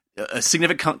a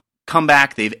significant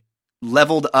comeback. They've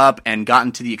leveled up and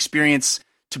gotten to the experience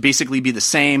to basically be the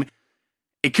same.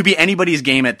 It could be anybody's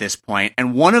game at this point.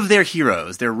 And one of their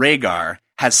heroes, their Rhaegar,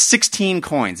 has 16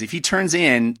 coins. If he turns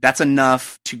in, that's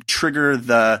enough to trigger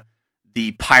the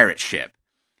pirate ship.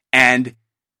 And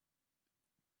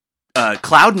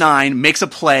Cloud9 makes a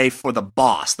play for the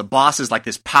boss. The boss is like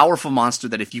this powerful monster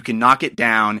that if you can knock it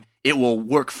down, it will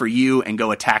work for you and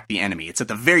go attack the enemy. It's at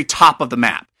the very top of the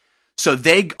map. So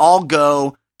they all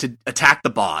go to attack the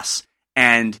boss,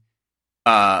 and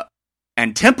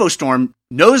Tempo Storm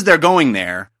knows they're going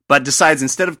there, but decides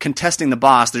instead of contesting the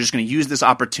boss, they're just going to use this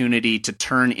opportunity to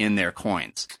turn in their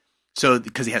coins. So,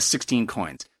 because he has 16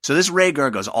 coins. So this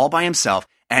Rhaegar goes all by himself,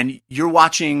 and you're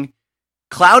watching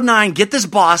Cloud9 get this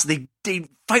boss. They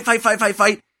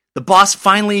fight. The boss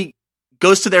finally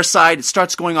goes to their side. It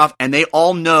starts going off, and they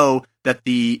all know that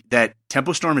that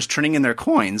Tempo Storm is turning in their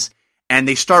coins, and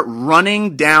they start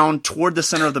running down toward the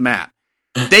center of the map.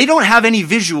 They don't have any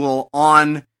visual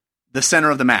on the center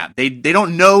of the map. They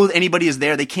don't know anybody is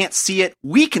there. They can't see it.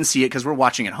 We can see it because we're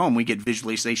watching at home. We get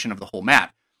visualization of the whole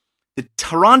map. The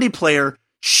Tyrande player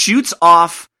shoots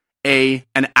off an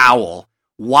owl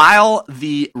while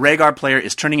the Rhaegar player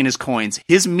is turning in his coins.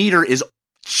 His meter is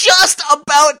just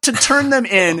about to turn them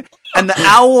in, and the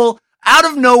owl, out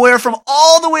of nowhere from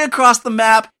all the way across the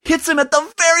map, hits him at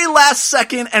the very last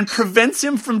second and prevents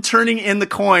him from turning in the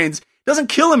coins. It doesn't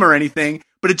kill him or anything,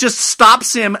 but it just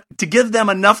stops him to give them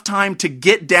enough time to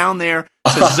get down there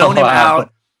to zone him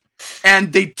out.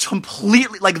 And they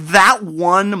completely, like, that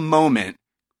one moment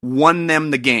won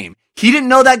them the game. He didn't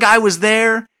know that guy was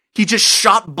there. He just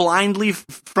shot blindly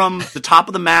from the top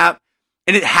of the map,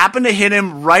 and it happened to hit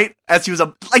him right as he was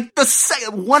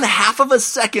one half of a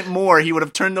second more, he would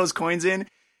have turned those coins in.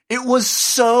 It was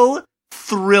so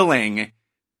thrilling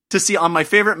to see on my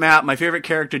favorite map, my favorite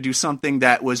character do something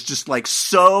that was just like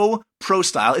so pro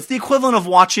style. It's the equivalent of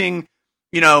watching,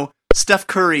 Steph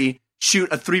Curry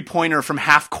shoot a 3-pointer from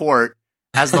half court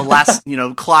as the last,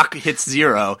 clock hits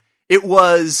 0. It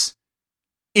was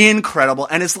incredible.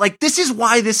 And it's like, this is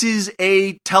why this is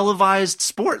a televised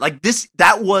sport. Like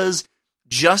that was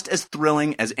just as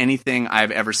thrilling as anything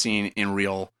I've ever seen in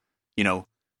real,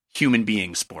 human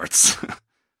being sports.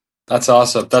 That's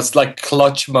awesome. That's like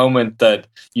clutch moment that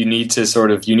you need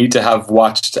to have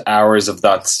watched hours of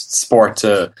that sport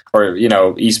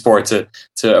esport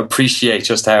to appreciate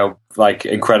just how like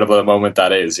incredible a moment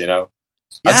that is,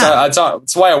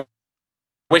 That's why I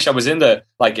wish I was into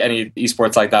like any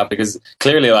esports like that, because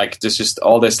clearly like there's just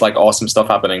all this like awesome stuff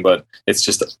happening, but it's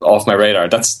just off my radar.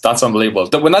 That's unbelievable.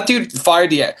 When that dude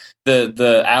fired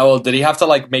the owl, did he have to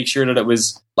like make sure that it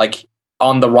was like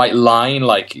on the right line?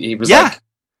 Like he was like,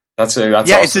 that's awesome.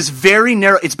 It's this very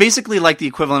narrow. It's basically like the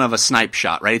equivalent of a snipe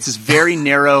shot, right? It's this very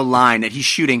narrow line that he's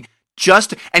shooting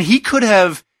and he could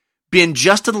have been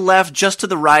just to the left, just to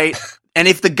the right. And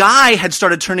if the guy had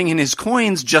started turning in his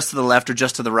coins just to the left or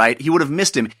just to the right, he would have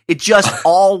missed him. It just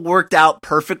all worked out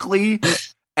perfectly.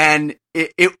 And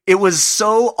it was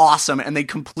so awesome. And they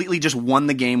completely just won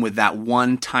the game with that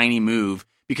one tiny move,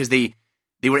 because they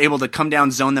were able to come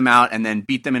down, zone them out, and then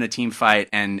beat them in a team fight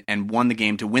and won the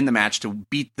game to win the match, to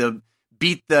beat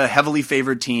the heavily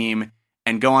favored team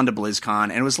and go on to BlizzCon.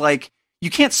 And it was like, you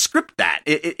can't script that.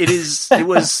 It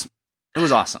was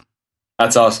awesome.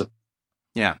 That's awesome.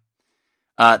 Yeah.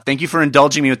 Thank you for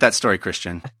indulging me with that story,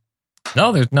 Christian.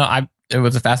 No, it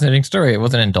was a fascinating story. It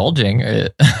wasn't indulging.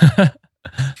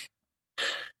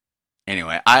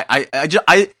 Anyway, I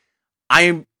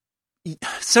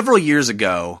several years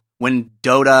ago, when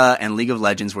Dota and League of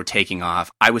Legends were taking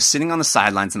off, I was sitting on the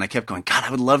sidelines and I kept going, God, I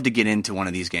would love to get into one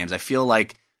of these games. I feel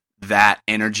like that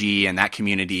energy and that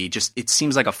community, it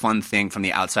seems like a fun thing from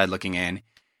the outside looking in.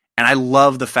 And I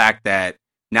love the fact that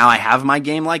now I have my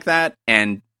game like that,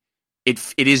 and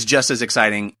it is just as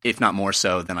exciting, if not more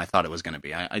so, than I thought it was going to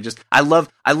be. I love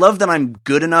that I'm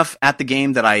good enough at the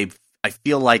game that I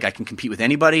feel like I can compete with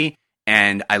anybody,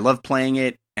 and I love playing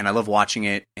it, and I love watching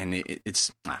it, and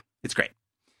it's great.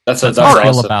 That's how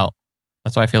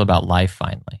I feel about life.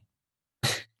 Finally.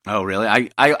 Oh, really?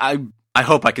 I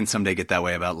hope I can someday get that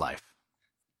way about life.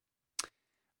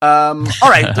 All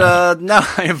right. Now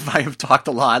I have talked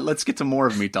a lot. Let's get to more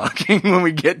of me talking when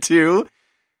we get to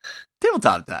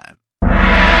tabletop time.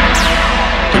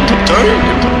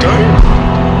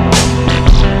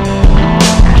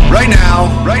 Right now.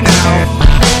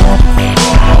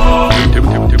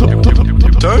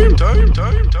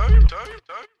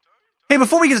 Hey,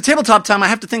 before we get to tabletop time, I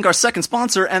have to thank our second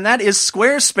sponsor, and that is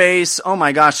Squarespace. Oh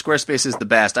my gosh, Squarespace is the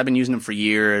best. I've been using them for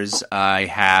years. I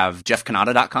have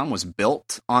JeffCanada.com was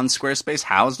built on Squarespace,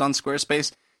 housed on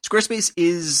Squarespace. Squarespace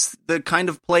is the kind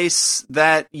of place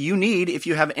that you need if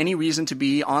you have any reason to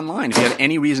be online. If you have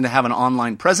any reason to have an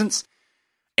online presence,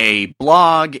 a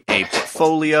blog, a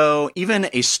portfolio, even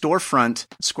a storefront,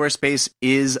 Squarespace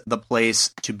is the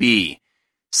place to be.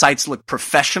 Sites look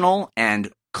professional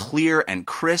and clear and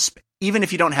crisp, even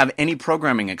if you don't have any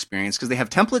programming experience, because they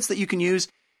have templates that you can use,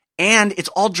 and it's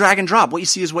all drag and drop. What you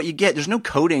see is what you get. There's no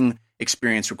coding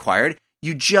experience required.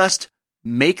 You just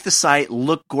make the site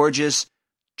look gorgeous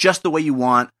just the way you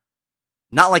want,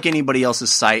 not like anybody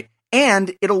else's site,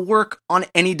 and it'll work on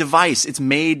any device. It's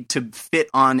made to fit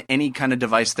on any kind of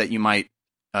device that you might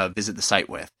visit the site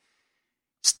with.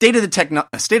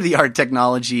 State-of-the-art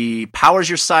technology powers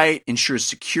your site, ensures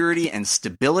security and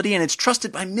stability, and it's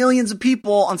trusted by millions of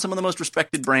people on some of the most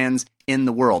respected brands in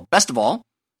the world. Best of all,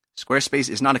 Squarespace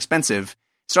is not expensive.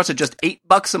 It starts at just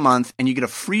 $8 a month, and you get a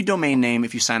free domain name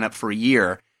if you sign up for a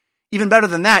year. Even better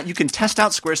than that, you can test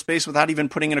out Squarespace without even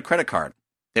putting in a credit card.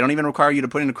 They don't even require you to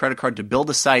put in a credit card to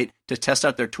build a site, to test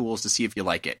out their tools to see if you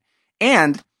like it.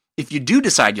 And if you do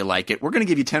decide you like it, we're going to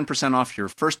give you 10% off your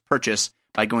first purchase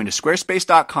by going to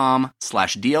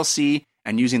squarespace.com/DLC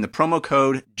and using the promo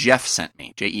code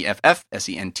JeffSentMe,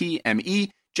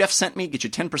 JEFFSENTME. Jeff Sent Me, get you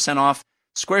 10% off.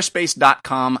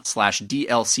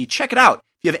 Squarespace.com/DLC. Check it out.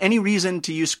 If you have any reason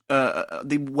to use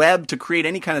the web to create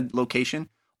any kind of location,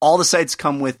 all the sites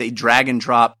come with a drag and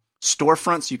drop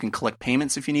storefront, so you can collect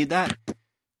payments if you need that.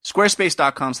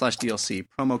 Squarespace.com/DLC,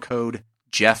 promo code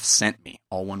JeffSentMe,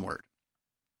 all one word.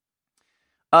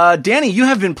 Danny, you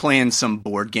have been playing some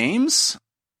board games.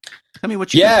 Tell me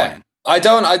what you've been playing.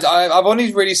 I've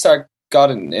only really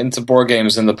gotten into board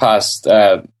games in the past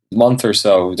month or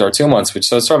so, or 2 months, which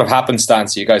so it's sort of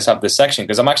happenstance you guys have this section,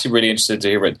 because I'm actually really interested to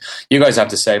hear what you guys have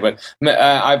to say. But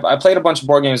I played a bunch of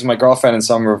board games with my girlfriend and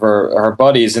some of her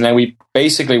buddies, and then we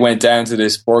basically went down to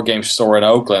this board game store in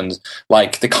Oakland,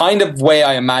 like the kind of way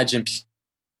I imagine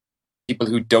people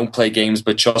who don't play games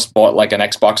but just bought like an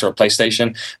Xbox or a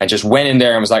PlayStation, and just went in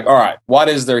there and was like, all right, what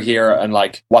is there here, and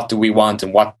like what do we want,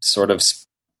 and what sort of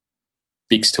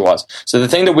speaks to us. So the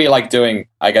thing that we like doing,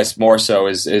 I guess more so,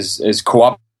 is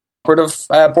cooperative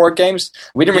board games.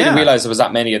 We didn't really realize there was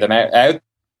that many of them out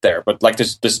there, but like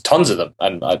there's tons of them,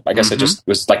 and I guess it just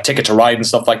was like Ticket to Ride and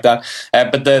stuff like that.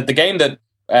 But the game that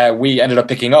we ended up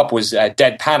picking up was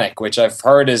Dead Panic, which I've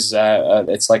heard is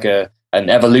it's like an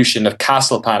evolution of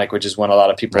Castle Panic, which is one a lot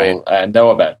of people know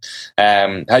about.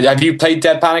 Have you played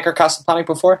Dead Panic or Castle Panic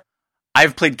before?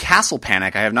 I've played Castle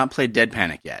Panic. I have not played Dead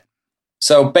Panic yet.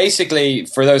 So basically,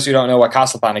 for those who don't know what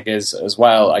Castle Panic is as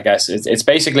well, I guess it's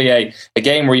basically a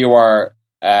game where you are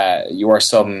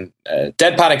some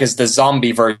Dead Panic is the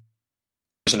zombie version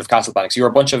of Castle Panic. So you're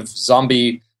a bunch of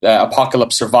zombie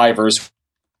apocalypse survivors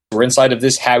who are inside of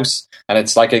this house, and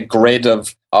it's like a grid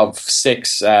of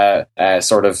 6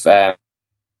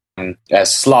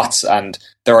 slots, and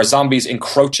there are zombies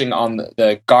encroaching on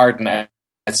the garden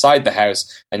outside the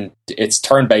house, and it's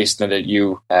turn-based, and that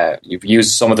you've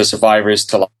used some of the survivors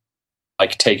to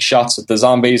like take shots at the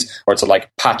zombies, or to like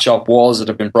patch up walls that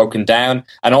have been broken down,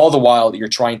 and all the while you're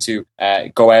trying to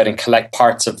go out and collect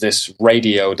parts of this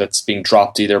radio that's being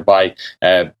dropped either by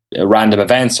random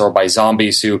events or by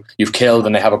zombies who you've killed,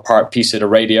 and they have a piece of the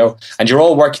radio, and you're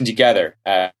all working together.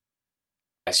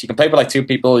 So you can play with like 2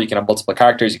 people, you can have multiple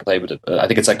characters, you can play with I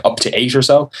think it's like up to 8 or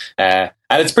so, and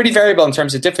it's pretty variable in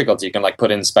terms of difficulty. You can like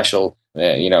put in special,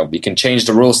 you can change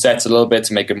the rule sets a little bit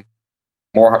to make it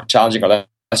more challenging or less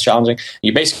challenging.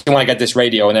 You basically want to get this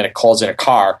radio, and then it calls in a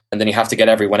car, and then you have to get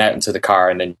everyone out into the car,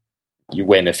 and then you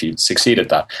win if you succeed at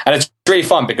that. And it's really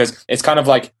fun because it's kind of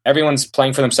like everyone's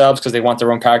playing for themselves because they want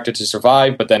their own character to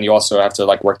survive, but then you also have to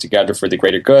like work together for the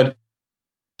greater good.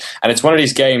 And it's one of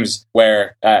these games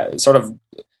where sort of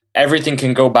everything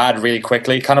can go bad really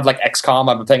quickly, kind of like XCOM.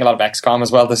 I've been playing a lot of XCOM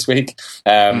as well this week.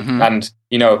 And,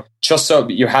 just so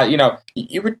you had,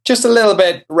 you were just a little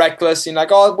bit reckless. You're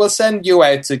like, oh, we'll send you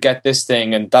out to get this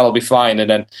thing and that'll be fine. And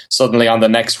then suddenly on the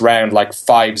next round, like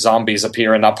 5 zombies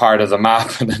appear in that part of the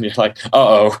map. And then you're like,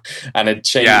 uh-oh. And it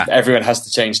changes. Yeah. Everyone has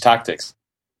to change tactics.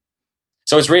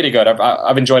 So it's really good.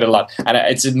 I've enjoyed it a lot, and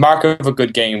it's a mark of a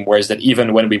good game. Whereas that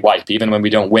even when we wipe, even when we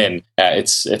don't win,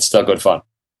 it's still good fun.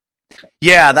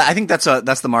 Yeah, I think that's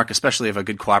the mark, especially of a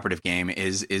good cooperative game.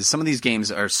 Is some of these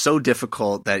games are so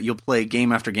difficult that you'll play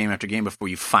game after game after game before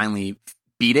you finally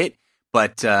beat it.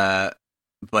 But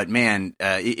man,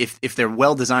 if they're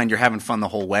well designed, you're having fun the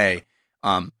whole way.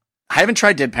 I haven't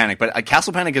tried Dead Panic, but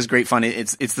Castle Panic is great fun.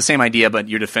 It's the same idea, but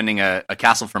you're defending a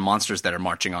castle from monsters that are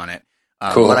marching on it.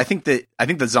 Cool. But I think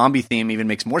the zombie theme even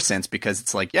makes more sense because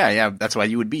it's like, yeah, that's why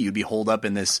you'd be holed up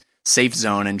in this safe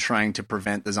zone and trying to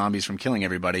prevent the zombies from killing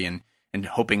everybody and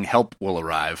hoping help will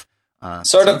arrive. That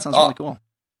sounds really cool.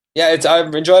 Yeah,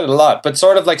 I've enjoyed it a lot. But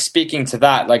sort of like speaking to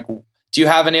that, like, do you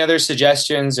have any other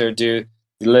suggestions, or do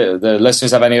the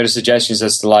listeners have any other suggestions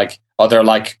as to like other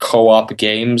like co-op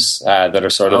games that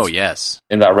are sort of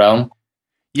in that realm?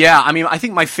 Yeah, I mean, I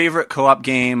think my favorite co-op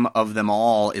game of them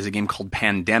all is a game called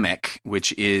Pandemic,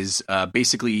 which is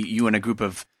basically you and a group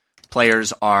of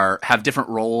players have different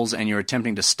roles, and you're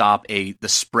attempting to stop the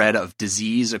spread of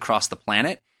disease across the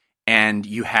planet. And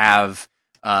you have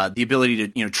the ability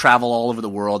to travel all over the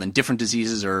world, and different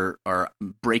diseases are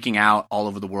breaking out all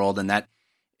over the world, and that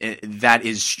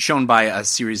is shown by a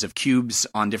series of cubes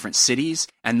on different cities,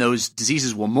 and those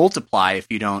diseases will multiply if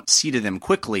you don't see to them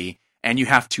quickly. And you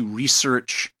have to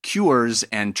research cures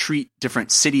and treat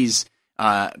different cities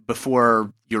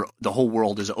before the whole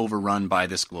world is overrun by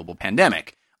this global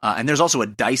pandemic. And there's also a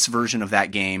dice version of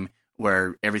that game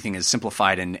where everything is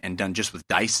simplified and done just with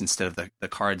dice instead of the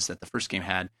cards that the first game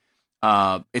had.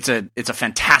 It's a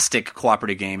fantastic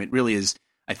cooperative game. It really is,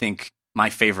 I think,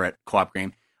 my favorite co-op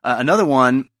game. Another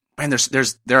one, and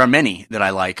there are many that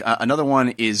I like. Another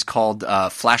one is called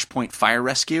Flashpoint Fire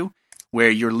Rescue,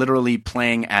 where you're literally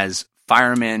playing as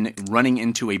firemen running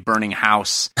into a burning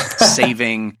house,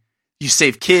 you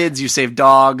save kids, you save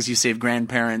dogs, you save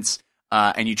grandparents,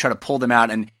 and you try to pull them out.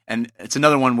 And it's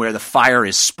another one where the fire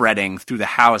is spreading through the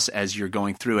house as you're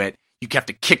going through it. You have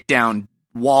to kick down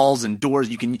walls and doors.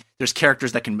 There's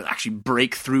characters that can actually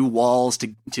break through walls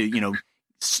to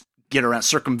get around,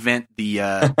 circumvent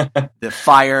the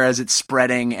fire as it's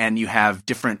spreading. And you have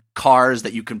different cars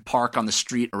that you can park on the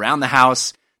street around the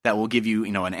house that will give you,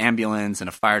 an ambulance and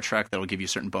a fire truck that will give you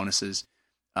certain bonuses.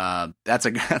 That's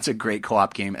a great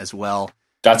co-op game as well.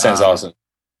 That sounds awesome.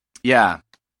 Yeah.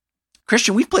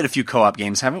 Christian, we've played a few co-op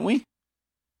games, haven't we?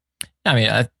 I mean,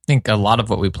 I think a lot of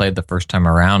what we played the first time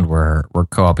around were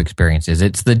co-op experiences.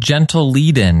 It's the gentle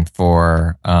lead-in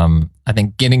for, I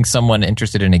think, getting someone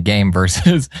interested in a game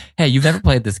versus, hey, you've never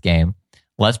played this game.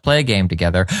 Let's play a game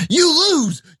together. You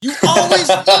lose! You always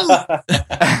lose!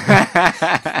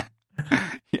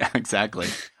 Yeah, exactly.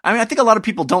 I mean, I think a lot of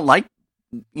people don't like,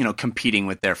 competing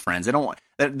with their friends. They don't want,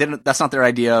 that's not their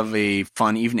idea of a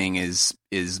fun evening is,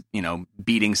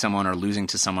 beating someone or losing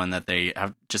to someone that they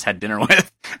have just had dinner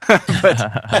with.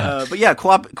 but yeah,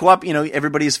 co-op,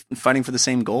 everybody's fighting for the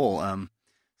same goal.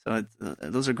 So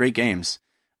those are great games.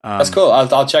 That's cool.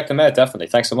 I'll check them out, definitely.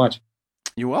 Thanks so much.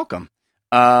 You're welcome.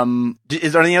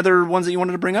 Is there any other ones that you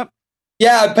wanted to bring up?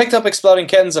 Yeah, I picked up Exploding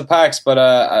Kittens and Pax, but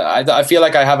I feel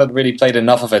like I haven't really played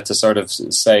enough of it to sort of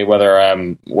say whether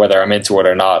I'm into it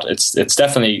or not. It's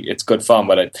definitely good fun,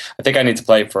 but I think I need to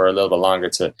play it for a little bit longer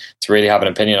to really have an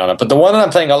opinion on it. But the one that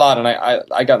I'm playing a lot, and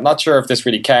I got not sure if this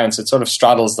really counts. It sort of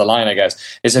straddles the line, I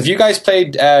guess. Is have you guys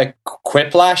played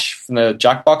Quiplash from the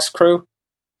Jackbox crew?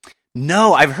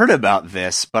 No, I've heard about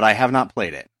this, but I have not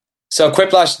played it. So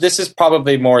Quiplash, this is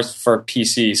probably more for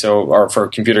PC, or for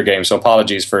computer games. So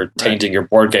apologies for tainting your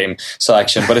board game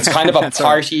selection, but it's kind of a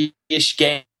party-ish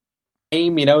game,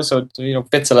 so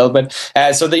it fits a little bit.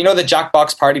 So the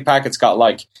Jackbox Party Pack, it's got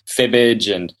like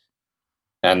Fibbage and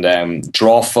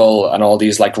Drawful and all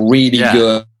these like really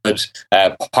good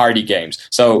party games.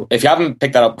 So if you haven't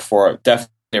picked that up before, definitely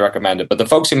recommend it. But the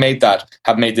folks who made that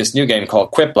have made this new game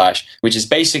called Quiplash, which is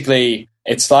basically,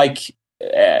 it's like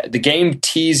the game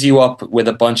tees you up with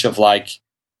a bunch of like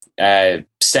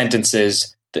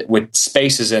sentences with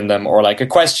spaces in them, or like a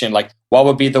question, like what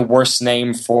would be the worst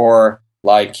name for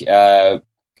like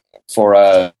for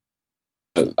a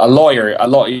lawyer, a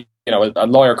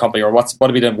lawyer company, or what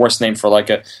would be the worst name for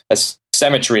like a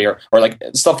cemetery, or like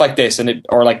stuff like this, and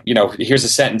here's a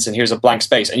sentence and here's a blank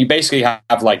space, and you basically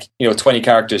have like 20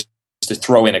 characters to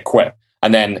throw in a quip.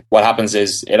 And then what happens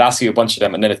is it asks you a bunch of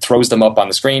them, and then it throws them up on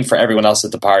the screen for everyone else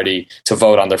at the party to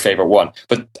vote on their favorite one.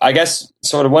 But I guess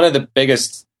sort of one of the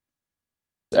biggest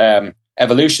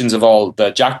evolutions of all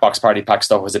the Jackbox Party Pack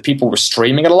stuff was that people were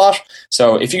streaming it a lot.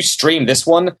 So if you stream this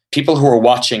one, people who are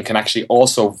watching can actually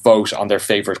also vote on their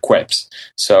favorite quips.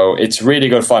 So it's really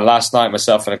good fun. Last night,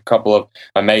 myself and a couple of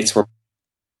my mates were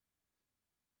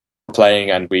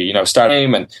playing, and we started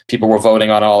game, and people were voting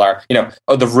on all our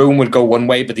the room would go one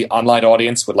way, but the online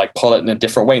audience would like pull it in a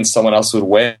different way, and someone else would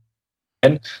win.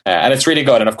 And it's really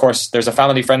good. And of course there's a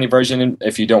family friendly version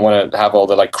if you don't want to have all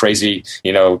the like crazy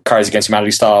Cards Against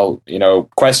Humanity style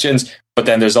questions, but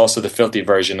then there's also the filthy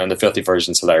version, and the filthy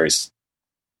version's hilarious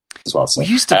as well. So I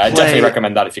definitely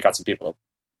recommend that if you got some people.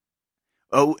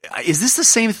 Oh, is this the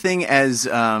same thing as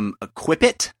Quip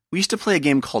It? We used to play a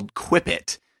game called Quip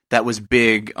It that was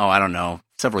big, I don't know,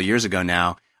 several years ago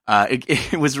now.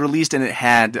 It was released, and it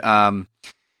had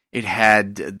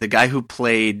the guy who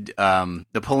played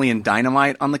Napoleon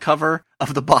Dynamite on the cover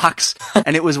of the box,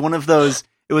 and it was one of those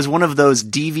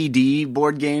DVD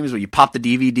board games where you pop the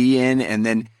DVD in, and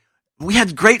then we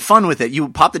had great fun with it. You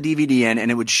pop the DVD in,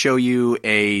 and it would show you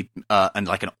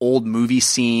like an old movie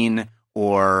scene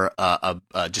or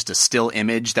just a still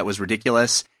image that was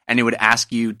ridiculous, and it would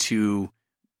ask you to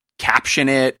caption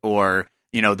it, or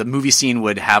the movie scene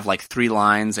would have like 3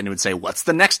 lines, and it would say, what's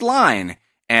the next line?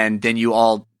 And then you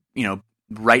all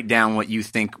write down what you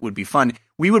think would be fun.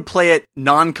 We would play it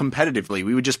non-competitively.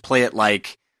 We would just play it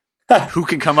like who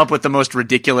can come up with the most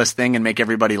ridiculous thing and make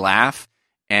everybody laugh.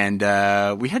 And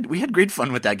we had great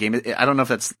fun with that game. I don't know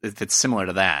if it's similar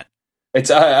to that.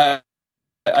 It's I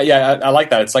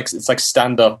like that. It's like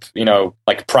stand up,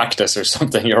 like practice or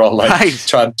something. You're all like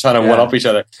trying to one up each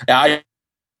other. I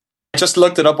just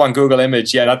looked it up on Google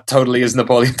Image. Yeah, that totally is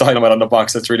Napoleon Dynamite on the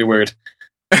box. That's really weird.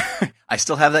 I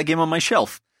still have that game on my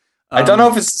shelf. I don't know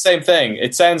if it's the same thing.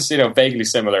 It sounds, vaguely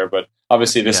similar, but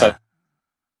obviously this has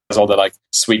all the like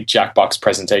sweet Jackbox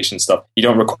presentation stuff. You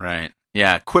don't require right.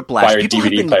 Yeah, Quiplash.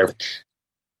 DVD player.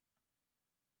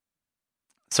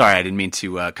 Sorry, I didn't mean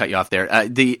to cut you off there.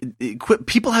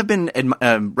 People have been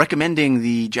recommending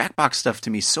the Jackbox stuff to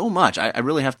me so much. I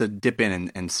really have to dip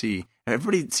in and see.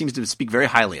 Everybody seems to speak very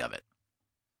highly of it.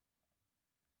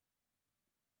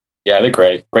 Yeah, they're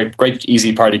great,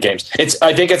 easy party games.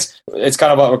 I think it's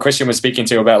kind of what Christian was speaking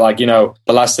to about, like, the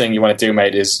last thing you want to do,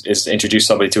 mate, is introduce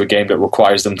somebody to a game that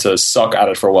requires them to suck at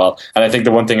it for a while. And I think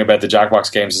the one thing about the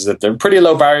Jackbox games is that they're pretty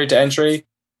low barrier to entry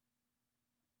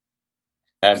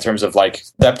in terms of like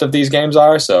depth of these games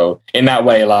are. So in that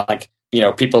way, like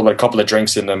people with a couple of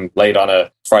drinks in them late on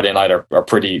a Friday night are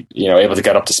pretty, able to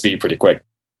get up to speed pretty quick.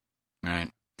 All right.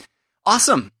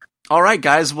 Awesome. All right,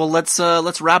 guys. Well,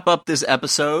 let's wrap up this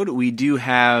episode. We do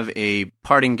have a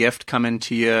parting gift coming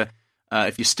to you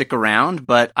if you stick around,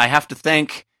 but I have to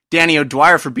thank Danny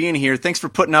O'Dwyer for being here. Thanks for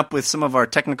putting up with some of our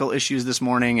technical issues this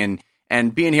morning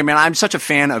and being here, man. I'm such a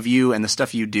fan of you and the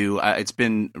stuff you do. It's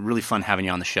been really fun having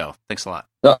you on the show. Thanks a lot.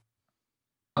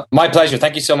 My pleasure.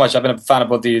 Thank you so much. I've been a fan of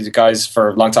both these guys for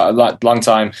a long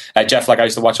time. Jeff, I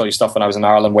used to watch all your stuff when I was in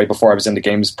Ireland way before I was in the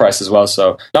games press as well.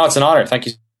 So, no, it's an honor. Thank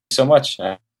you so much.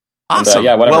 Awesome.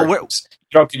 And, whatever. Well,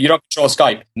 you don't control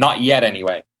Skype. Not yet,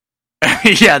 anyway.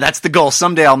 Yeah, that's the goal.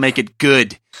 Someday I'll make it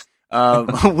good.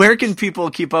 Where can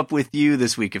people keep up with you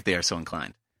this week if they are so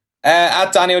inclined?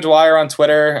 At Danny O'Dwyer on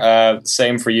Twitter.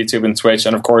 Same for YouTube and Twitch.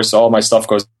 And, of course, all my stuff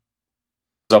goes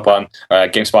up on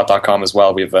GameSpot.com as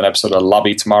well. We have an episode of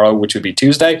Lobby tomorrow, which would be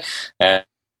Tuesday. And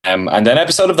then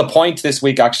episode of The Point this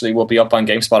week actually will be up on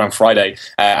GameSpot on Friday.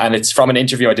 And it's from an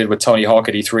interview I did with Tony Hawk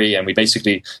at E3. And we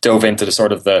basically dove into the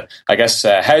sort of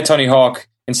how Tony Hawk,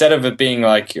 instead of it being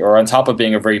or on top of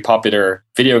being a very popular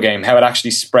video game, how it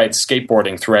actually spread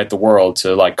skateboarding throughout the world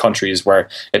to countries where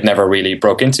it never really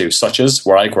broke into, such as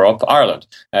where I grew up, Ireland.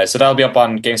 So that'll be up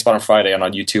on GameSpot on Friday and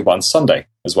on YouTube on Sunday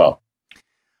as well.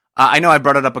 I know I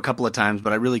brought it up a couple of times,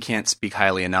 but I really can't speak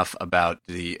highly enough about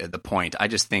the Point. I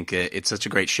just think it's such a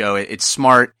great show. It's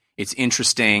smart. It's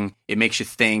interesting. It makes you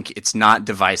think. It's not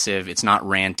divisive. It's not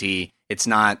ranty. It's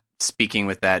not speaking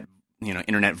with that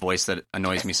internet voice that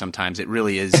annoys me sometimes. It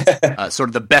really is sort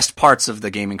of the best parts of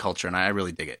the gaming culture, and I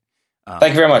really dig it.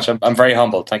 Thank you very much. I'm very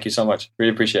humbled. Thank you so much.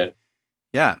 Really appreciate it.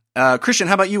 Yeah. Christian,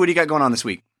 how about you? What do you got going on this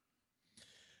week?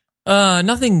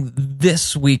 Nothing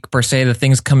this week per se. The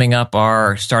things coming up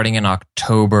are starting in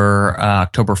October.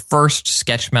 October 1st,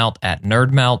 Sketchmelt at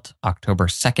Nerdmelt. October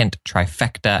 2nd,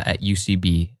 Trifecta at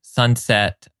UCB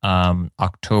Sunset.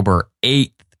 October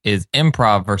 8th is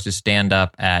Improv versus Stand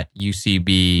Up at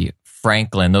UCB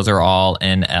Franklin. Those are all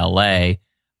in LA.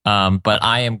 But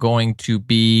I am going to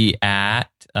be at,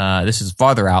 this is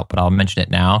farther out, but I'll mention it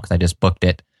now because I just booked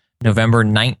it. November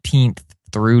 19th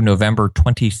through November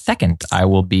 22nd, I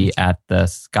will be at the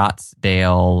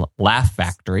Scottsdale Laugh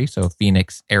Factory. So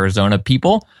Phoenix, Arizona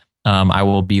people. I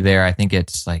will be there. I think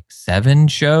it's 7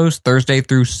 shows, Thursday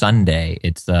through Sunday.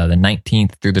 It's the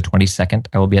 19th through the 22nd.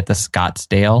 I will be at the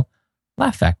Scottsdale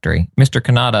Laugh Factory. Mr.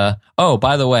 Kanata. Oh,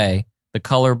 by the way, the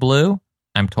color blue,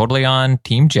 I'm totally on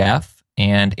Team Jeff,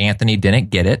 and Anthony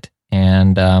didn't get it.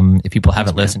 And if people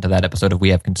haven't listened to that episode of We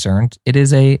Have Concerns, it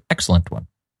is a excellent one.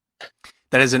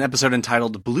 That is an episode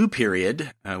entitled Blue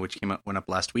Period, which went up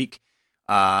last week.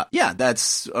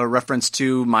 That's a reference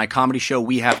to my comedy show,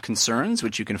 We Have Concerns,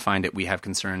 which you can find at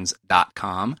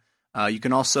wehaveconcerns.com. You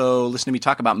can also listen to me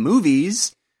talk about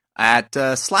movies at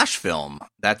Slash Film.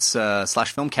 That's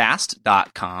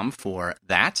slashfilmcast.com for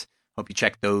that. Hope you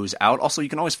check those out. Also, you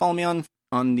can always follow me on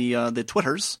the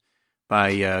Twitters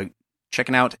by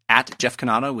checking out at Jeff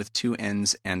Kanata with 2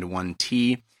 N's and 1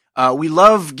 T. We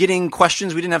love getting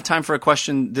questions. We didn't have time for a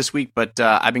question this week, but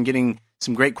I've been getting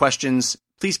some great questions.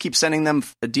 Please keep sending them.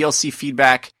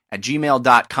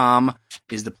 dlcfeedback@gmail.com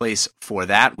is the place for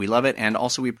that. We love it. And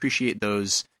also we appreciate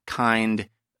those kind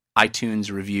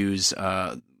iTunes reviews.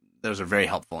 Those are very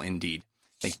helpful indeed.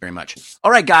 Thank you very much. All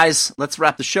right, guys, let's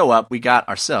wrap the show up. We got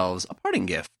ourselves a parting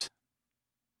gift.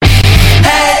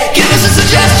 Hey, give us a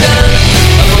suggestion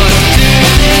of what to do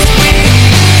this week.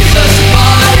 Give us a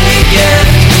parting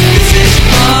gift. This is your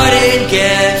parting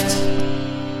gift.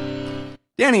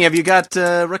 Danny, have you got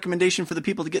a recommendation for the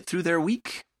people to get through their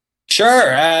week?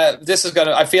 Sure. I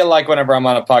feel like whenever I'm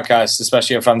on a podcast,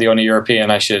 especially if I'm the only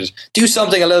European, I should do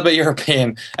something a little bit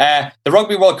European. The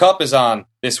Rugby World Cup is on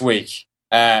this week,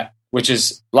 which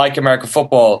is like American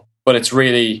football, but it's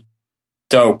really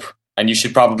dope. And you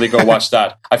should probably go watch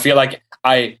that. I feel like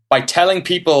by telling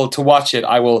people to watch it,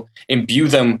 I will imbue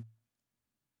them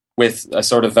with a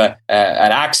sort of an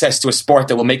access to a sport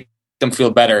that will make them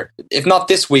feel better. If not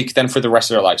this week, then for the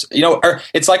rest of their lives.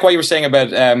 It's like what you were saying about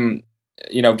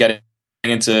getting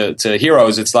into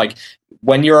heroes. It's like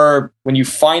when you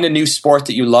find a new sport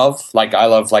that you love, like I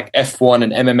love like F1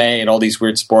 and MMA and all these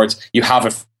weird sports, you have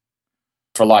it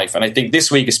for life. And I think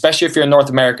this week, especially if you're in North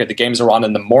America, the games are on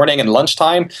in the morning and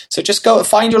lunchtime. So just go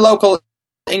find your local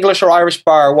English or Irish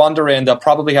bar, wander in. They'll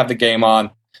probably have the game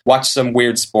on. Watch some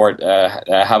weird sport,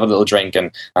 have a little drink,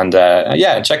 and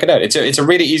check it out. It's a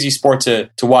really easy sport to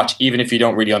watch, even if you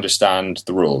don't really understand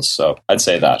the rules. So I'd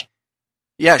say that.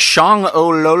 Yeah, Shang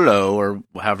Ololo, or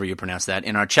however you pronounce that,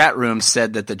 in our chat room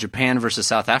said that the Japan versus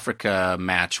South Africa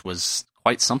match was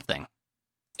quite something.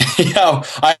 Yeah,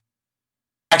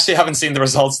 actually haven't seen the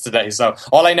results today. So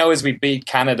all I know is we beat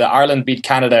Canada. Ireland beat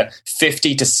Canada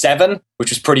 50-7, which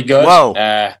was pretty good. Whoa.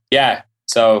 Yeah.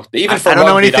 So even for I don't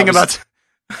know rugby, anything that was- about.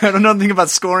 I don't know anything about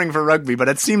scoring for rugby, but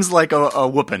it seems like a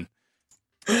whooping.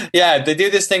 Yeah, they do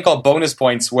this thing called bonus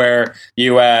points, where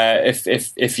you,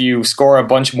 if you score a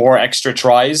bunch more extra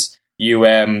tries, you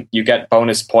get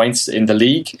bonus points in the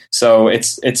league. So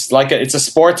it's a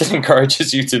sport that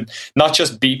encourages you to not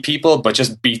just beat people, but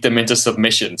just beat them into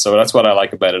submission. So that's what I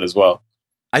like about it as well.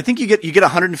 I think you get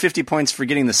 150 points for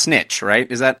getting the snitch, right?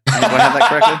 Is that, do I have that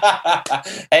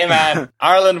correctly? Hey man,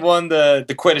 Ireland won the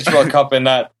Quidditch World Cup in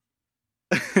that.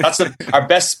 That's our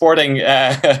best sporting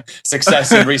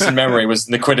success in recent memory was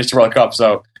the Quidditch World Cup.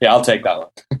 So yeah, I'll take that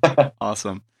one.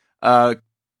 Awesome.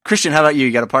 Christian, how about you?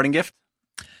 You got a parting gift?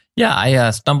 Yeah,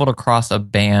 I stumbled across a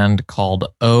band called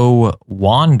Oh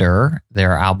Wander.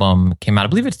 Their album came out, I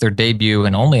believe it's their debut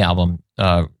and only album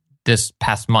this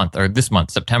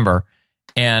month, September.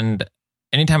 And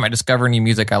anytime I discover new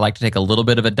music, I like to take a little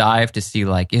bit of a dive to see,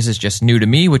 like, is this just new to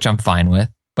me, which I'm fine with.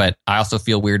 But I also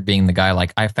feel weird being the guy,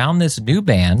 like, I found this new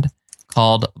band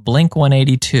called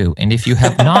Blink-182. And if you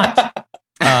have not, so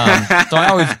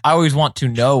I always want to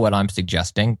know what I'm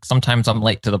suggesting. Sometimes I'm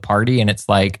late to the party and it's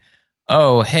like,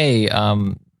 oh, hey,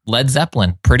 Led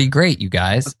Zeppelin, pretty great, you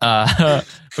guys,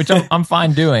 which I'm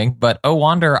fine doing. But Oh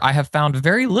Wander, I have found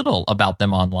very little about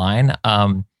them online.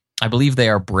 I believe they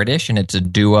are British and it's a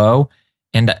duo.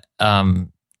 And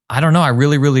I don't know. I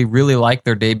really, really, really like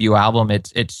their debut album.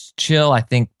 It's chill. I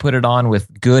think put it on with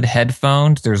good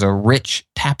headphones. There's a rich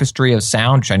tapestry of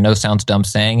sound, which I know sounds dumb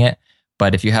saying it,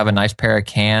 but if you have a nice pair of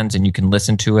cans and you can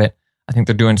listen to it, I think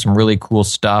they're doing some really cool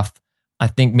stuff. I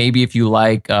think maybe if you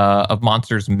like Of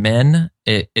Monsters Men,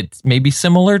 it's maybe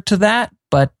similar to that,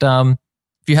 but if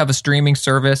you have a streaming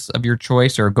service of your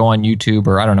choice or go on YouTube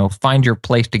or I don't know, find your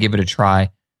place to give it a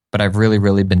try. But I've really,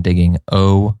 really been digging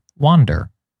Oh Wander.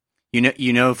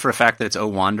 You know for a fact that it's Oh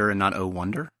Wander and not Oh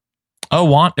Wonder?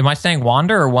 Oh, am I saying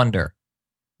Wander or Wonder?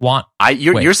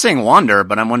 You're saying Wander,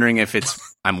 but I'm wondering if it's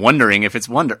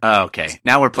Wonder. Oh, okay.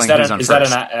 Now we're playing who's on is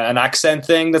first. that an accent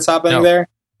thing that's happening No. there?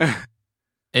 I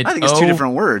think it's two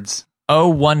different words. Oh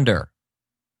Wonder.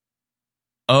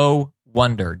 Oh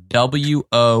Wonder.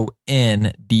 WONDER.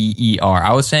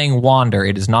 I was saying Wander.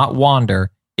 It is not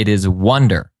Wander. It is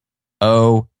Wonder.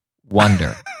 Oh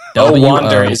Wonder. Oh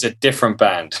Wonder is a different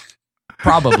band.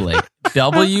 Probably.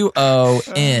 WONDER. All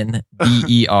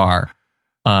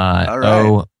right.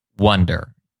 Oh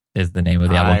Wonder is the name of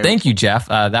the album. I- Thank you, Jeff.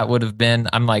 That would have been,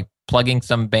 I'm like plugging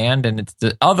some band, and it's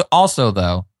also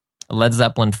though, Led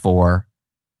Zeppelin 4,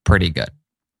 pretty good.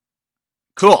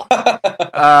 Cool.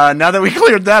 Now that we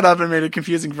cleared that up and made it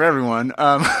confusing for everyone,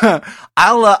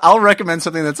 I'll recommend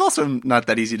something that's also not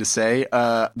that easy to say.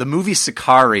 The movie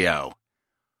Sicario.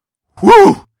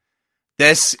 Woo!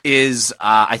 This is,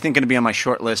 I think, going to be on my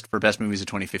short list for best movies of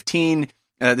 2015.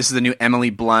 This is the new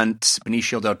Emily Blunt,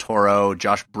 Benicio del Toro,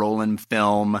 Josh Brolin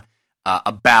film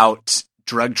about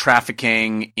drug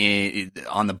trafficking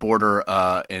on the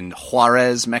border in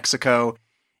Juarez, Mexico.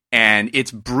 And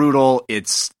it's brutal.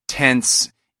 It's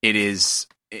tense. It is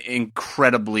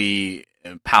incredibly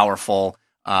powerful.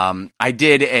 I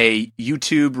did a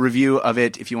YouTube review of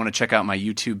it. If you want to check out my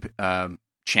YouTube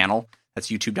channel, that's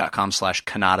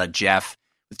youtube.com/KanadaJeff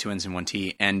with 2 N's and 1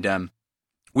 T. And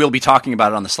we'll be talking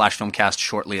about it on the Slash Filmcast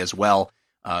shortly as well,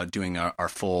 doing our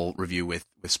full review with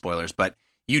spoilers. But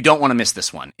you don't want to miss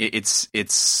this one.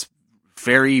 It's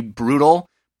very brutal,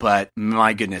 but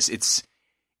my goodness,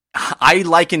 I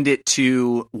likened it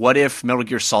to what if Metal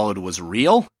Gear Solid was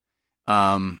real.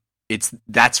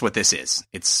 That's what this is.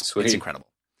 It's incredible.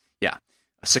 Yeah,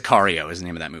 Sicario is the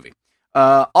name of that movie.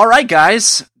 All right,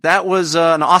 guys, that was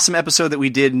an awesome episode that we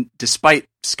did despite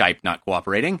Skype not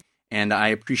cooperating, and I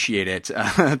appreciate it.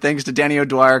 Thanks to Danny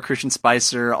O'Dwyer, Christian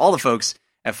Spicer, all the folks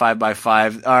at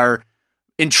 5x5, our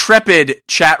intrepid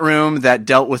chat room that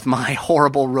dealt with my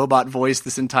horrible robot voice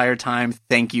this entire time.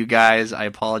 Thank you, guys. I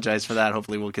apologize for that.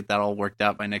 Hopefully we'll get that all worked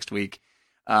out by next week.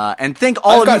 And thank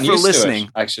all of you for listening.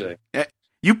 Actually,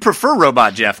 you prefer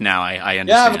Robot Jeff now, I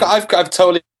understand. Yeah, I've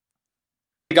totally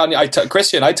gotten.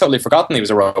 Christian, I totally forgotten he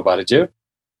was a robot. Did you?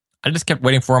 I just kept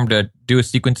waiting for him to do a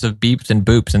sequence of beeps and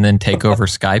boops and then take over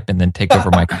Skype and then take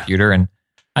over my computer, and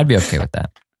I'd be okay with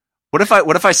that. What if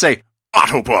I say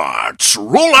Autobots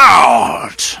roll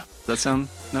out? Does that sound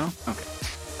no? Okay,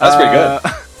 that's pretty good.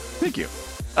 Thank you.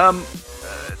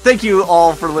 Thank you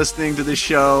all for listening to this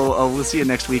show. We'll see you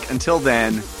next week. Until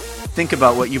then, think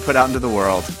about what you put out into the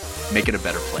world. Make it a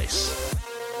better place.